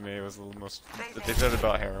say that to me. It was the most that they said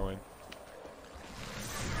about heroin.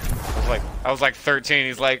 I was like 13.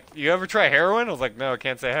 He's like, "You ever try heroin?" I was like, "No, I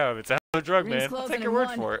can't say I have. It's a hell of a drug, Ring's man. I'll closing take your in word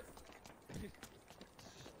one. for it."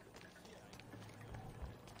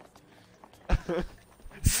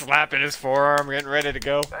 Slapping his forearm, getting ready to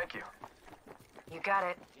go. Thank you. You got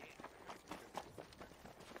it.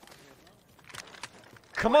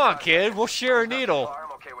 Come on, kid. We'll share a needle.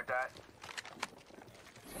 I'm okay with that.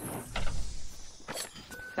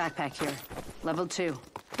 Backpack here. Level 2.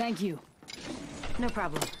 Thank you. No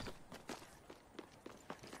problem.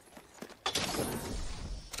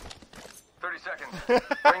 30 seconds.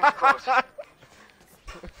 Ring's close.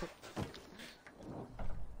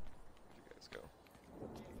 Let's go.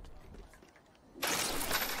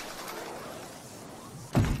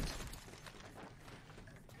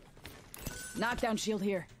 Knockdown shield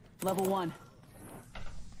here. Level 1.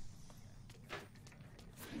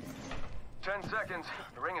 10 seconds.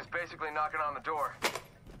 The ring is basically knocking on the door.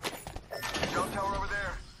 Jump tower over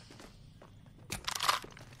there.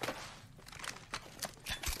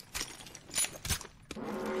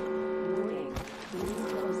 Ring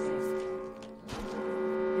closing.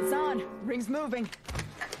 It's on. Ring's moving.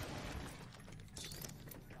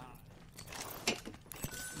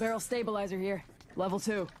 Barrel stabilizer here. Level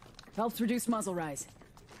 2. Helps reduce muzzle rise.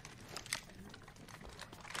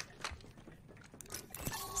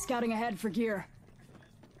 Scouting ahead for gear.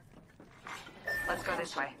 Let's go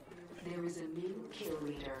this way. There is a new kill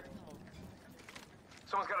leader.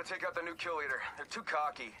 Someone's got to take out the new kill leader. They're too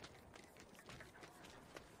cocky.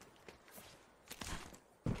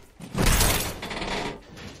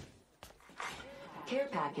 Care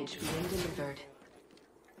package being delivered.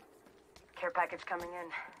 Care package coming in.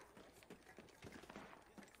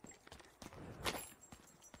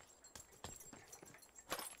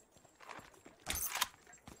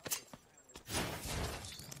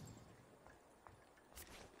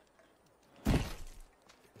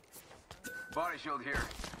 Body shield here.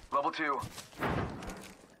 Level 2.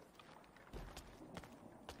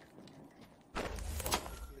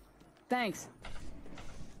 Thanks.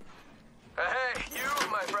 Hey, you,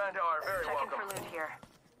 my friend, are very Checking welcome. for loot here.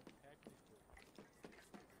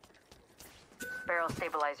 Barrel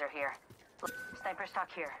stabilizer here. Sniper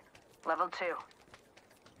stock here. Level 2.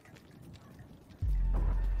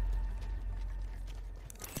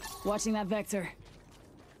 Watching that vector.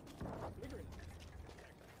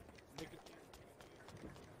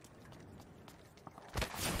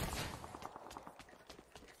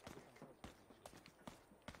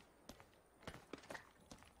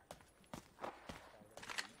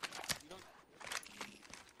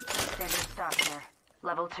 Standard stock here.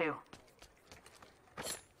 Level 2.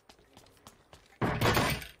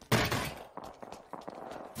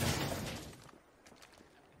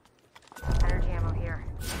 Energy ammo here.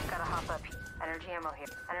 Gotta hop up. Energy ammo here.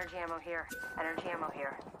 Energy ammo here. Energy ammo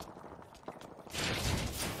here.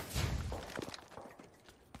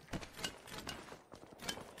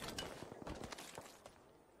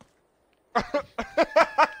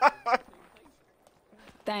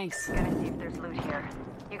 Thanks. Gonna see if there's loot here.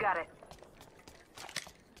 You got it.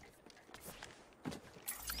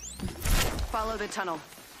 Follow the tunnel.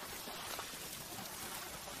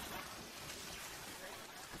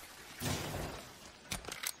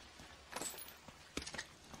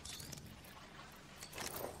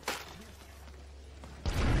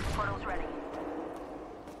 Portal's ready.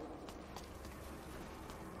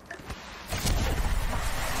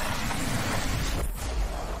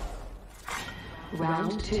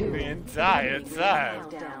 Round 2. Inside.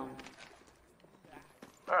 Countdown.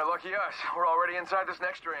 Alright, lucky us. We're already inside this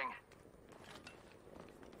next ring.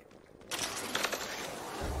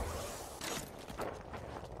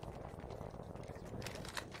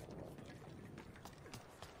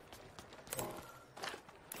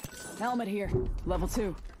 Helmet here. Level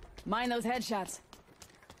 2. Mind those headshots.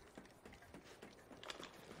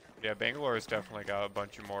 Yeah, Bangalore has definitely got a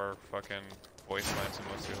bunch of more fucking voice lines than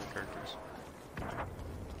most of the other characters.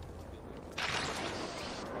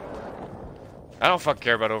 I don't fucking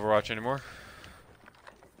care about Overwatch anymore.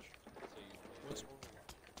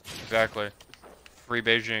 Exactly. Free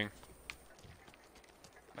Beijing.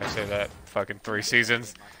 I say that fucking 3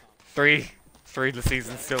 seasons. Three the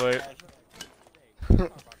seasons still it.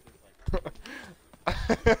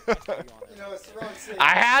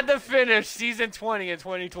 I had to finish season 20 in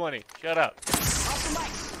 2020. Shut up. Off the mic.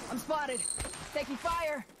 I'm spotted. Taking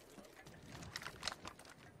fire.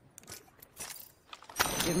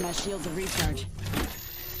 Give my shields a recharge.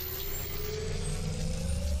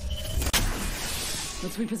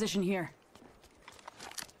 Let's reposition here.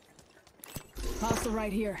 Hostile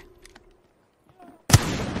right here.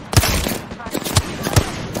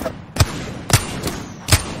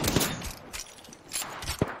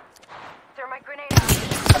 Thermite grenade out.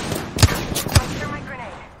 Thermite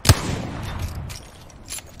grenade.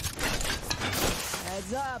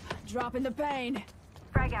 Heads up. Dropping the pain.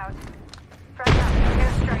 Frag out. Frag out.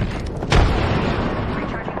 Airstrike.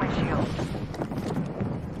 Recharging my shield.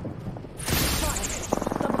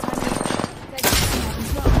 Double time.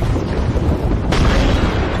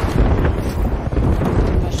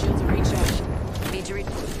 My shields are recharged. Need to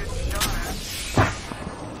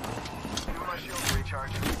Give my shield to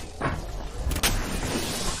recharge.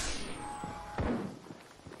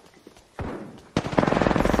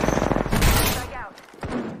 Frag out.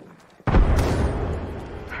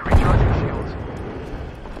 Recharging shields.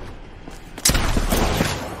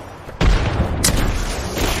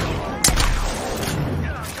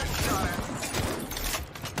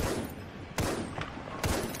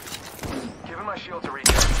 Giving my shield to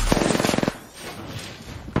recharge.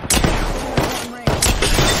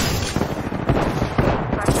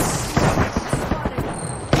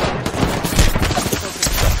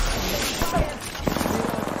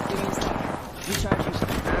 Recharging.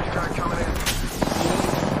 Airstrike coming in.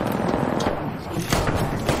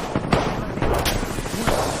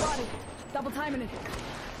 Spotted. Double timing it.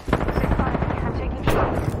 6-5. I'm taking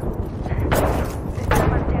shots. This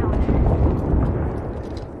time I'm down.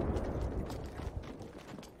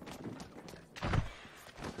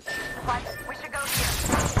 What? We should go here.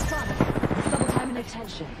 Spotted. Double timing it.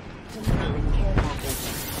 Attention. Delivering care package.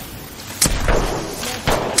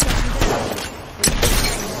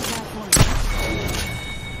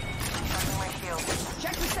 Recharging my shield.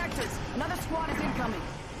 Check the sectors. Another squad is incoming.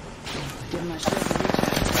 Give my shield a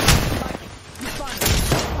recharge. Responding.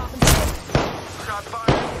 Popping shield. Shot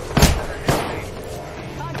fired.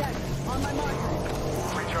 Contact. On my marker.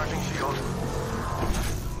 Recharging shield.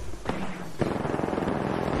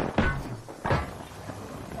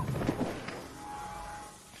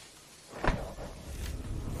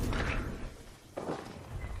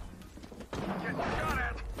 Getting shot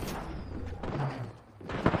at.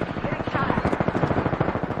 Getting shot at.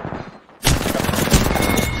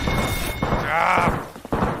 Ah!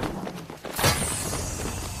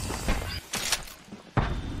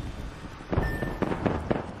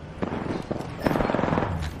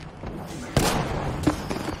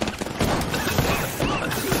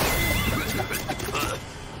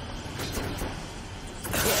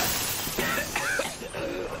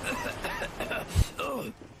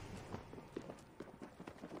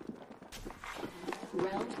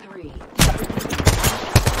 Round 3.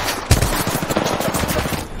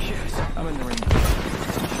 Yes, I'm in the ring.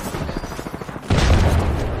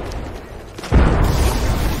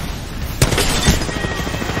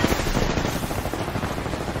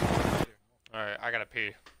 Alright, I gotta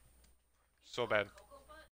pee. So bad.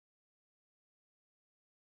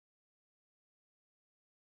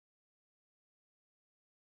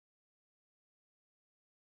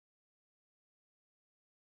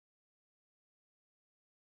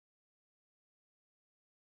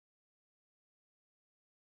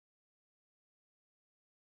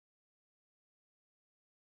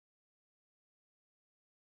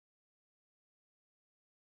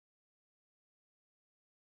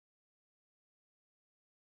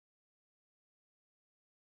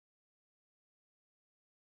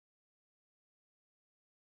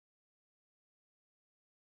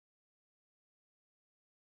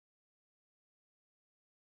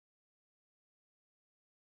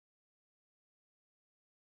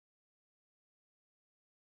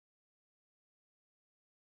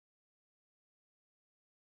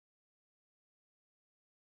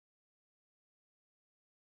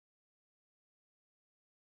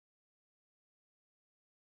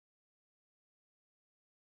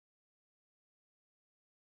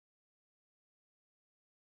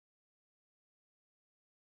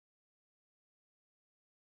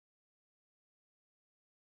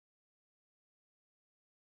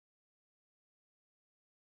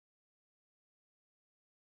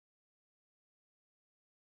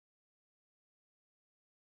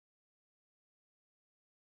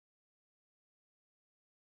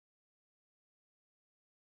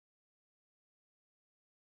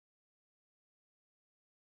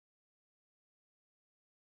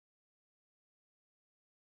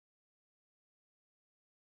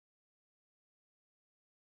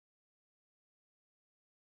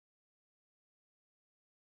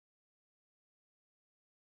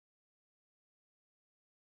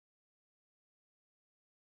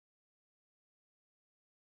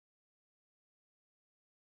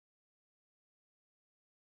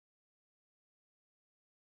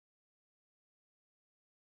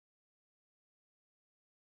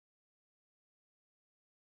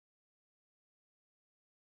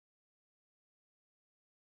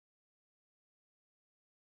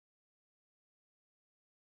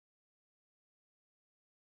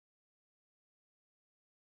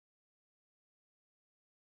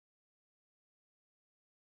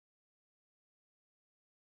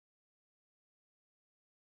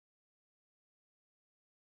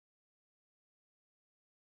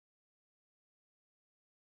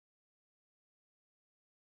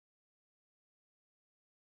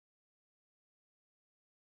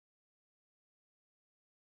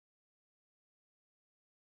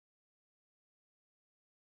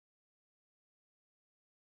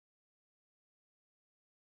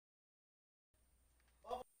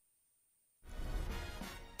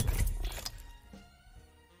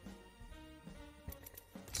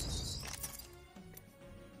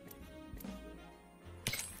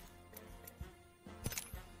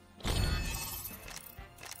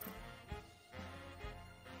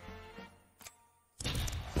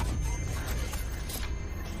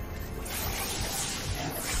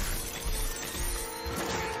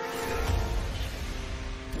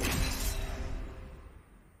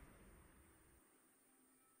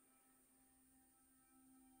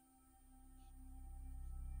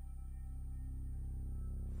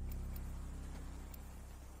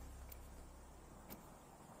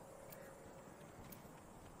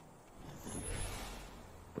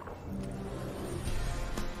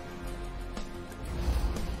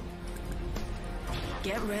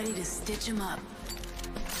 Get ready to stitch him up.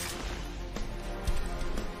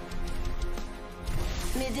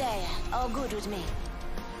 Midday, all good with me.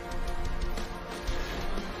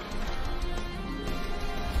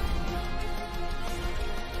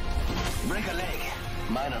 Break a leg.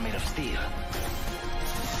 Mine are made of steel.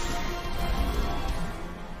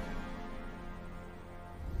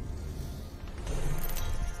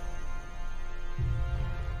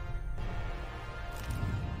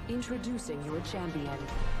 Introducing your champion.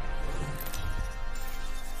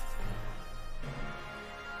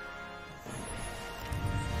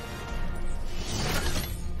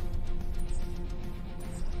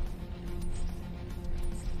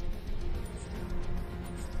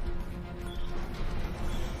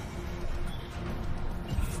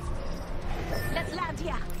 Let's land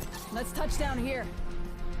here. Let's touch down here.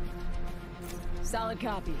 Solid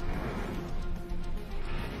copy.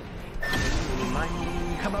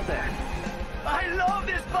 How about that? I love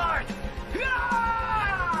this part!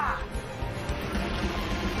 Ah!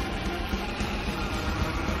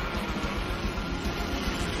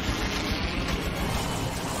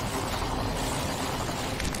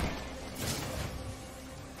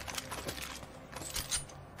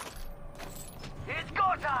 It's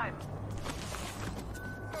go time!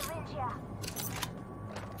 Syringe here.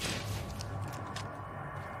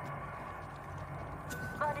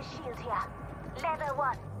 Body shield here. Level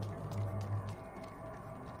 1.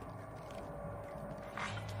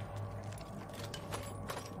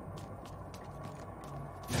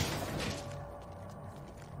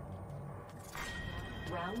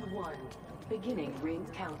 Round 1. Beginning ring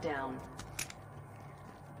countdown.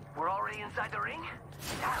 We're already inside the ring?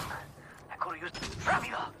 Damn! I could've used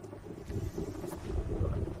Rápido!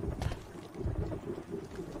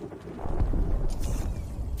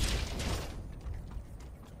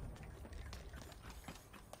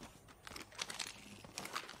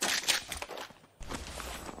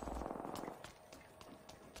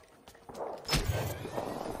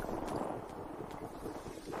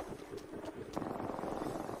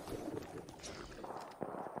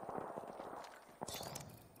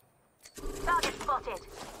 Target spotted.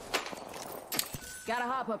 Gotta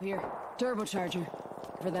hop up here. Turbocharger.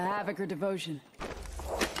 For the Havoc or Devotion.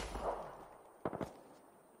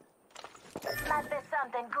 Must be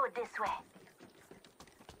something good this way.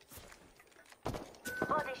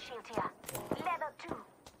 Body shield here. Level 2.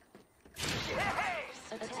 Yes!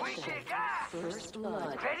 We kick ass! First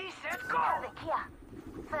blood. Ready, set, go! Havoc here.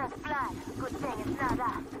 First blood. Good thing it's not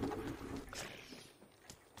us.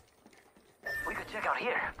 We could check out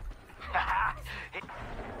here.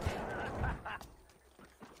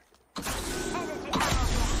 Energy ammo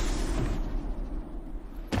here.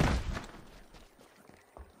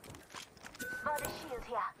 Body shield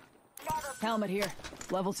here. Level 2. Helmet here.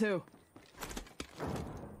 Level 2.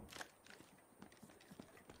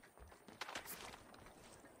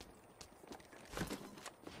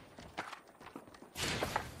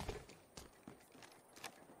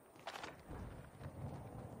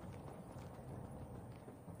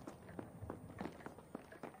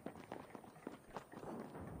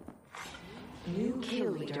 New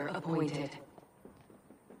kill leader appointed.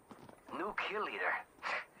 New kill leader.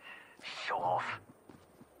 Show off.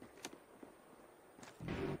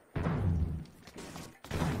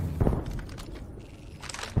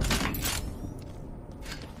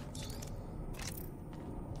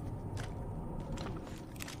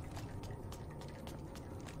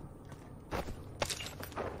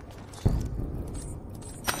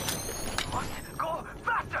 What? Go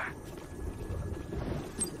faster!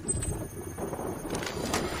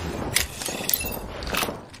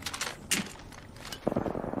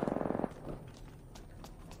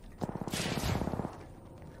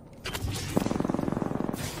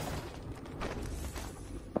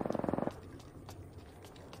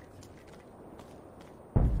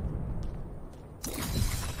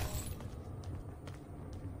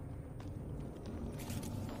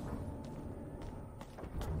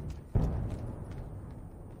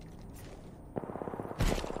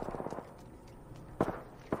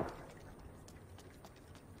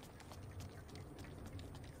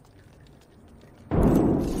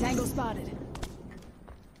 Tango spotted.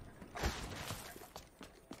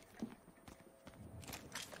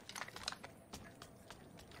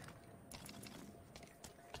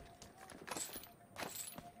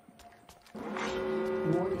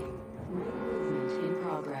 Warning. Movement in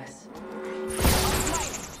progress.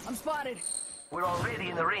 I'm spotted. We're already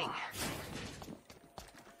in the ring.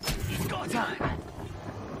 It's go time!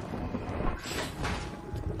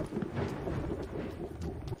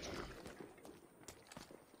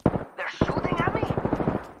 They're shooting at me?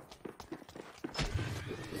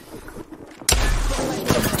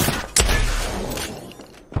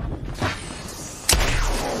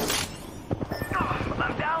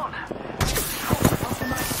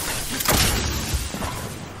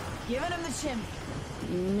 Finish him.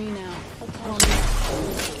 Me now.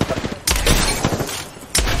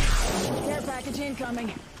 Care package incoming.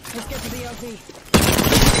 Let's get to the LZ.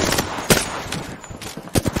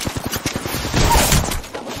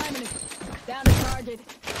 Double timing it. Down to target.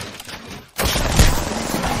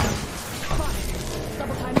 Spotted.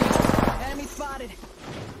 Double timing it. Enemy spotted.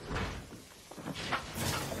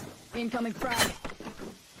 Incoming frag.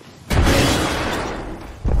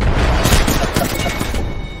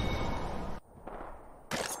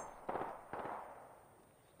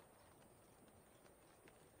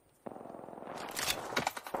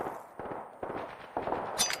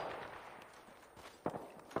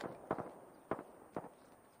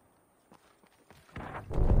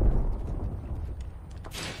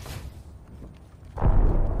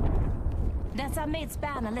 That's our mate's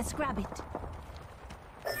banner. Let's grab it.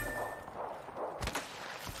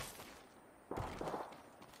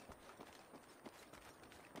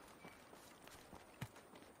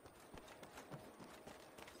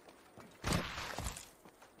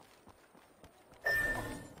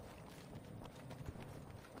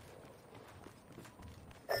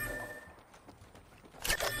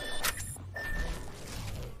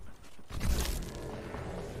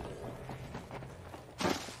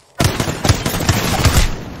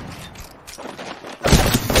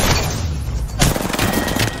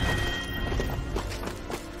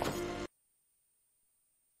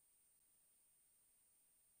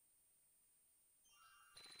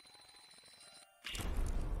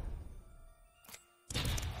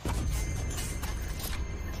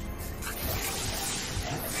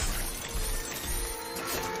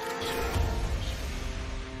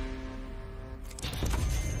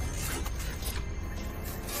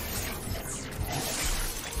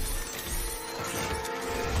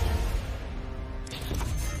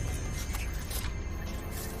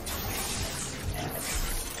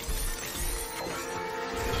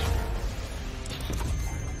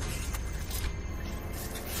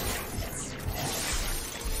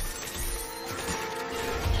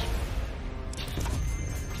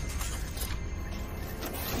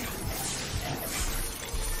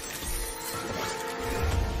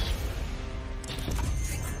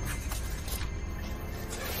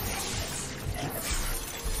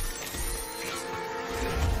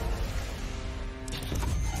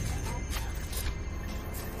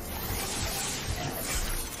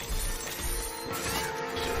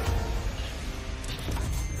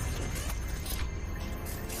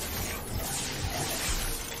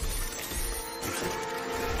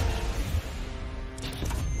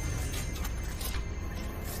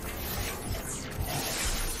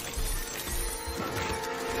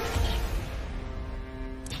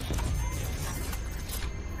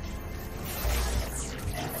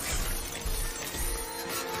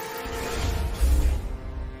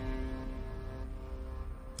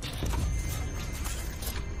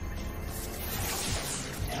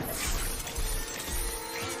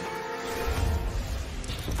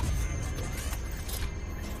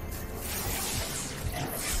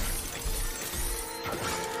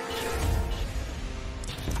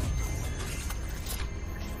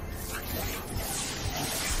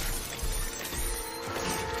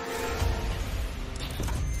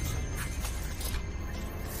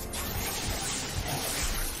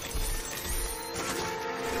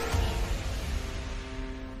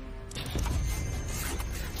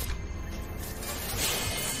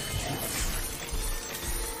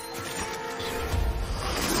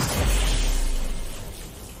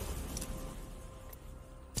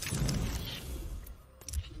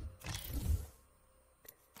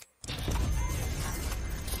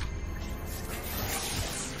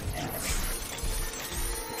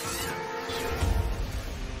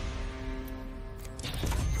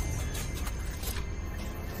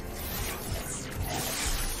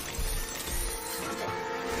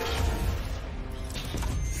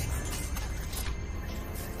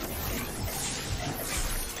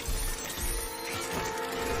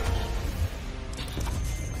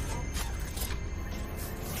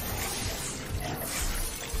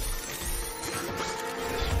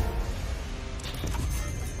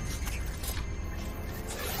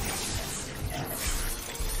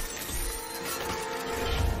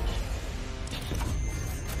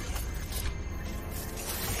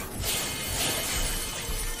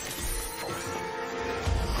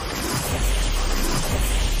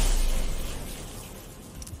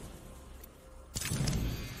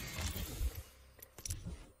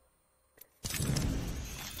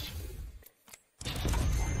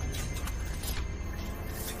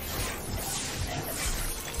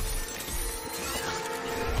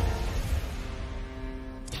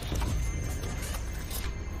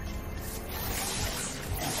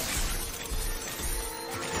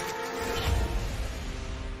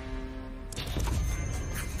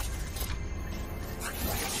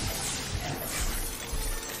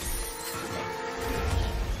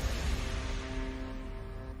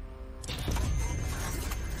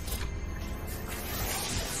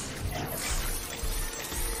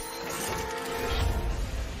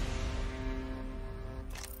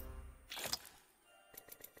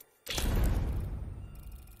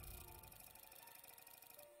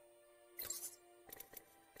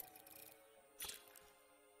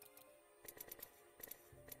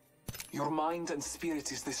 Your mind and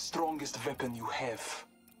spirit is the strongest weapon you have.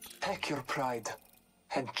 Pack your pride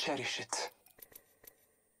and cherish it.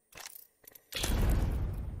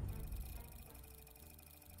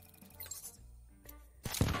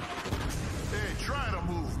 Hey, try to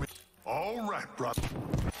move me. All right, brother.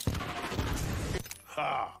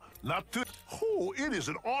 Ha! Not to. Oh, it is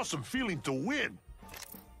an awesome feeling to win.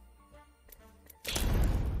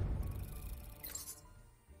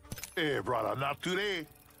 Hey, brother, not today.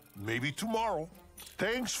 Maybe tomorrow.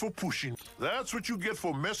 Thanks for pushing. That's what you get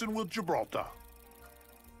for messing with Gibraltar.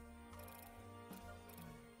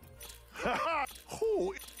 Ha ha!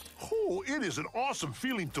 Oh, it is an awesome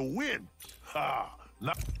feeling to win. Ha!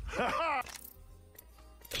 Not. Ha ha!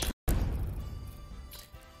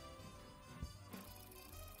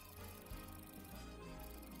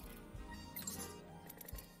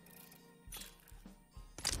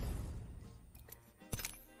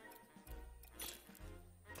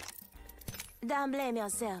 Don't blame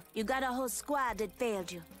yourself. You got a whole squad that failed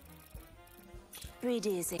you. Breathe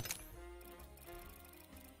easy.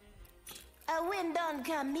 A win don't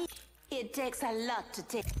come easy. It takes a lot to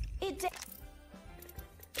take.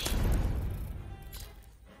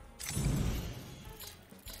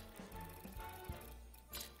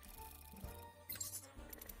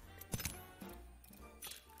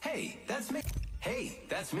 Hey, that's me. Hey,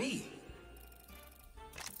 that's me.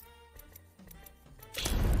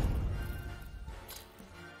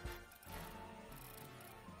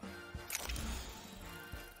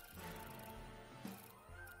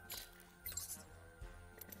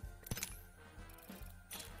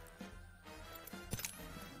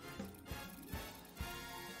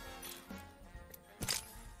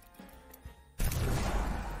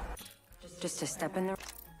 Just a step in the...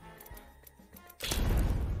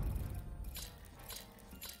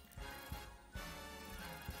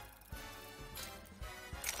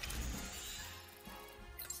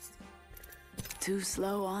 Too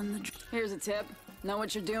slow on the... Here's a tip. Know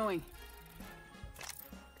what you're doing.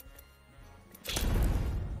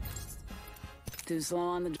 Too slow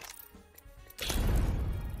on the...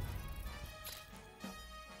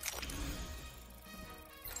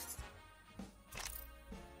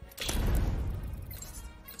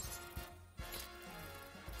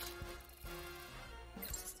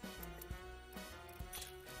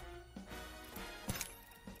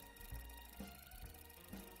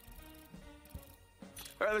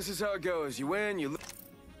 Alright, this is how it goes. You win, you lose.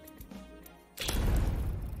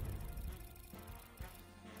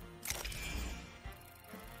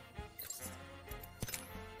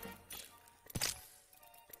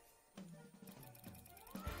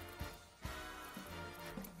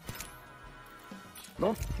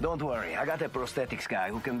 Don't worry. I got a prosthetics guy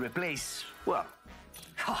who can replace... Well...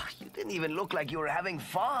 Oh, you didn't even look like you were having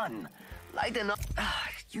fun. Lighten up...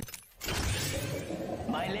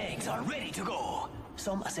 My legs are ready to go.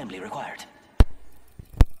 Some assembly required.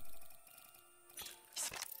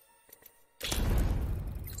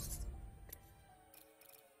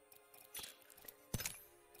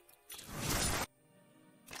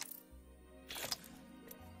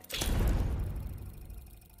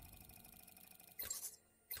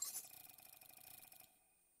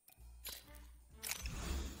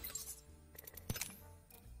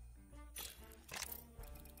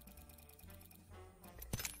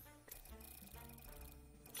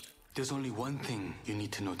 There's only one thing you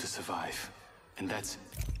need to know to survive. And that's...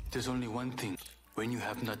 There's only one thing when you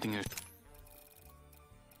have nothing else.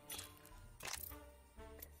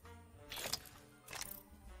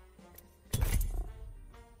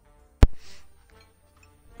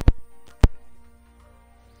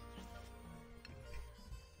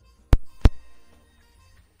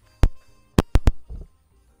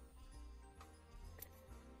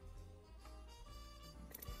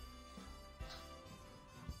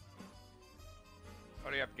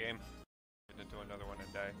 Hurry up, game. Get into another one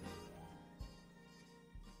and die.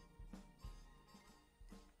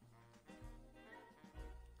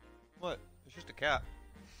 What? It's just a cat.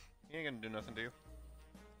 He ain't gonna do nothing to you.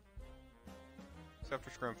 Except for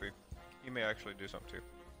Scrumpy. He may actually do something too.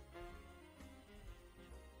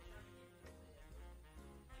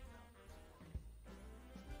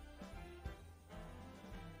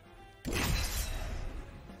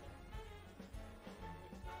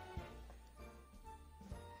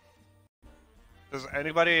 Does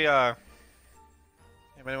anybody want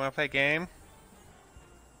to play a game?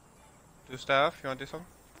 Do stuff? You want to do something?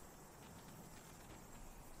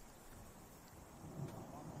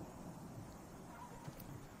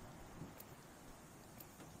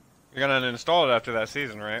 You're gonna install it after that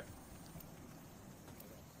season, right?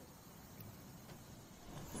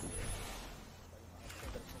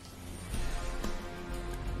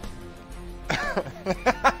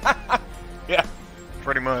 Yeah,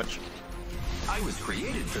 pretty much. I was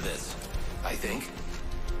created for this, I think.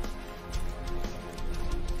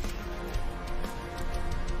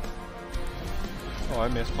 Oh, I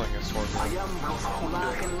miss playing a sword.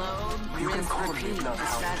 Lock and load, rinse, repeat. It's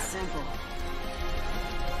that simple.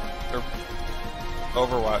 Or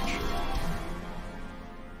Overwatch.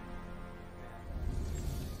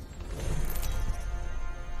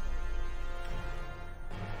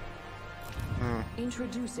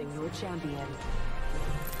 Introducing your champion.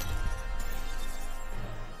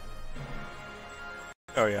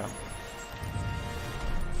 Oh yeah.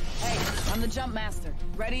 Hey, I'm the jump master.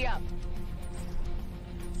 Ready up.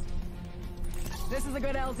 This is a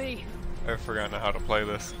good LZ. I've forgotten how to play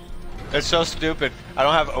this. It's so stupid. I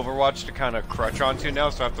don't have Overwatch to kind of crutch onto now,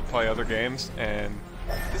 so I have to play other games, and...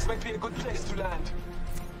 This might be a good place to land.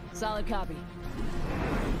 Solid copy.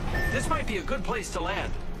 This might be a good place to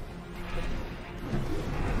land.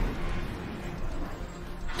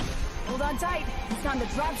 Hold on tight. It's time to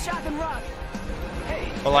drop, shock, and rock.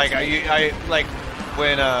 Hey. But like, I like,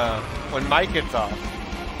 when Mike gets off,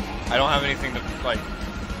 I don't have anything to, like,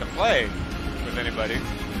 to play with anybody.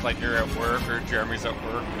 Like you're at work or Jeremy's at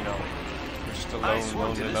work, you know. You're just a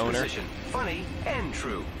lonely loner. Funny and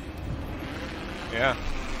true. Yeah.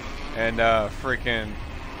 And freaking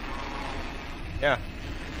yeah.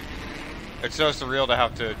 It's so surreal to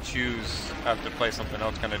have to have to play something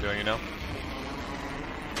else kind of doing, you know?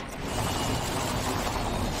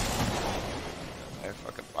 I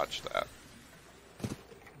fucking watched that.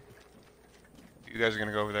 You guys are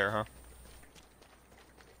gonna go over there, huh?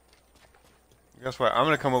 Guess what? I'm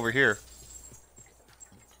gonna come over here.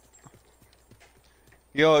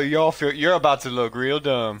 Y'all feel you're about to look real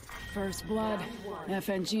dumb. First blood.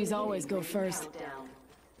 FNGs always go first.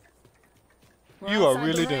 We're You are outside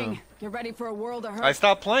really the ring. dumb. Get ready for a world of hurt. I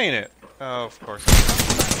stopped playing it. Oh, of course. Giving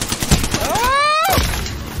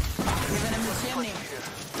him the chimney.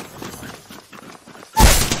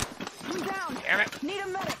 I'm down. Damn it. Need a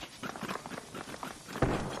medic.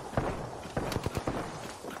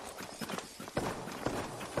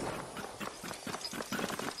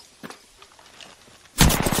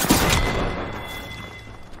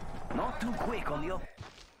 Not too quick on the up.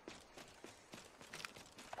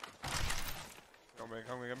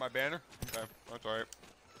 Come get my banner? Okay, that's alright.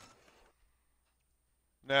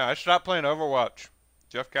 Nah, I stopped playing Overwatch.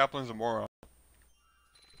 Jeff Kaplan's a moron.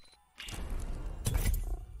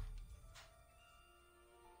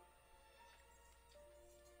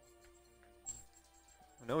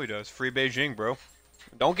 I know he does. Free Beijing, bro.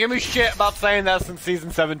 Don't give me shit about saying that since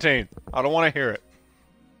season 17. I don't want to hear it.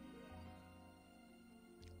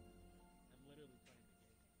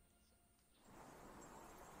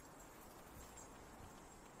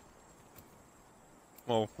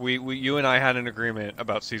 Well, you and I had an agreement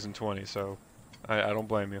about season 20, so I don't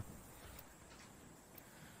blame you.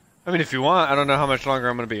 I mean, if you want, I don't know how much longer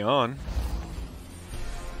I'm going to be on.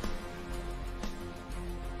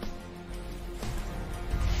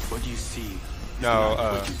 What you see is No,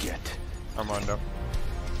 not what you get. Armando.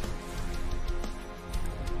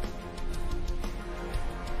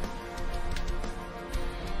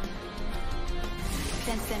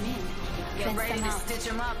 Fence them in. Get Fence ready them to out. stitch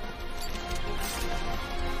them up.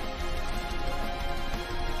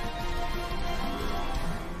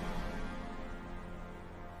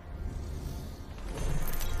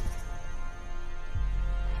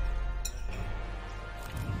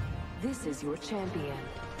 This is your champion.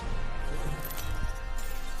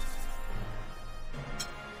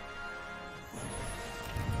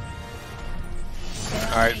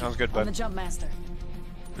 Alright, sounds good, I'm bud. the jump master.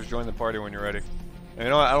 Just join the party when you're ready. And you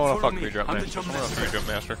know what? I don't want to Follow fuck me. with your jump I'm the master. I jump don't want to fuck with your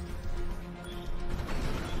jump master.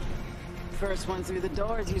 First one through the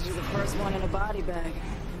door is usually the first one in a body bag.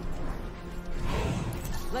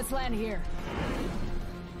 Let's land here.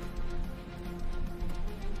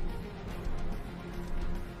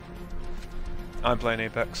 I'm playing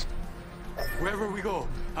Apex. Wherever we go,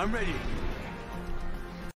 I'm ready.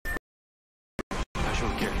 I shall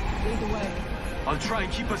care. Lead the way. I'll try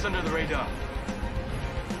and keep us under the radar.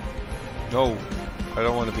 No, I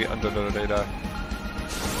don't want to be under the radar.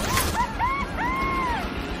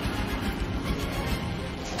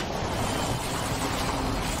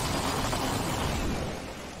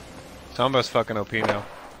 Samba's fucking OP now.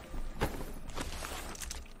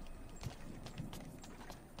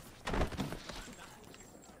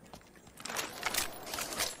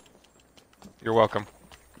 You're welcome.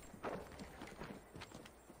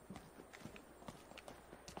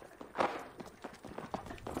 Right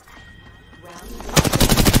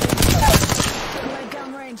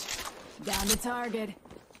downrange. Down to target.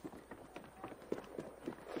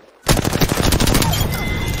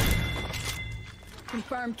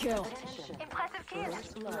 Confirmed kill. Impressive kill. I've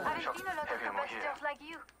seen a lot of competitors like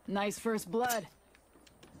you. Nice first blood.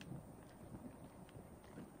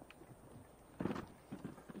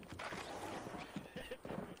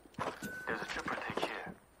 There's a tripper take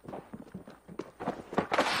here.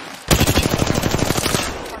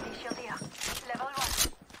 Body shield here. Level 1.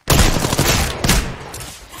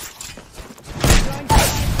 Going down.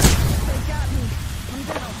 They got me. I'm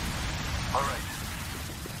down. All right.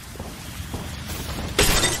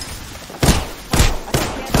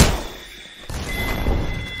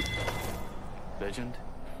 Legend?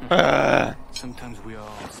 Sometimes we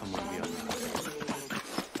are someone we are not.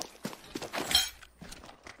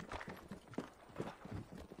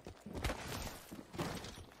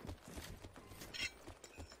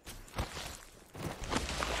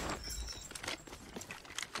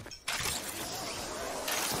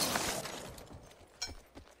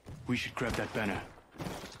 We should grab that banner.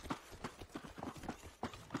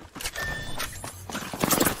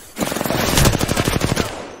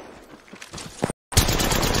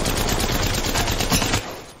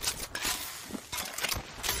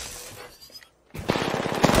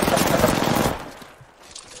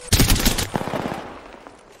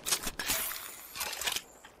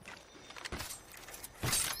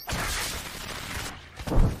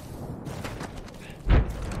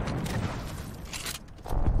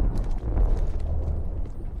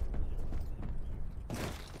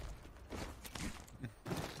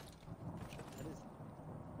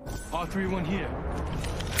 R31 here.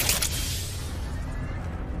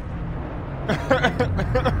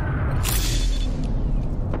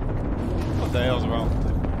 What the hell's wrong with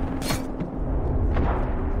it?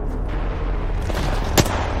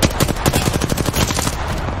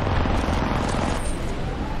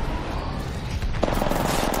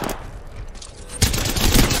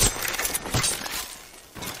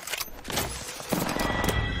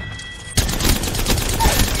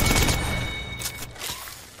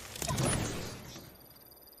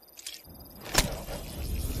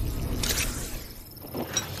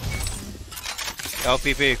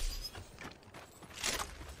 LPP.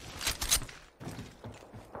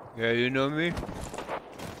 Yeah, you know me?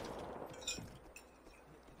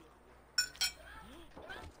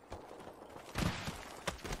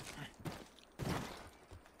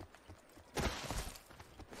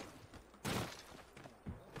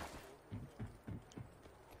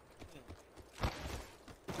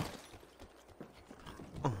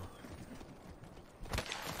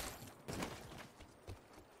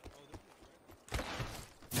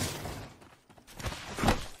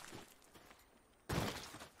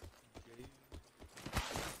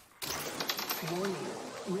 Warning.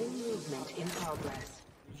 Ring movement in progress.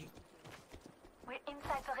 We're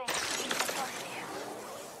inside the ring. Let's go here.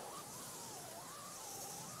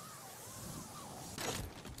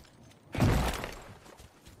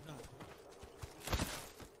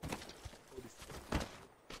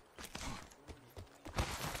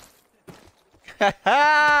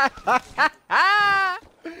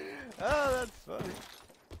 Oh, that's funny.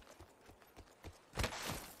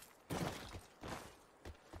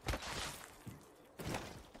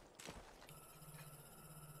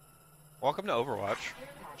 Welcome to Overwatch.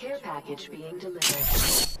 Care package being delivered.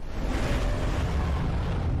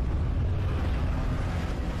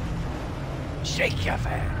 Shake your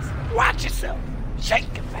fast. Watch yourself. Shake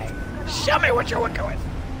your fast. Show me what you're working with.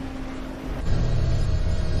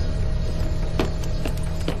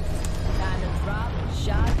 Time to drop,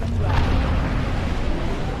 shot, and drop.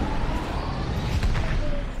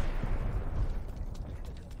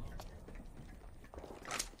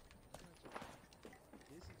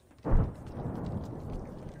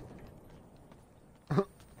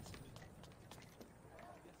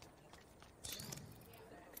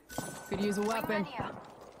 Could use a weapon.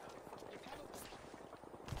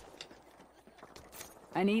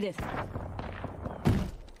 I need it.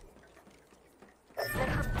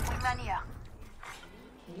 Wingman here.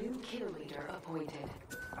 New kill leader appointed.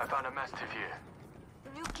 I found a mastiff here.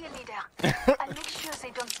 New kill leader. I'll make sure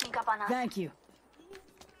they don't sneak up on us. Thank you.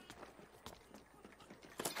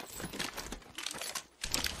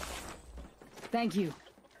 Thank you.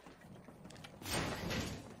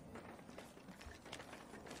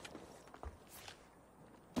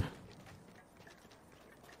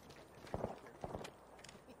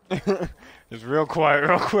 Just real quiet,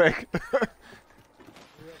 real quick.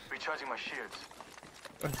 Recharging my shields.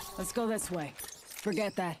 Let's go this way.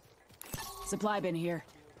 Forget that. Supply bin here.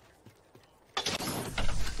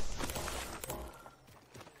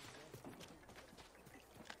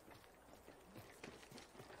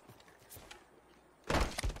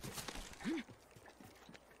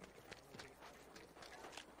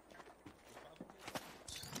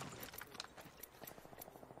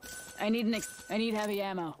 I need heavy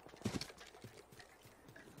ammo.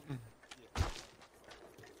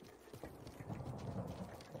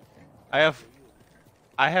 I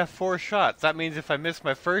have 4 shots. That means if I miss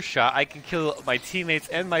my first shot, I can kill my teammates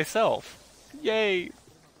and myself. Yay!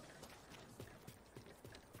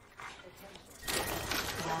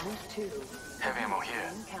 Round 2. Heavy ammo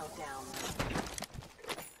here. Countdown.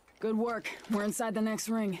 Good work. We're inside the next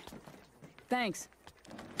ring. Thanks.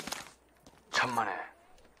 천만에.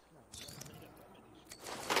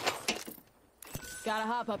 Gotta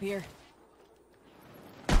hop up here.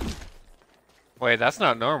 Wait, that's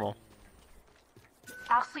not normal.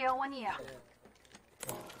 RCO1 here.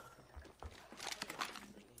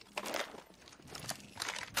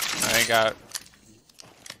 I ain't got...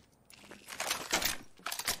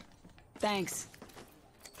 Thanks.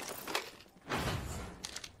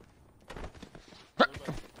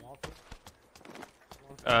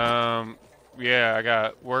 Yeah, I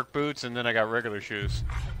got work boots and then I got regular shoes.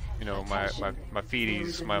 You know, my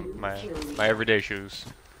feeties, my everyday shoes.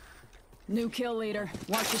 New kill leader.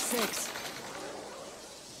 Watch your 6.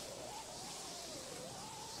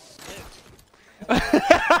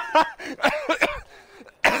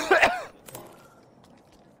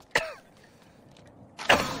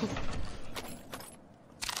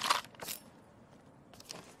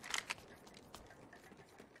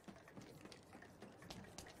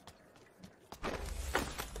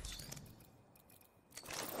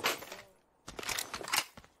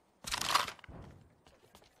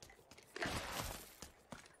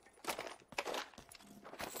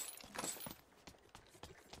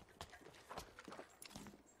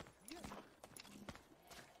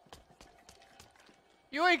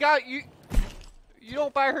 You ain't got you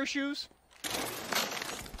don't buy her shoes?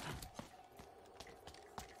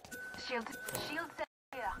 Shield here.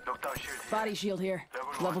 Knockdown shield here. Body shield here.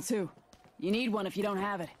 Level 2. You need one if you don't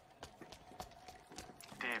have it.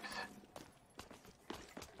 Dibs.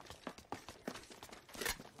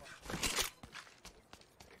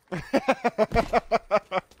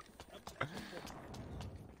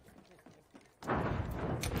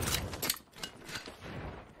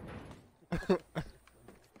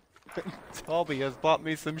 Toby has bought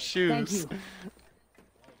me some shoes. Thank you.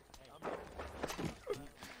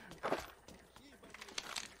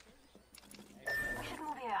 We should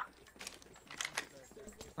move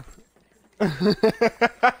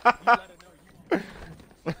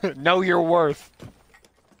here. Know your worth.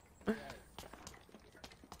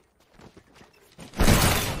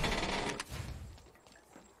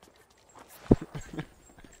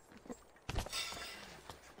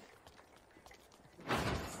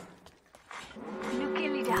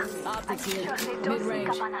 Optics here.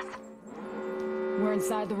 Mid-range. We're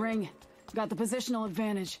inside the ring. Got the positional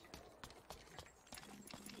advantage.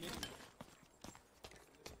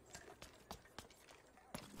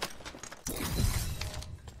 We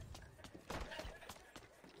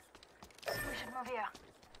should move here.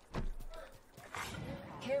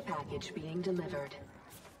 Care package being delivered.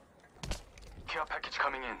 Care package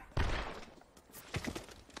coming in.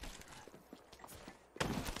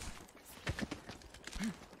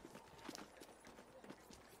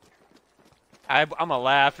 I'm gonna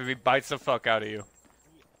laugh if he bites the fuck out of you.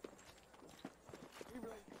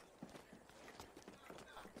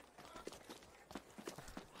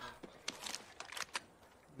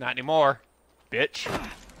 Not anymore, bitch.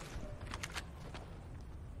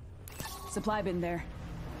 Supply bin there.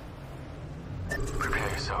 Prepare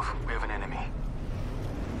yourself. We have an enemy.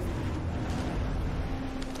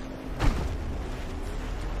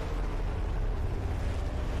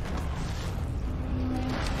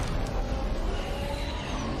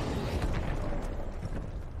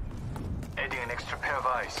 Adding an extra pair of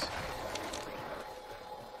eyes.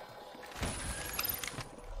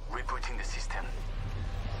 Rebooting the system.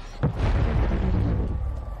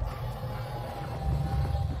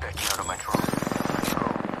 Backing out of my drone.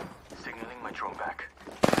 Signaling my drone back.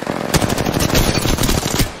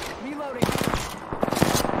 Reloading.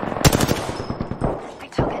 We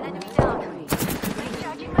took an enemy down.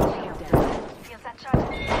 Recharging my shield. Feel that charge?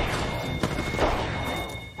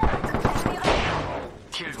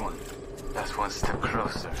 Killed one. That's one step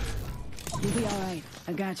closer. You'll be alright.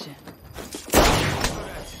 I gotcha.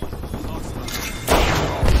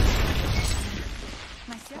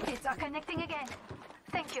 My circuits are connecting again.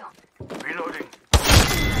 Thank you. Reloading.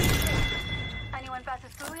 Anyone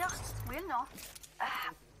passes through here? We'll know.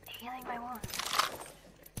 Healing my wound.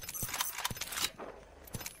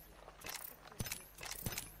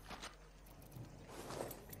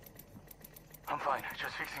 I'm fine.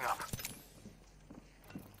 Just fixing up.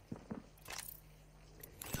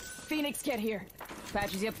 Phoenix, get here.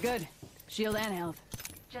 Patches you up good. Shield and health.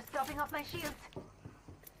 Just topping off my shields.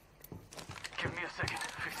 Give me a second.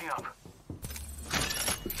 Fixing up.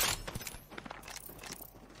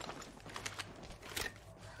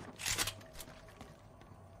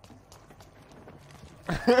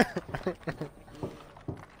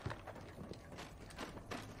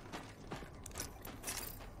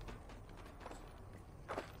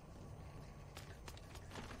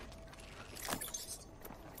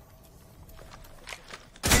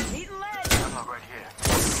 Ammo right here.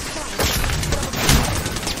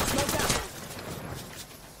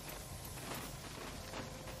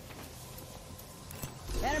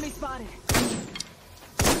 Enemy spotted.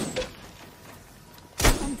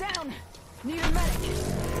 I'm down. Need a medic.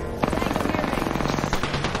 Tango near me.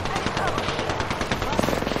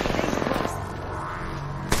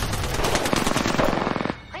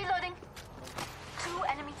 Reloading. 2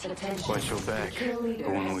 enemy teams. Watch your back. I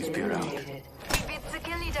won't always be around. We beat the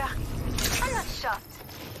kill leader. I'm not shocked.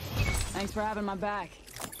 Thanks for having my back.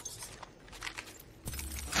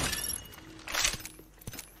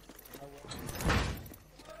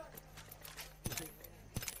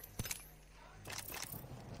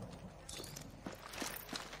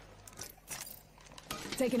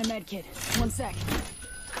 Taking a med kit. 1 sec.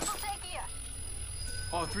 Triple take here.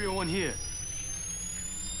 Oh, 301 here.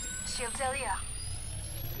 Shield cell here.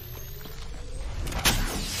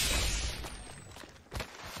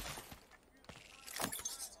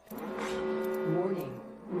 Warning.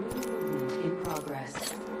 Movement in progress.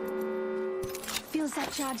 Feels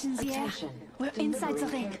that charge in the air. We're inside the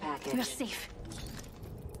ring. We're safe.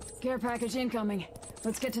 Care package incoming.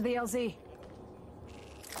 Let's get to the LZ.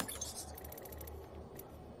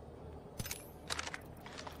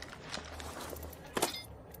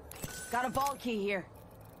 Got a vault key here.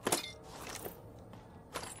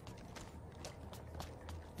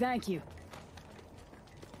 Thank you.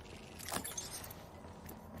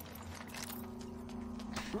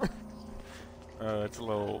 It's a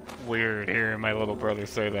little weird hearing my little brother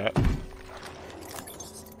say that.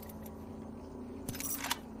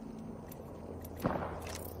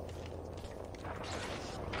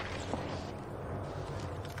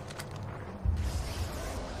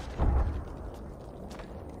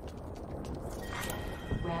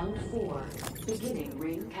 Round 4. Beginning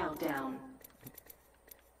ring countdown.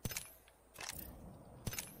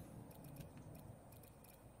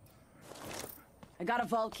 I got a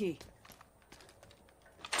vault key.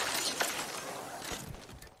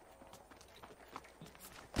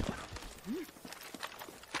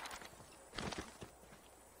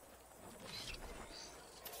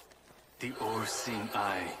 The all-seeing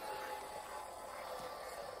eye.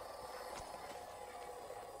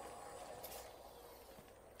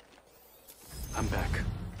 I'm back.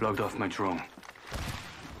 Logged off my drone.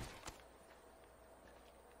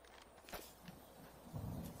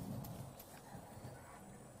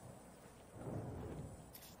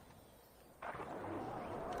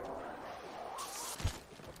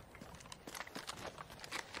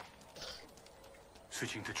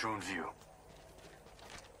 Switching to drone view.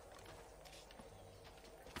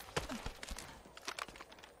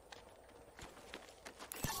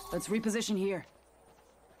 Let's reposition here.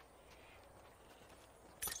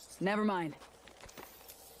 Never mind.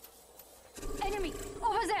 Enemy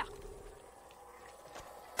over there.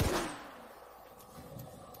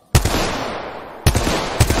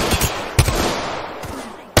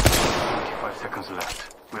 Seconds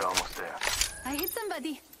left. We're almost there. I hit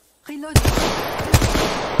somebody. Reloading.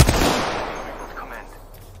 Command.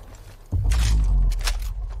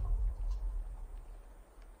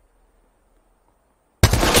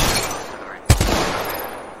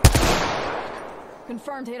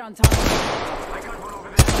 Confirmed hit on top. I got one over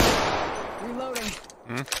there. Reloading.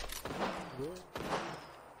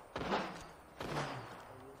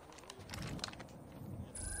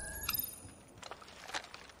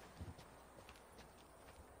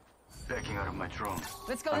 Backing out of my drone.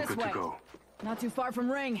 Let's go I'm this good way. to go. Not too far from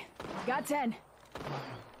ring. Got 10.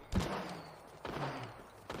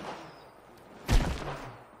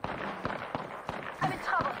 I'm in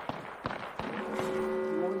trouble.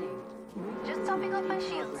 Warning. Just topping off my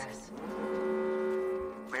shields.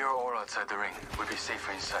 We are all outside the ring. We'll be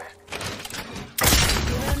safer inside.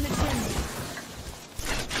 Give him the chimney.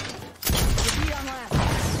 Repeat on last.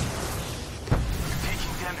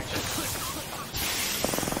 Taking damage.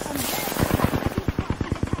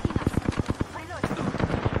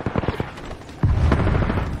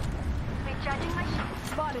 Recharging my shield.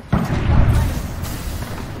 Spotted.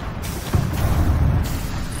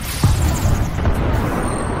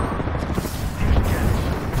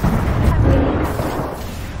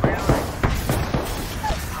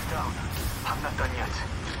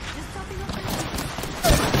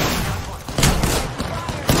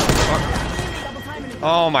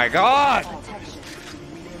 Oh my god!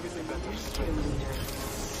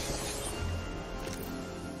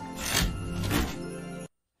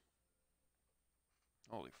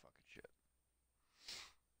 Holy fucking shit.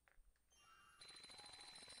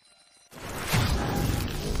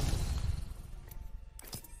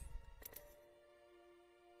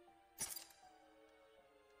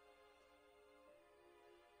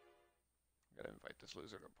 Gotta invite this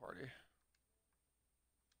loser to a party.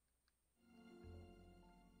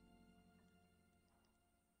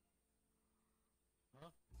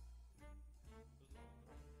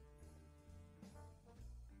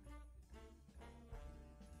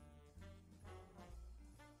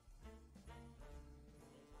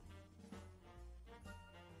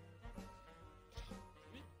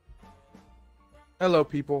 Hello,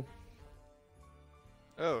 people.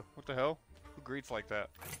 Oh, what the hell? Who greets like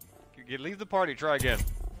that? You leave the party, try again.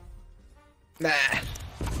 Nah.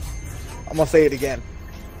 I'm gonna say it again.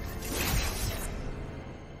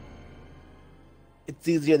 It's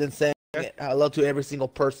easier than saying hello to every single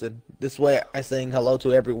person. This way, I'm saying hello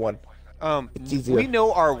to everyone. It's easier. We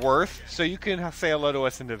know our worth, so you can say hello to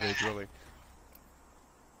us individually.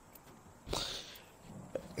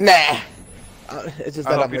 Nah. It's just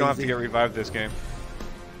I that hope I'm you don't have to lazy. get revived this game.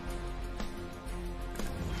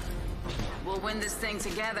 We'll win this thing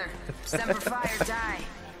together. Semper Fi or die.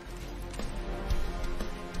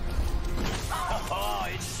 Oh,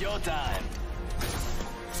 it's showtime.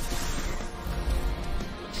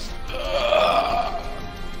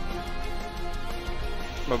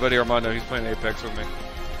 My buddy Armando, he's playing Apex with me.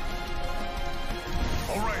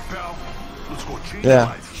 All right, pal. Let's go change Yeah.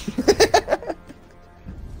 life.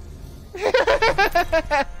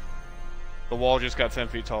 The wall just got 10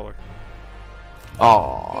 feet taller.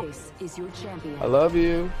 Aww. This is your champion. I love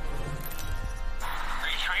you.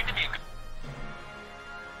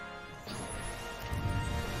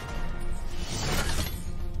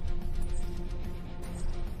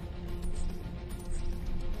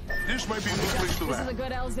 This might be a good place to This is a land.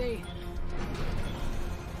 good LZ.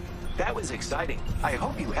 That was exciting. I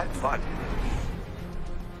hope you had fun.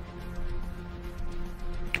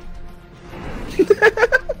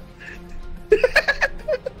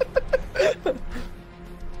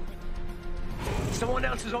 Someone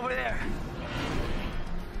else is over there.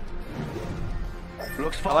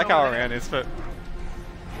 Looks I fun. like how I over there. ran his foot.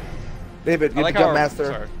 David, I you're like the how jump master.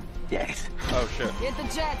 Sorry. Yes. Oh shit. Hit the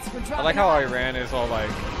jets. We're dropping I like how off. Iran is all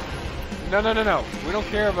like, no. We don't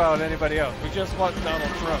care about anybody else. We just want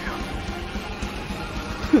Donald Trump.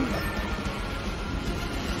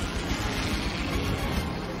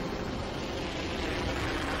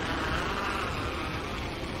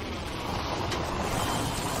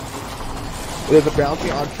 There's a bounty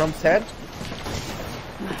on Trump's head.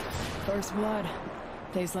 First blood.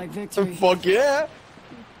 Tastes like victory. Fuck yeah.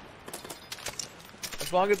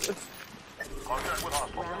 As long as it's...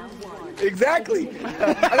 Exactly.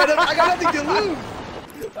 I got nothing to lose.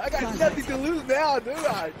 I got nothing to lose now, do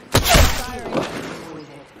I? Firing.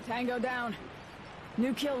 Tango down.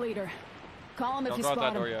 New kill leader. Call him if Don't you go out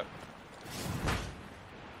spot that door him. yet.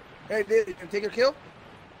 Hey, David, you take your kill?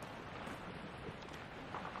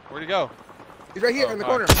 Where'd he go? He's right here Oh, in the hi.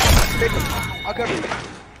 corner. Take him. I'll cover you.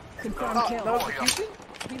 Confirmed kill. No execution?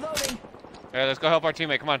 Reloading. Yeah, let's go help our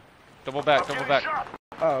teammate. Come on. Double back, double back.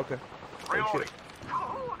 Oh, okay. Oh, shit.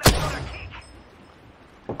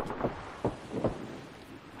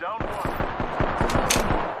 Down one.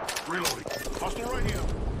 Reloading. Hostile right here.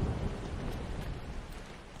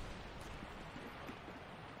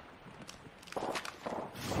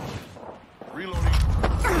 Reloading.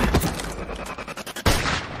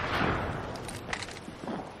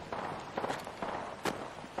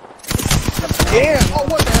 Damn! Oh,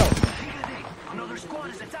 what the hell? Another squad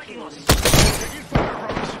is attacking us. Taking fire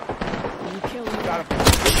from us. New kill leader. Got him.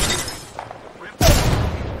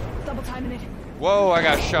 Double timing it. Whoa, I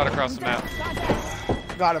got shot across the map.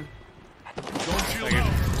 Got him. Don't shield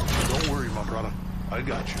out. Don't worry, my brother. I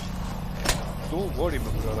got you. Don't worry,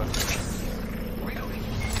 my brother.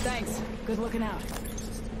 Thanks. Good looking out.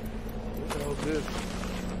 What the hell is this?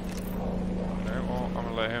 Okay, well, I'm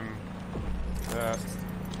gonna let him do that.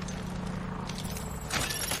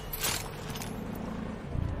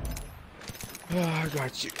 Oh, I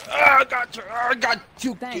got you. I got you. I got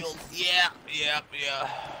 2 Thanks. kills. Yeah.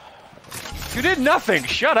 You did nothing.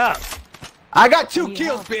 Shut up. I got 2 Need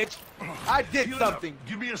kills, help. bitch. I did Heal it up. something.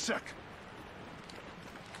 Give me a sec.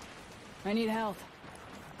 I need health.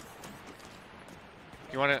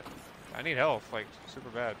 You want it? I need health, like super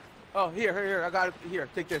bad. Oh, here. I got it. Here,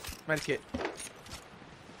 take this medkit.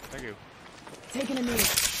 Thank you. Taking a knee.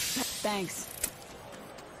 Thanks.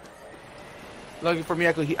 Lucky for me,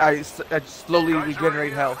 I slowly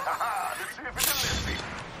regenerate health.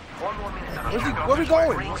 Where are we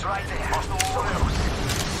going? Rings right there. So close.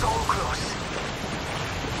 So close.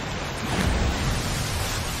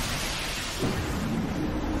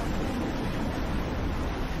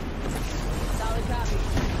 Solid copy.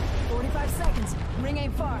 45 seconds. Ring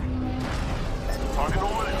ain't far. Target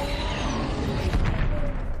over there.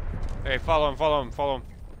 Hey, follow him, follow him, follow him.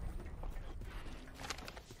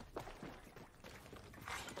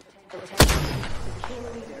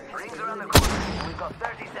 Rings around the corner. We've got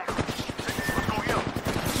 30 seconds. Let's go here.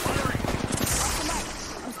 Firing.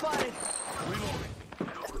 I'm spotted. Reloading.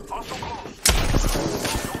 Also close.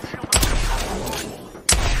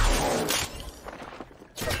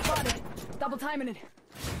 Spotted. Double timing it.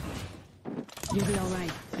 You'll be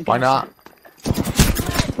alright. Why not?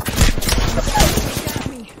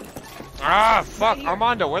 Ah, fuck,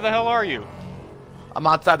 Armando, where the hell are you? I'm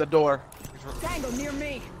outside the door. Tango near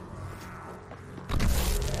me.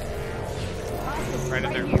 Right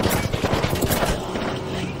in there.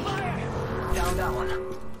 Down that one.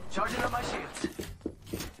 Charging up my shields.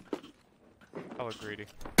 Hella greedy.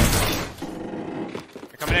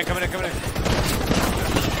 They're coming in, coming in, coming in.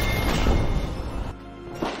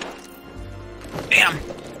 Damn!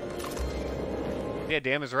 Yeah,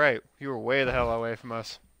 damn is right. You were way the hell away from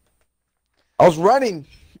us. I was running.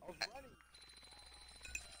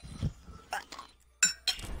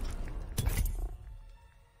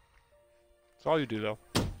 That's all you do, though.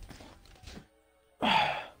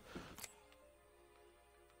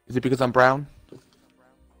 Is it because I'm brown?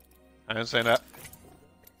 I didn't say that.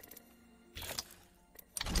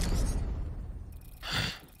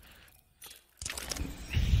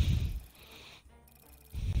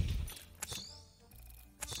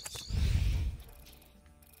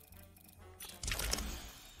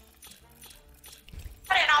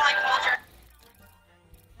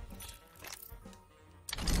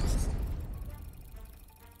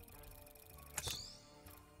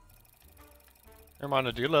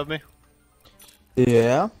 Armando, do you love me?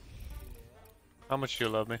 Yeah. How much do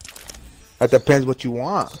you love me? That depends what you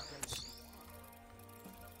want.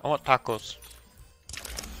 I want tacos.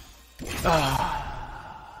 I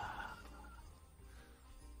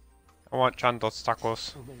want Chando's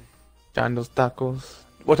tacos. Chando's tacos.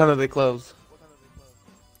 What time do they close?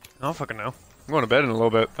 I don't fucking know. I'm going to bed in a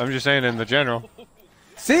little bit. I'm just saying in the general.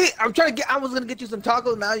 See, I'm trying to get. I was gonna get you some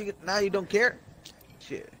tacos. Now you don't care.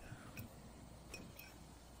 Shit.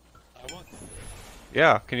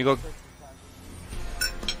 Yeah, can you go?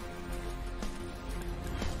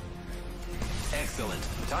 Excellent.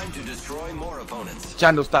 Time to destroy more opponents.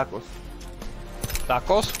 Chando's tacos.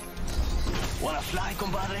 Tacos? Wanna fly,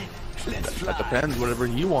 compadre? Let's fly. That depends. Whatever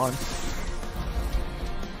you want.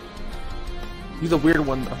 He's a weird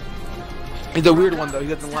one though. He's a weird one though. He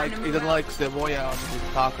doesn't like cebolla on his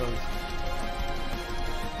tacos.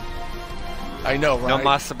 I know, right? No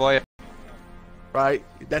más cebolla. Right?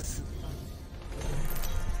 That's.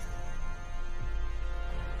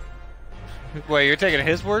 Wait, you're taking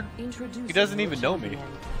his word? He doesn't even know me.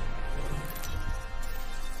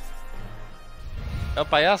 El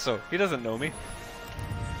payaso. He doesn't know me.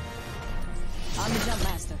 I'm the jump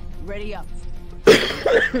master. Ready up.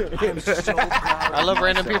 I love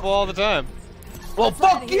random people all the time. Well,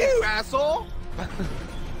 fuck you, asshole!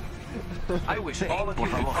 I wish all of you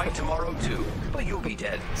could fight tomorrow too, but you'll be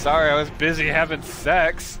dead. Sorry, I was busy having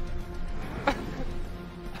sex.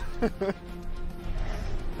 Come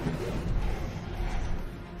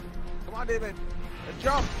on, David. Let's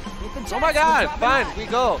jump. Oh my god, fine, we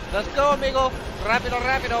go. Let's go, amigo. Rápido,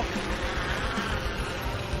 rápido.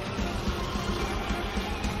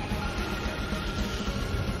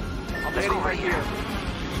 I'm heading right here.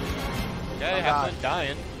 Okay, have fun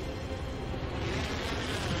dying.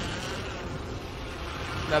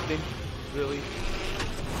 Nothing. Really.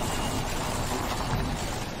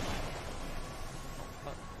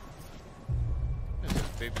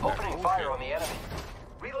 Opening fire on the enemy.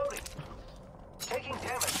 Reloading. Taking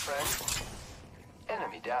damage, friend.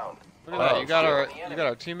 Enemy down. Look at that, you got our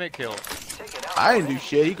teammate killed. I didn't do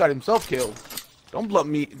shit. He got himself killed. Don't lump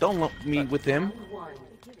me with him.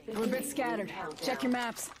 We're a bit scattered. Check your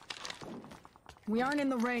maps. We aren't in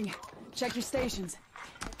the ring. Check your stations.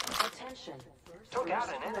 Attention. Took out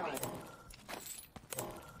an enemy.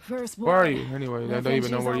 First Where are you? Anyway, I don't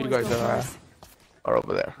even know where you guys are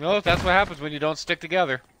over there. No, that's what happens when you don't stick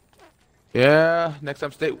together. Yeah, next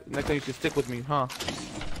time you should stick with me, huh?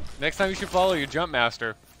 Next time you should follow your jump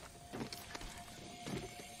master.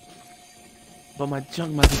 But my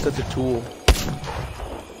junk master's such a tool.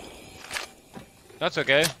 That's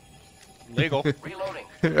okay. Legal. Reloading.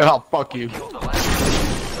 Oh, fuck you. Kill the last.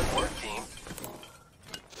 Good work, team.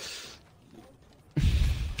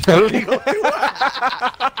 Illegal.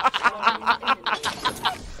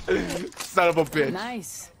 Son of a bitch.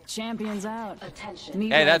 Nice. Champions out. Attention.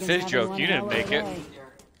 Hey, that's his joke. You didn't make it.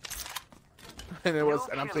 And it was,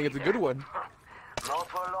 and I'm saying it's a good one. Not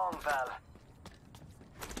for long, pal.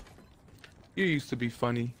 You used to be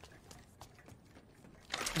funny.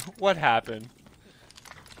 What happened?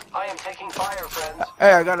 I am taking fire, friends.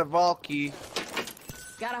 Hey, I got a vault key.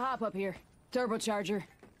 Gotta hop up here. Turbocharger.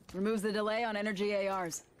 Removes the delay on energy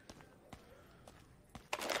ARs.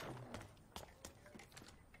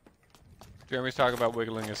 Jeremy's talking about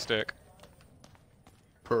wiggling his stick.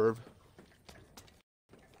 Perv.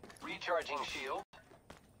 Recharging shield.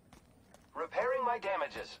 Repairing my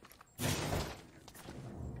damages.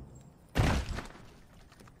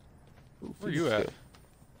 Where you at?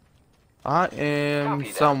 I am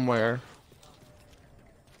somewhere.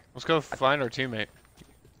 Let's go find our teammate.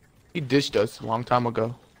 He dished us a long time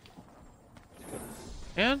ago.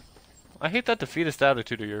 Man, I hate that defeatist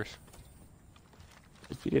attitude of yours.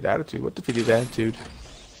 Defeated attitude? What defeated attitude?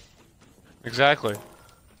 Exactly.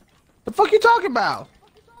 The fuck you talking about?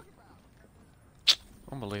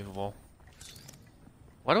 Unbelievable.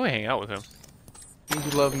 Why do I hang out with him?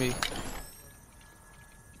 You love me.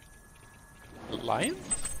 Lying?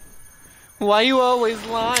 Why you always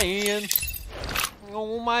lying?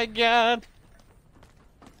 Oh my god.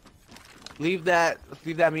 Leave that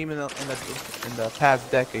meme in the past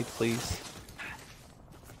decade, please.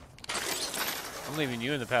 I'm leaving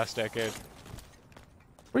you in the past decade.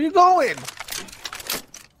 Where you going?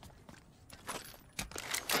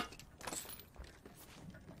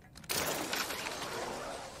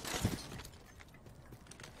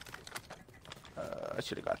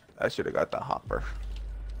 I should have got the hopper.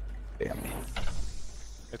 Damn it.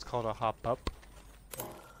 It's called a hop up.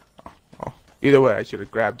 Oh. Either way, I should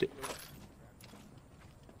have grabbed it.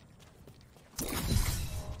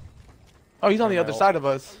 Oh, he's on the other side of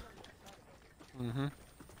us. Mm-hmm.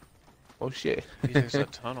 Oh shit. There's a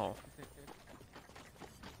tunnel.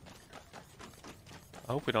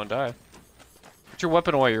 I hope we don't die. Put your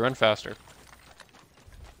weapon away, you run faster.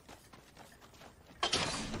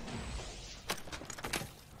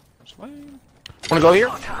 Wanna go here?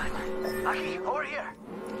 Over here.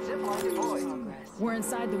 Zip line deployed. We're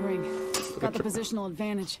inside the ring. Got the positional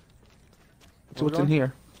advantage. So what's in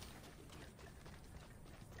here?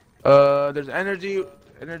 There's energy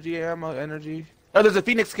ammo, energy. Oh, there's a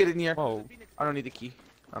Phoenix kit in here. Oh. I don't need the key.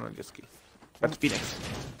 I don't need this key. That's Phoenix.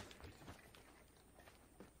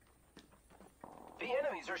 The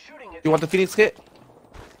enemies are shooting at You want the Phoenix kit?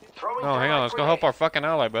 Oh, hang on. Let's go help our fucking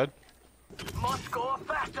ally, bud. Must go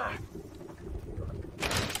faster.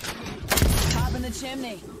 Top in the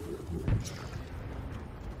chimney.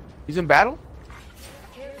 He's in battle?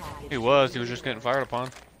 He was just getting fired upon.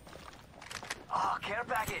 Oh, care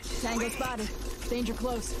package. Tango spotted. Danger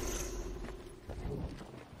close.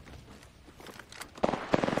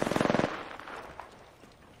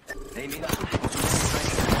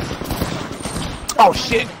 Oh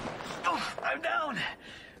shit! I'm down.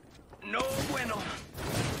 No bueno.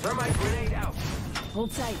 Thermite grenade out.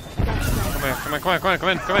 Hold tight. Come in. I'm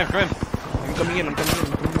coming in. I'm coming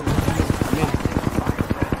in.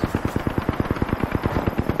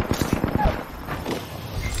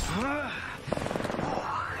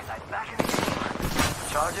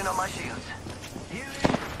 Charging on my shields.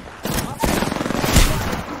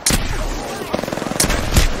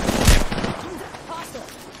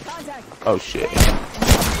 Oh shit.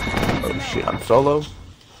 Oh shit, I'm solo.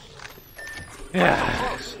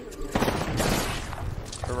 Yeah.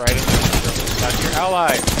 We're right in the That's your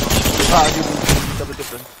ally. Double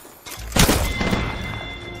different.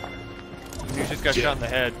 You just got shot in the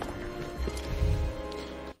head.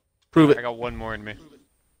 Prove it. I got one more in me.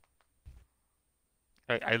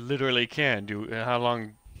 I literally can. How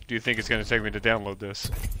long do you think it's going to take me to download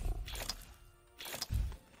this?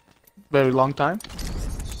 Very long time.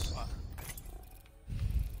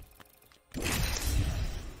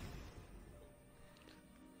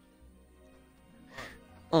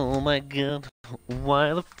 Oh my god,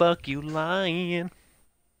 why the fuck you lying?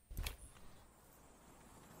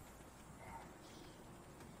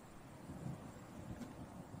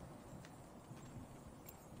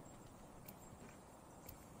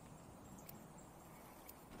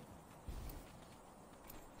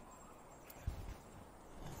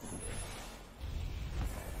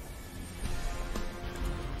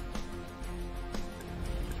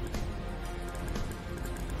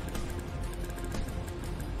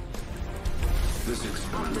 This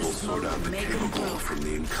expendable slow down the cable ball from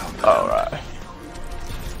the incumbent. Alright.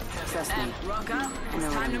 Trust me. Rock up.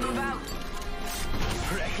 It's time to move out.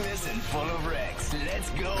 Reckless and full of wrecks. Let's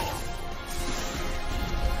go.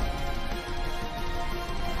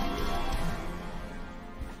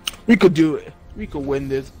 We could do it. We could win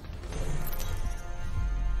this.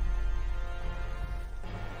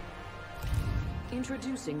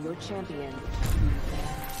 Introducing your champion.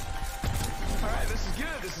 Alright, this is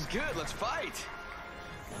good. This is good. Let's fight.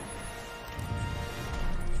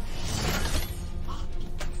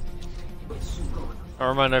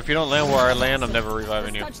 Armando, if you don't land where I land, I'm never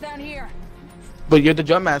reviving you. Touchdown here. But you're the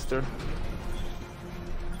jump master.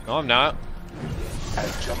 No, I'm not.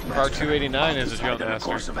 As jump Car master, 289 is a decide jump on master.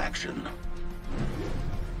 course of action.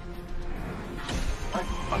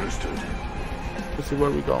 Understood. Let's see where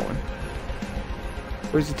we're going.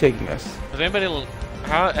 Where's he taking us? Has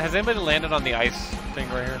anybody landed on the ice thing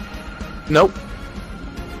right here? Nope.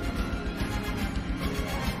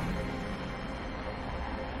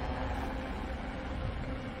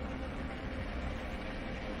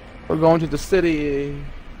 We're going to the city.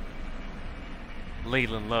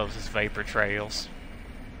 Leland loves his vapor trails.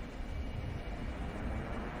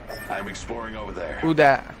 I'm exploring over there. Who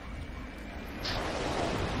that?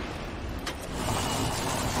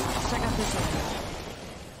 Check out this area.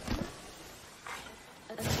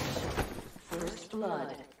 First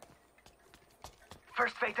blood.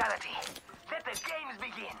 First fatality. Let the games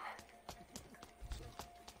begin.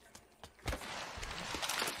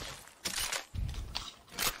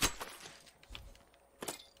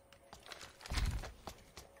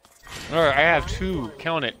 Alright, I have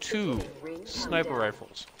count it, two sniper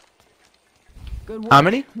rifles. Good work. How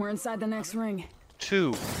many? We're inside the next ring.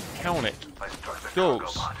 2, count it.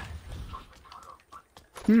 Those.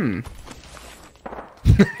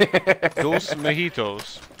 Dos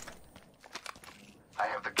mojitos. I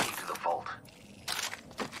have the key to the vault.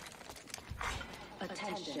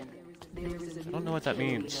 Attention. I don't know what that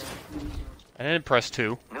means. I didn't press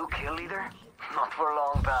 2. New kill leader? Not for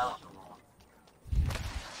long, pal.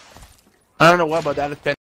 I don't know what about that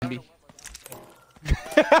offended me.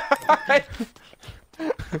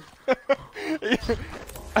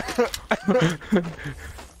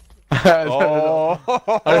 Oh.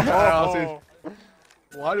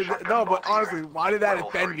 Why did that, no, but honestly, why did that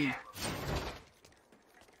offend me?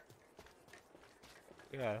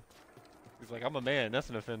 Yeah. He's like, I'm a man,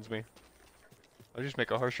 nothing offends me. I'll just make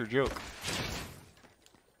a harsher joke.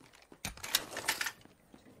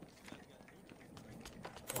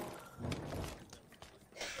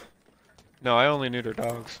 No, I only neuter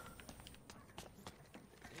dogs.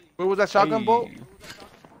 Where was that shotgun bolt?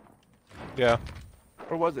 Yeah.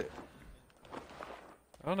 Or was it?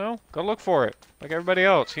 I don't know. Go look for it. Like everybody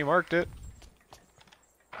else. He marked it.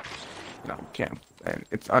 No, can't. And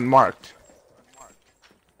it's unmarked.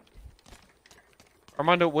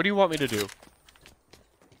 Armando, what do you want me to do?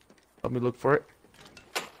 Let me look for it.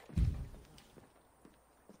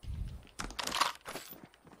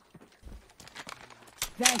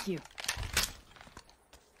 Thank you.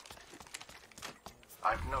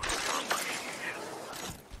 I've noticed your appreciation.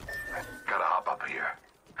 Gotta hop up here.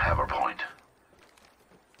 Hammer point.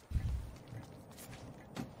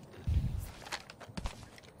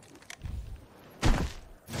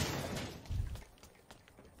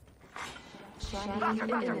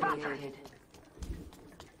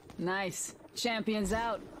 Nice. Champions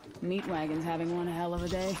out. Meat Wagon's having one hell of a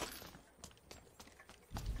day.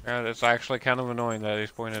 Yeah, it's actually kind of annoying that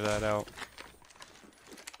he's pointed that out.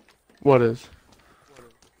 What is?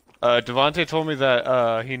 Devontae told me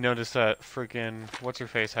that he noticed that freaking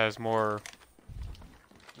what's-her-face has more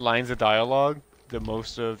lines of dialogue than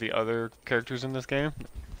most of the other characters in this game.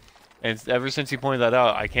 And ever since he pointed that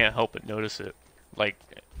out, I can't help but notice it. Like,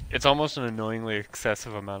 it's almost an annoyingly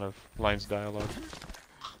excessive amount of lines of dialogue.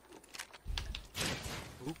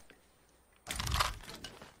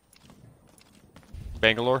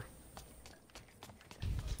 Bangalore?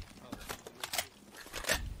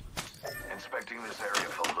 Inspecting this area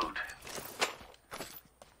for loot.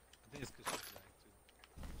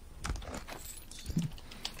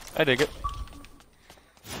 I dig it.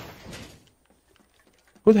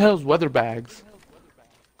 Who the hell's weather bags?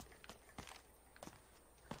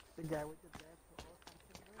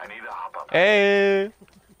 I need to hop up. Hey!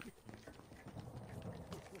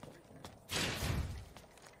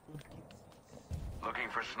 Looking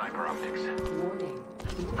for sniper optics. Warning.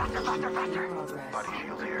 Body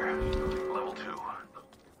shield here. Level 2.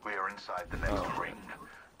 We are inside the next ring.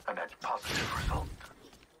 A net positive result.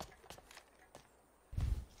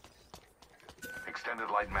 Extended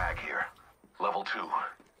light mag here. Level 2.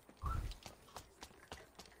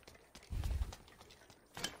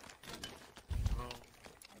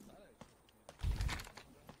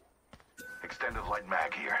 Extended light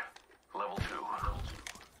mag here. Level 2.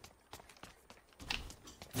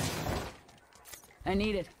 I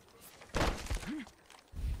need it.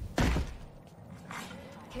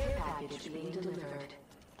 Care package being delivered.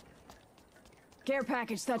 Care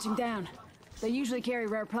package touching down. They usually carry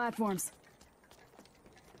rare platforms.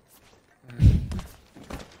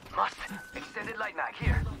 Must. Extended light mag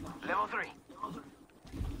here. Level 3.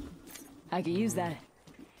 I could use that.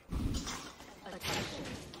 Attention.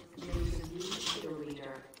 There is a new kill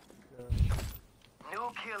leader.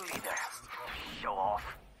 New kill leader. Show off.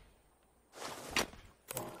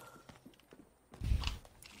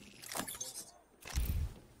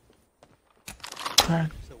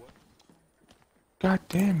 God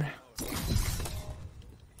damn it.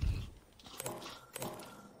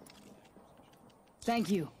 Thank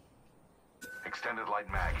you. Extended light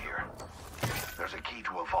mag here. There's a key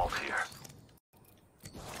to a vault here.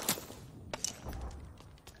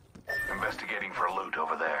 Investigating for loot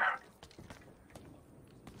over there.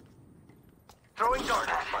 Throwing dart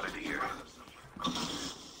spotted here.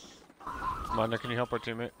 Armando, can you help our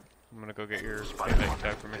teammate? I'm gonna go get your teammate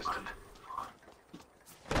tag for me.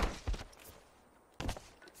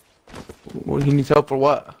 Well, he needs help for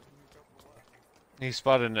what? He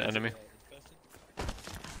spotted an enemy.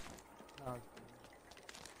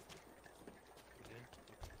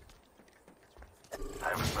 I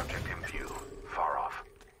have a subject in view. Far off.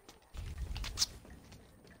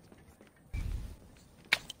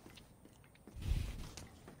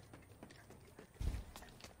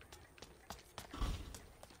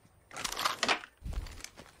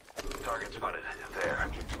 Target spotted. There.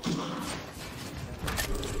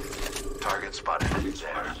 Target spotted.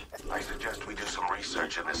 There. I suggest we do some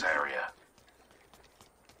research in this area.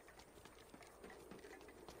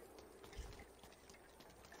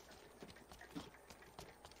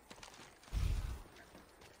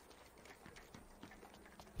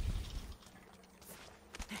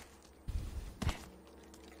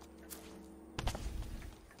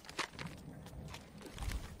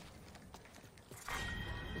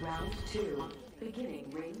 Round 2. Beginning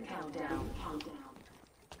ring countdown.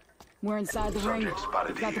 We're inside the ring. Subject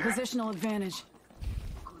spotted Got the here. positional advantage.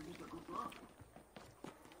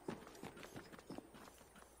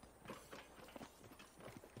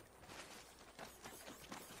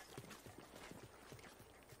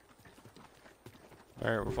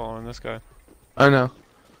 Alright, we're following this guy. I know.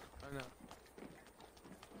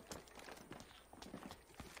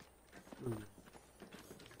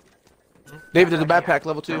 David, there's a backpack,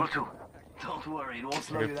 level 2. Level 2. Don't worry, it won't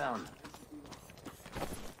slow you down.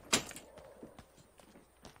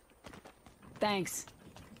 Thanks.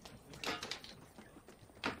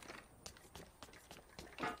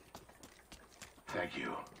 Thank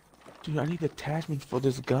you. Dude, I need attachments for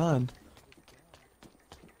this gun.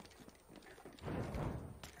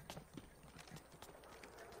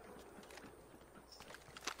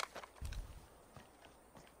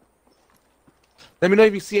 Let me know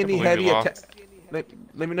if you see any heavy let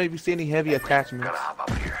me know if you see any heavy attachments. Gotta hop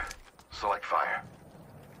up here. Select fire.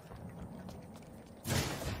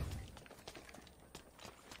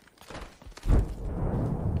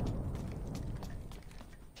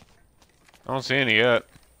 I don't see any yet.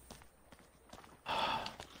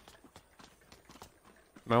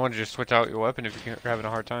 Might want to just switch out your weapon if you're having a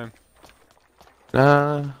hard time.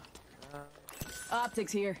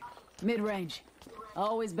 Optics here. Mid-range.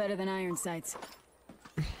 Always better than iron sights.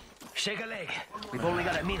 Shake a leg. We've only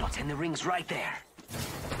got a minute and the ring's right there.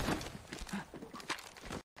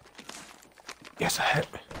 Yes, I have.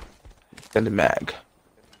 Then the mag.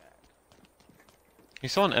 He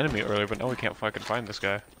saw an enemy earlier, but now we can't fucking find this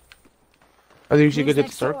guy. I think we should Who's get to the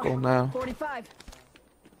next door? circle now. 45.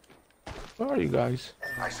 Where are you guys?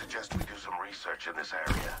 I suggest we do some research in this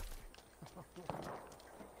area.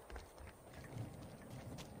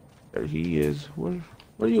 There he is. Where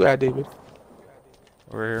are you at, David?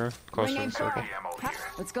 We're here, close Ring to the ain't circle. far.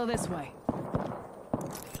 Let's go this way.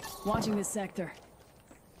 Watching this sector.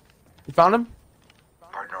 You found him?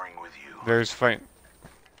 Partnering with you. There's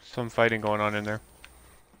some fighting going on in there.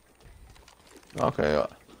 Okay.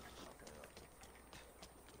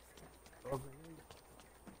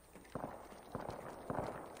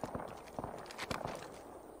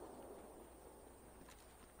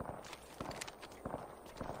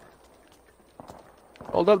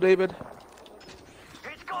 Hold up, David.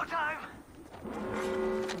 It's go time!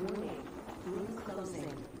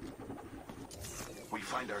 We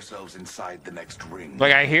find ourselves inside the next ring.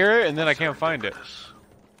 Like, I hear it, and then I can't find it.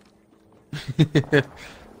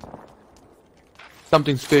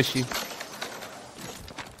 Something's fishy.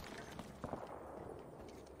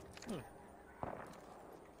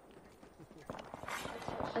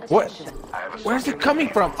 What? Where's it coming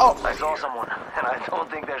from? Oh! I saw someone, and I don't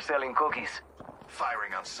think they're selling cookies.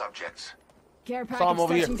 Firing on subjects. Care Saw him package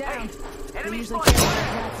over touching here. down. They usually carry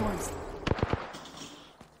on platforms.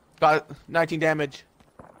 Got 19 damage.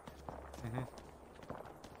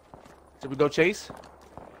 Should we go chase?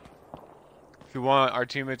 If you want, our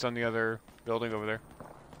teammates on the other building over there.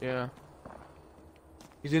 Yeah.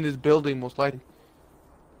 He's in this building, most likely.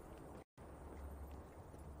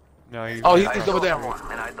 No, he's he's over there.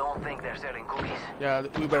 And I don't think they're selling cookies. Yeah,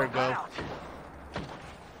 we better go.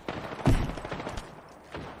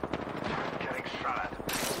 Getting shot at.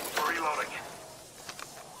 Reloading.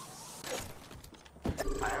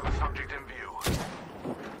 I have a subject in view.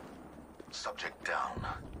 Subject down.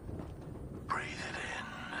 Breathe it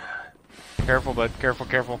in. Careful, bud. Careful,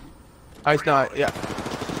 careful. Ice not, yeah.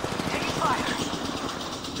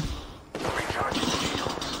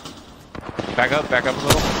 Back up a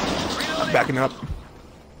little. I'm backing up.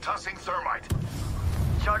 Tossing thermite.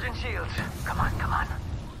 Charging shields. Come on, come on.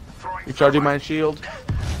 Recharging my shield.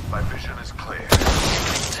 My vision is clear.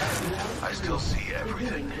 I still see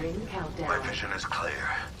everything. My vision is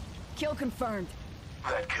clear. Kill confirmed.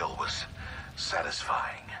 That kill was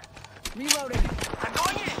satisfying. Reloading. I'm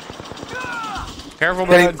going in. Careful,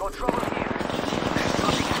 Getting- bud.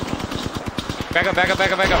 Back up. Come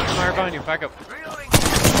on, right behind you. Back up.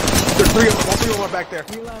 There's three of them. All three of them are back there.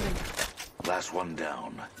 Reloading. Last one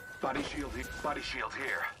down. Body shield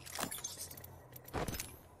here.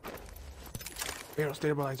 Barrel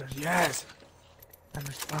stabilizers, yes! And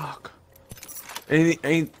there's fuck.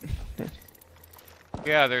 Ain't.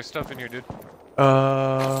 Yeah, there's stuff in here, dude.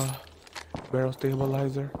 Barrel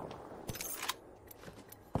stabilizer.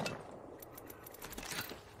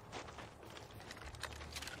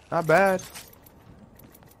 Not bad.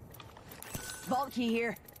 Vault key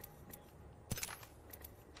here.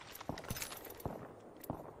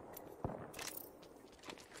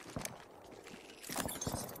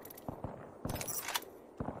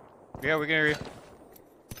 Yeah, we can hear you.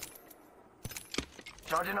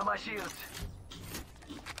 Charging on my shields.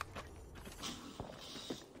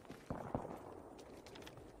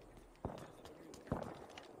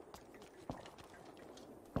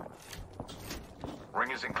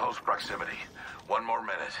 Ring is in close proximity. One more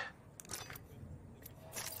minute.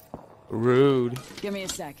 Rude. Give me a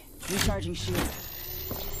sec. Recharging shield.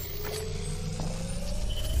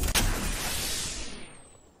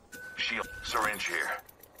 Shield. Syringe here.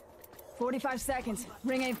 45 seconds.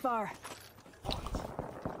 Ring ain't far.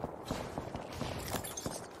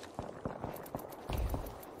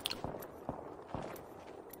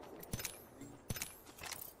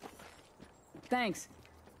 Thanks.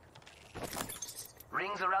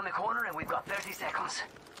 Ring's around the corner and we've got 30 seconds.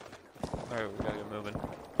 Alright, we gotta get moving.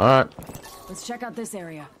 Alright. Let's check out this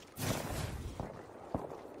area.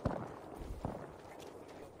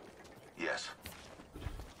 Yes.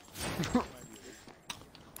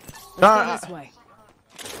 Let's go this way.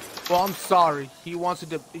 Well, I'm sorry. He wants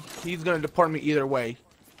to. He's gonna deport me either way.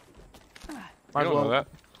 Might You as don't well. know that.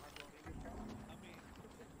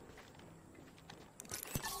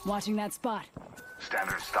 Watching that spot.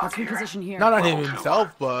 Standard stock Let's here. reposition here. Not on him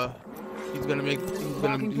himself, but he's gonna make.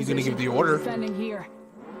 He's gonna give the order. Defending here.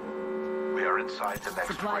 We are inside the next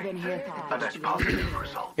Supply ring. bin here. A net positive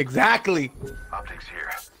result. Exactly. Optics here.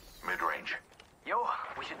 Mid-range. Yo,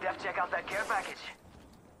 we should def check out that care package.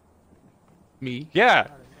 Me. Yeah.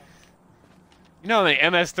 You know how many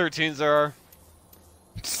MS-13s there are?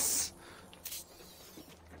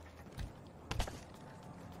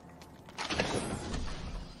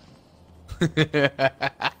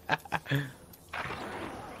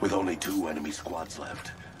 With only 2 enemy squads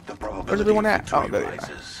left, the probability Where's everyone of at? victory Oh, there they are.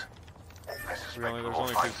 rises. I suspect There's we'll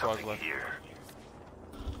only find 2 squads something left. here.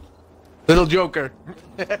 Little Joker.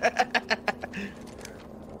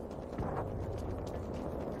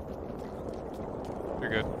 You're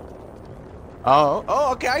good.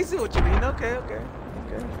 Oh, okay. I see what you mean. Okay.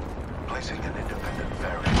 Placing an independent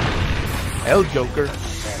variable. El Joker.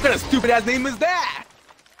 What kind of stupid ass name is that?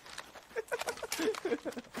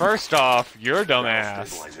 First off, you're a dumbass.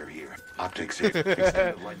 Stabilizer here. Optics here.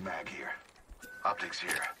 Extended light mag here. Optics here.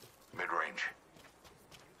 Mid-range.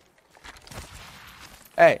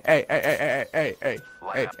 Hey.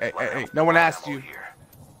 No one asked you. Here.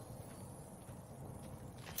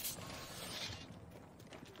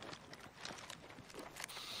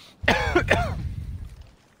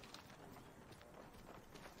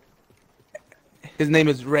 His name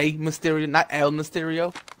is Rey Mysterio, not El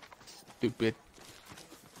Mysterio. Stupid.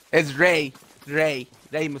 It's Rey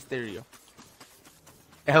Mysterio.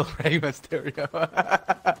 El Rey Mysterio.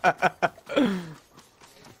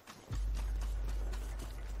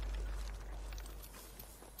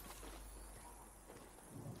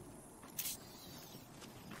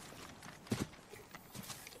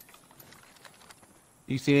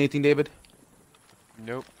 You seen anything, David?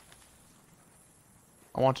 Nope.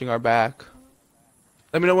 I'm watching our back.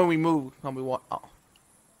 Let me know when we move. Tell me what. Oh.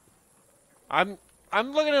 I'm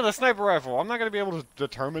looking at a sniper rifle. I'm not gonna be able to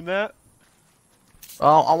determine that.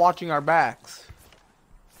 Oh, I'm watching our backs.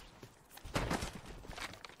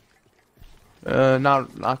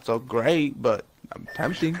 Not so great, but I'm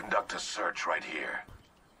tempting. Conduct a search right here.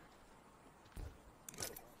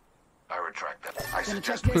 I retract that. I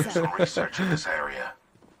suggest we do some research in this area.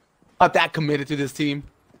 Not that committed to this team.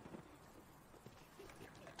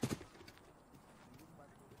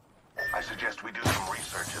 I suggest we do some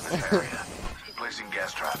research in this area. Placing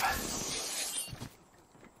gas trap.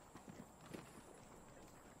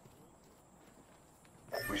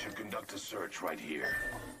 We should conduct a search right here.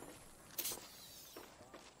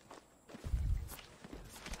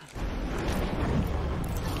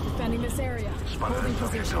 Defending this area. Spotted Holding a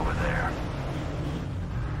subject position. over there.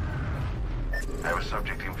 I have a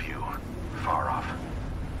subject in view. Far off.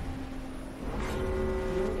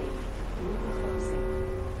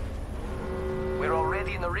 We're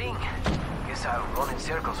already in the ring. Guess I'll run in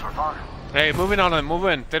circles for fun. Hey, moving on them. Move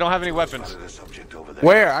in. They don't have any weapons. Spotted a subject over there.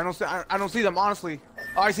 Where? I don't see them, honestly.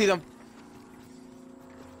 Oh, I see them.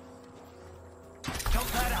 Jump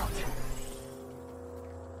that out.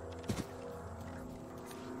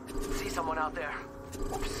 See someone out there.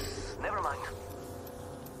 Oops, never mind.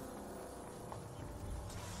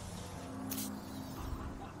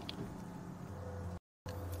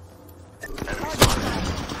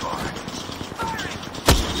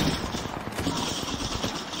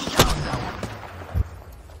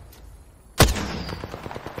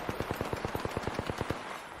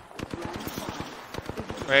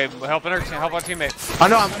 Hey, help our teammate. I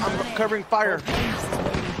know. I'm covering fire. Gas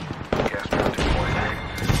trap deployed.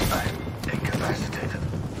 I'm incapacitated.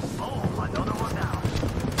 Oh, another one down.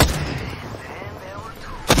 And there were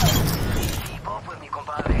two. Keep up with me,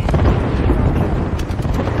 compadre.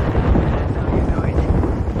 That's how you do it.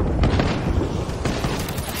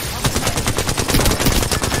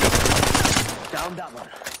 Down that one.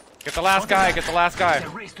 Get the last guy. Get the last guy. The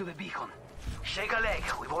race to the beacon. Shake a leg.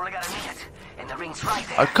 We've only got a minute. And the ring's right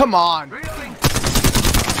there. Oh, come on. Reloading.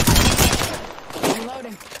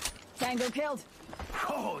 Reloading. Tango killed.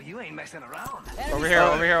 Oh, you ain't messing around. Over here.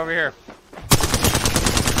 Over here. Over here.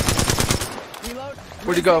 Reload.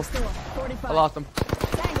 Where'd he go? 45. I lost him.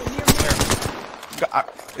 Tango near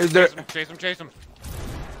me. Is there? Chase him. Chase him.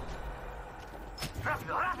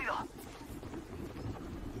 Rápido, rápido.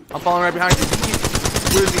 I'm following right behind you.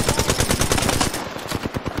 Where is he?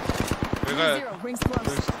 Zero. Rings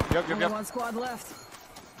close. Yep. Only one squad left.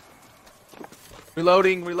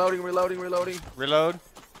 Reloading. Reload.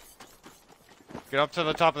 Get up to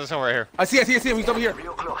the top of this hill right here. I see him. He's over here.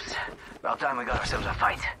 Real close. About time we got ourselves a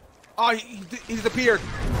fight. Oh, he disappeared.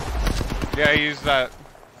 Yeah, use that.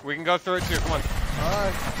 We can go through it too. Come on.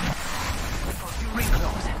 Alright. Ring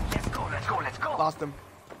close. Let's go. Lost him.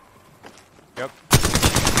 Yep.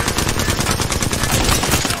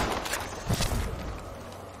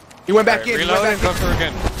 He went back in. Reload and go through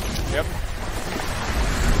again. Yep.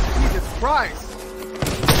 Jesus Christ.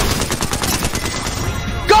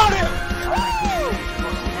 Got him!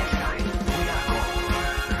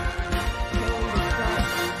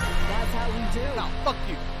 That's how we do. No, fuck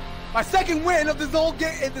you. My second win of this whole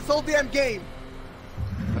game, this whole damn game.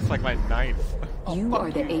 That's like my 9th. You are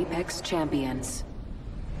the Apex champions.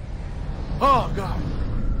 Oh god,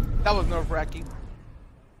 that was nerve-wracking.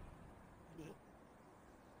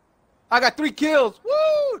 I got 3 kills.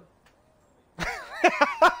 Woo!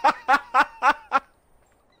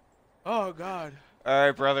 Oh god. All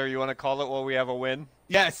right, brother. You want to call it while we have a win?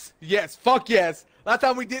 Yes. Fuck yes. Last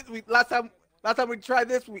time we tried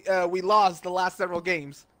this, we lost the last several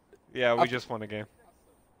games. Yeah, we just won a game.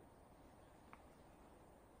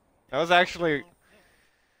 That was actually.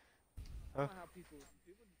 Huh?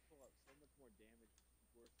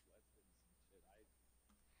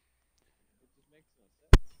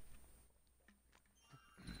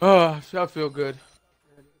 Oh, I feel good.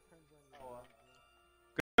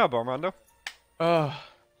 Good job, Armando. Oh.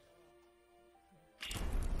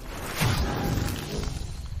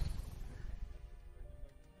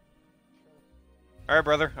 All right,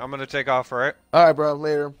 brother. I'm gonna take off. All right. All right, bro.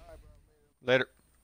 Later. Later.